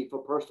 $290 for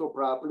personal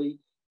property,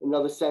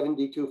 another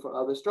 $72 for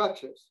other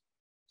structures.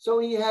 So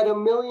he had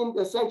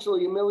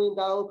essentially $1 million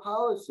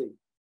policy,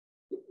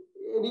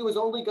 and he was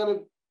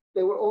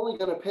they were only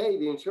going to pay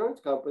the insurance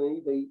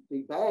company, the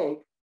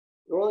bank.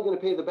 They were only going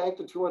to pay the bank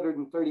the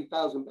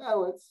 $230,000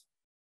 balance,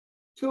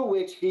 to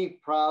which he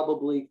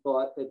probably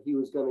thought that he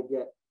was going to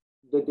get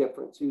the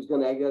difference. He was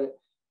going to get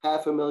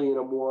 $500,000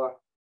 or more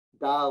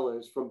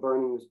from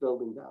burning this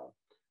building down.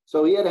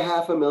 So he had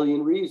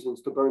 $500,000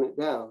 reasons to burn it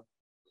down.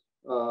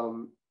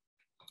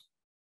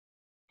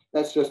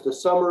 That's just a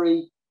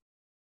summary.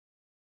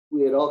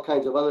 We had all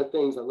kinds of other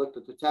things. I looked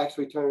at the tax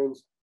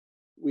returns.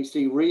 We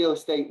see real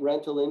estate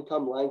rental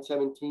income, line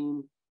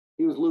 17.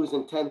 He was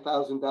losing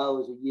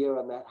 $10,000 a year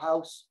on that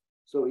house,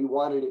 so he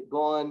wanted it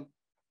gone.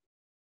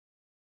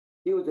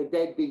 He was a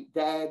deadbeat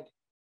dad.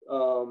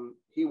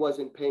 He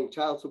wasn't paying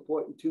child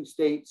support in 2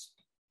 states,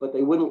 but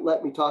they wouldn't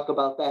let me talk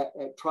about that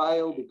at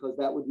trial because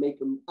that would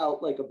make him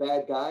out like a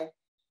bad guy.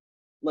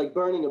 Like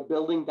burning a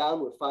building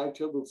down with 5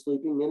 children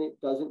sleeping in it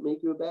doesn't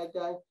make you a bad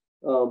guy,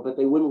 but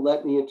they wouldn't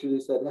let me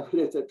introduce that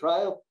evidence at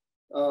trial.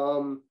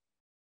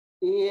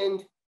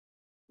 And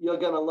you're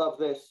gonna love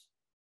this.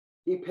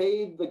 He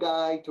paid the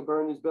guy to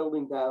burn his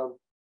building down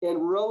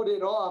and wrote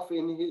it off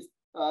on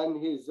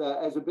his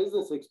as a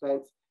business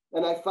expense.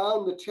 And I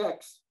found the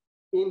checks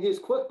in his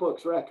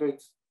QuickBooks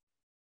records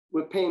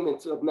with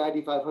payments of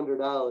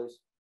 $9,500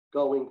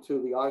 going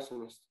to the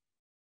arsonist.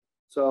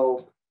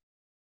 So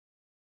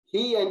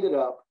he ended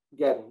up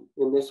getting,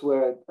 in this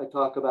where I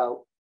talk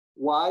about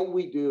why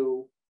we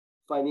do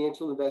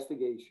financial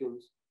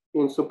investigations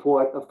in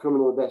support of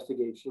criminal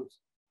investigations.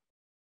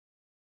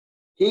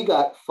 He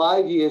got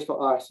 5 years for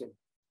arson,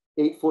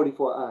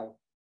 844I.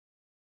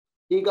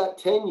 He got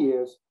 10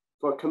 years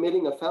for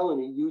committing a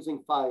felony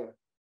using fire.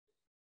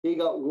 He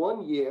got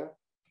 1 year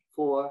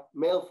for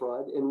mail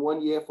fraud and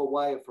 1 year for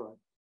wire fraud.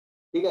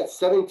 He got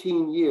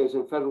 17 years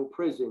in federal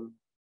prison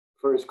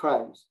for his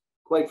crimes.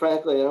 Quite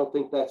frankly, I don't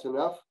think that's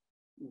enough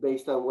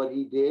based on what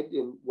he did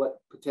and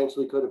what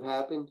potentially could have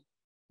happened.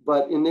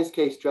 But in this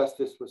case,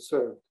 justice was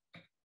served.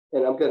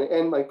 And I'm going to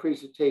end my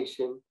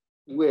presentation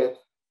with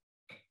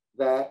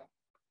that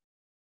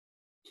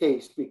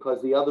case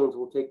because the other ones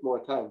will take more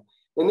time.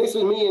 And this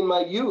is me in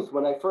my youth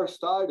when I first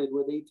started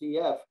with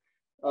ATF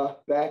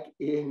back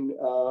in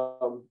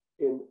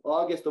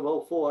August of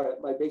 2004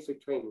 at my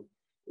basic training.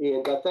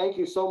 And thank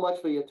you so much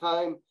for your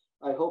time.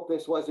 I hope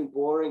this wasn't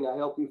boring. I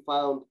hope you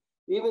found,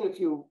 even if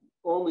you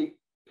only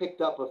picked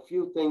up a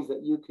few things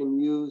that you can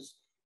use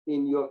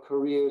in your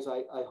careers,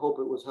 I hope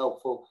it was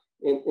helpful.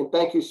 And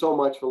thank you so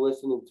much for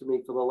listening to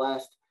me for the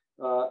last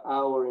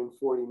hour and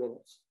 40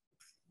 minutes.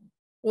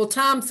 Well,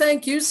 Tom,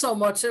 thank you so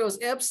much. It was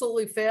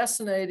absolutely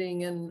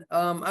fascinating. And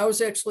I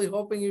was actually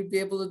hoping you'd be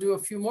able to do a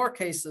few more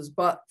cases,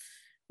 but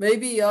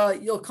maybe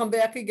you'll come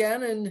back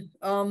again and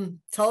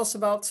tell us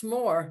about some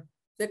more.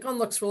 That one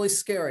looks really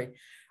scary.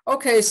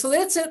 Okay, so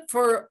that's it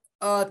for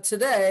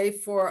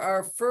today for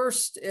our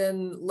first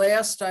and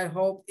last, I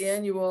hope,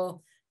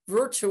 annual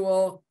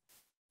virtual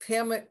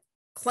PAMIC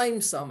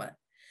Claim Summit.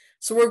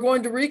 So we're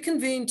going to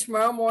reconvene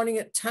tomorrow morning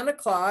at 10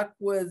 o'clock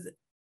with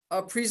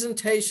a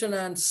presentation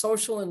on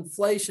social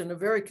inflation, a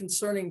very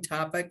concerning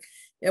topic.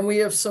 And we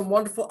have some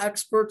wonderful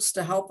experts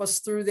to help us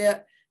through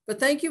that. But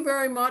thank you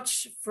very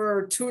much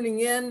for tuning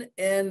in.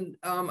 And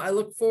I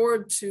look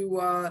forward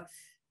to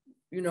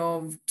you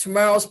know,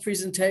 tomorrow's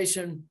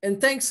presentation.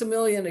 And thanks a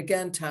million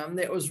again, Tom.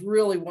 That was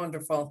really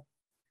wonderful.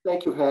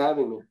 Thank you for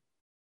having me.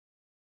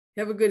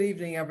 Have a good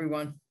evening,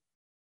 everyone.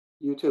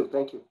 You too.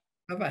 Thank you.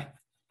 Bye-bye.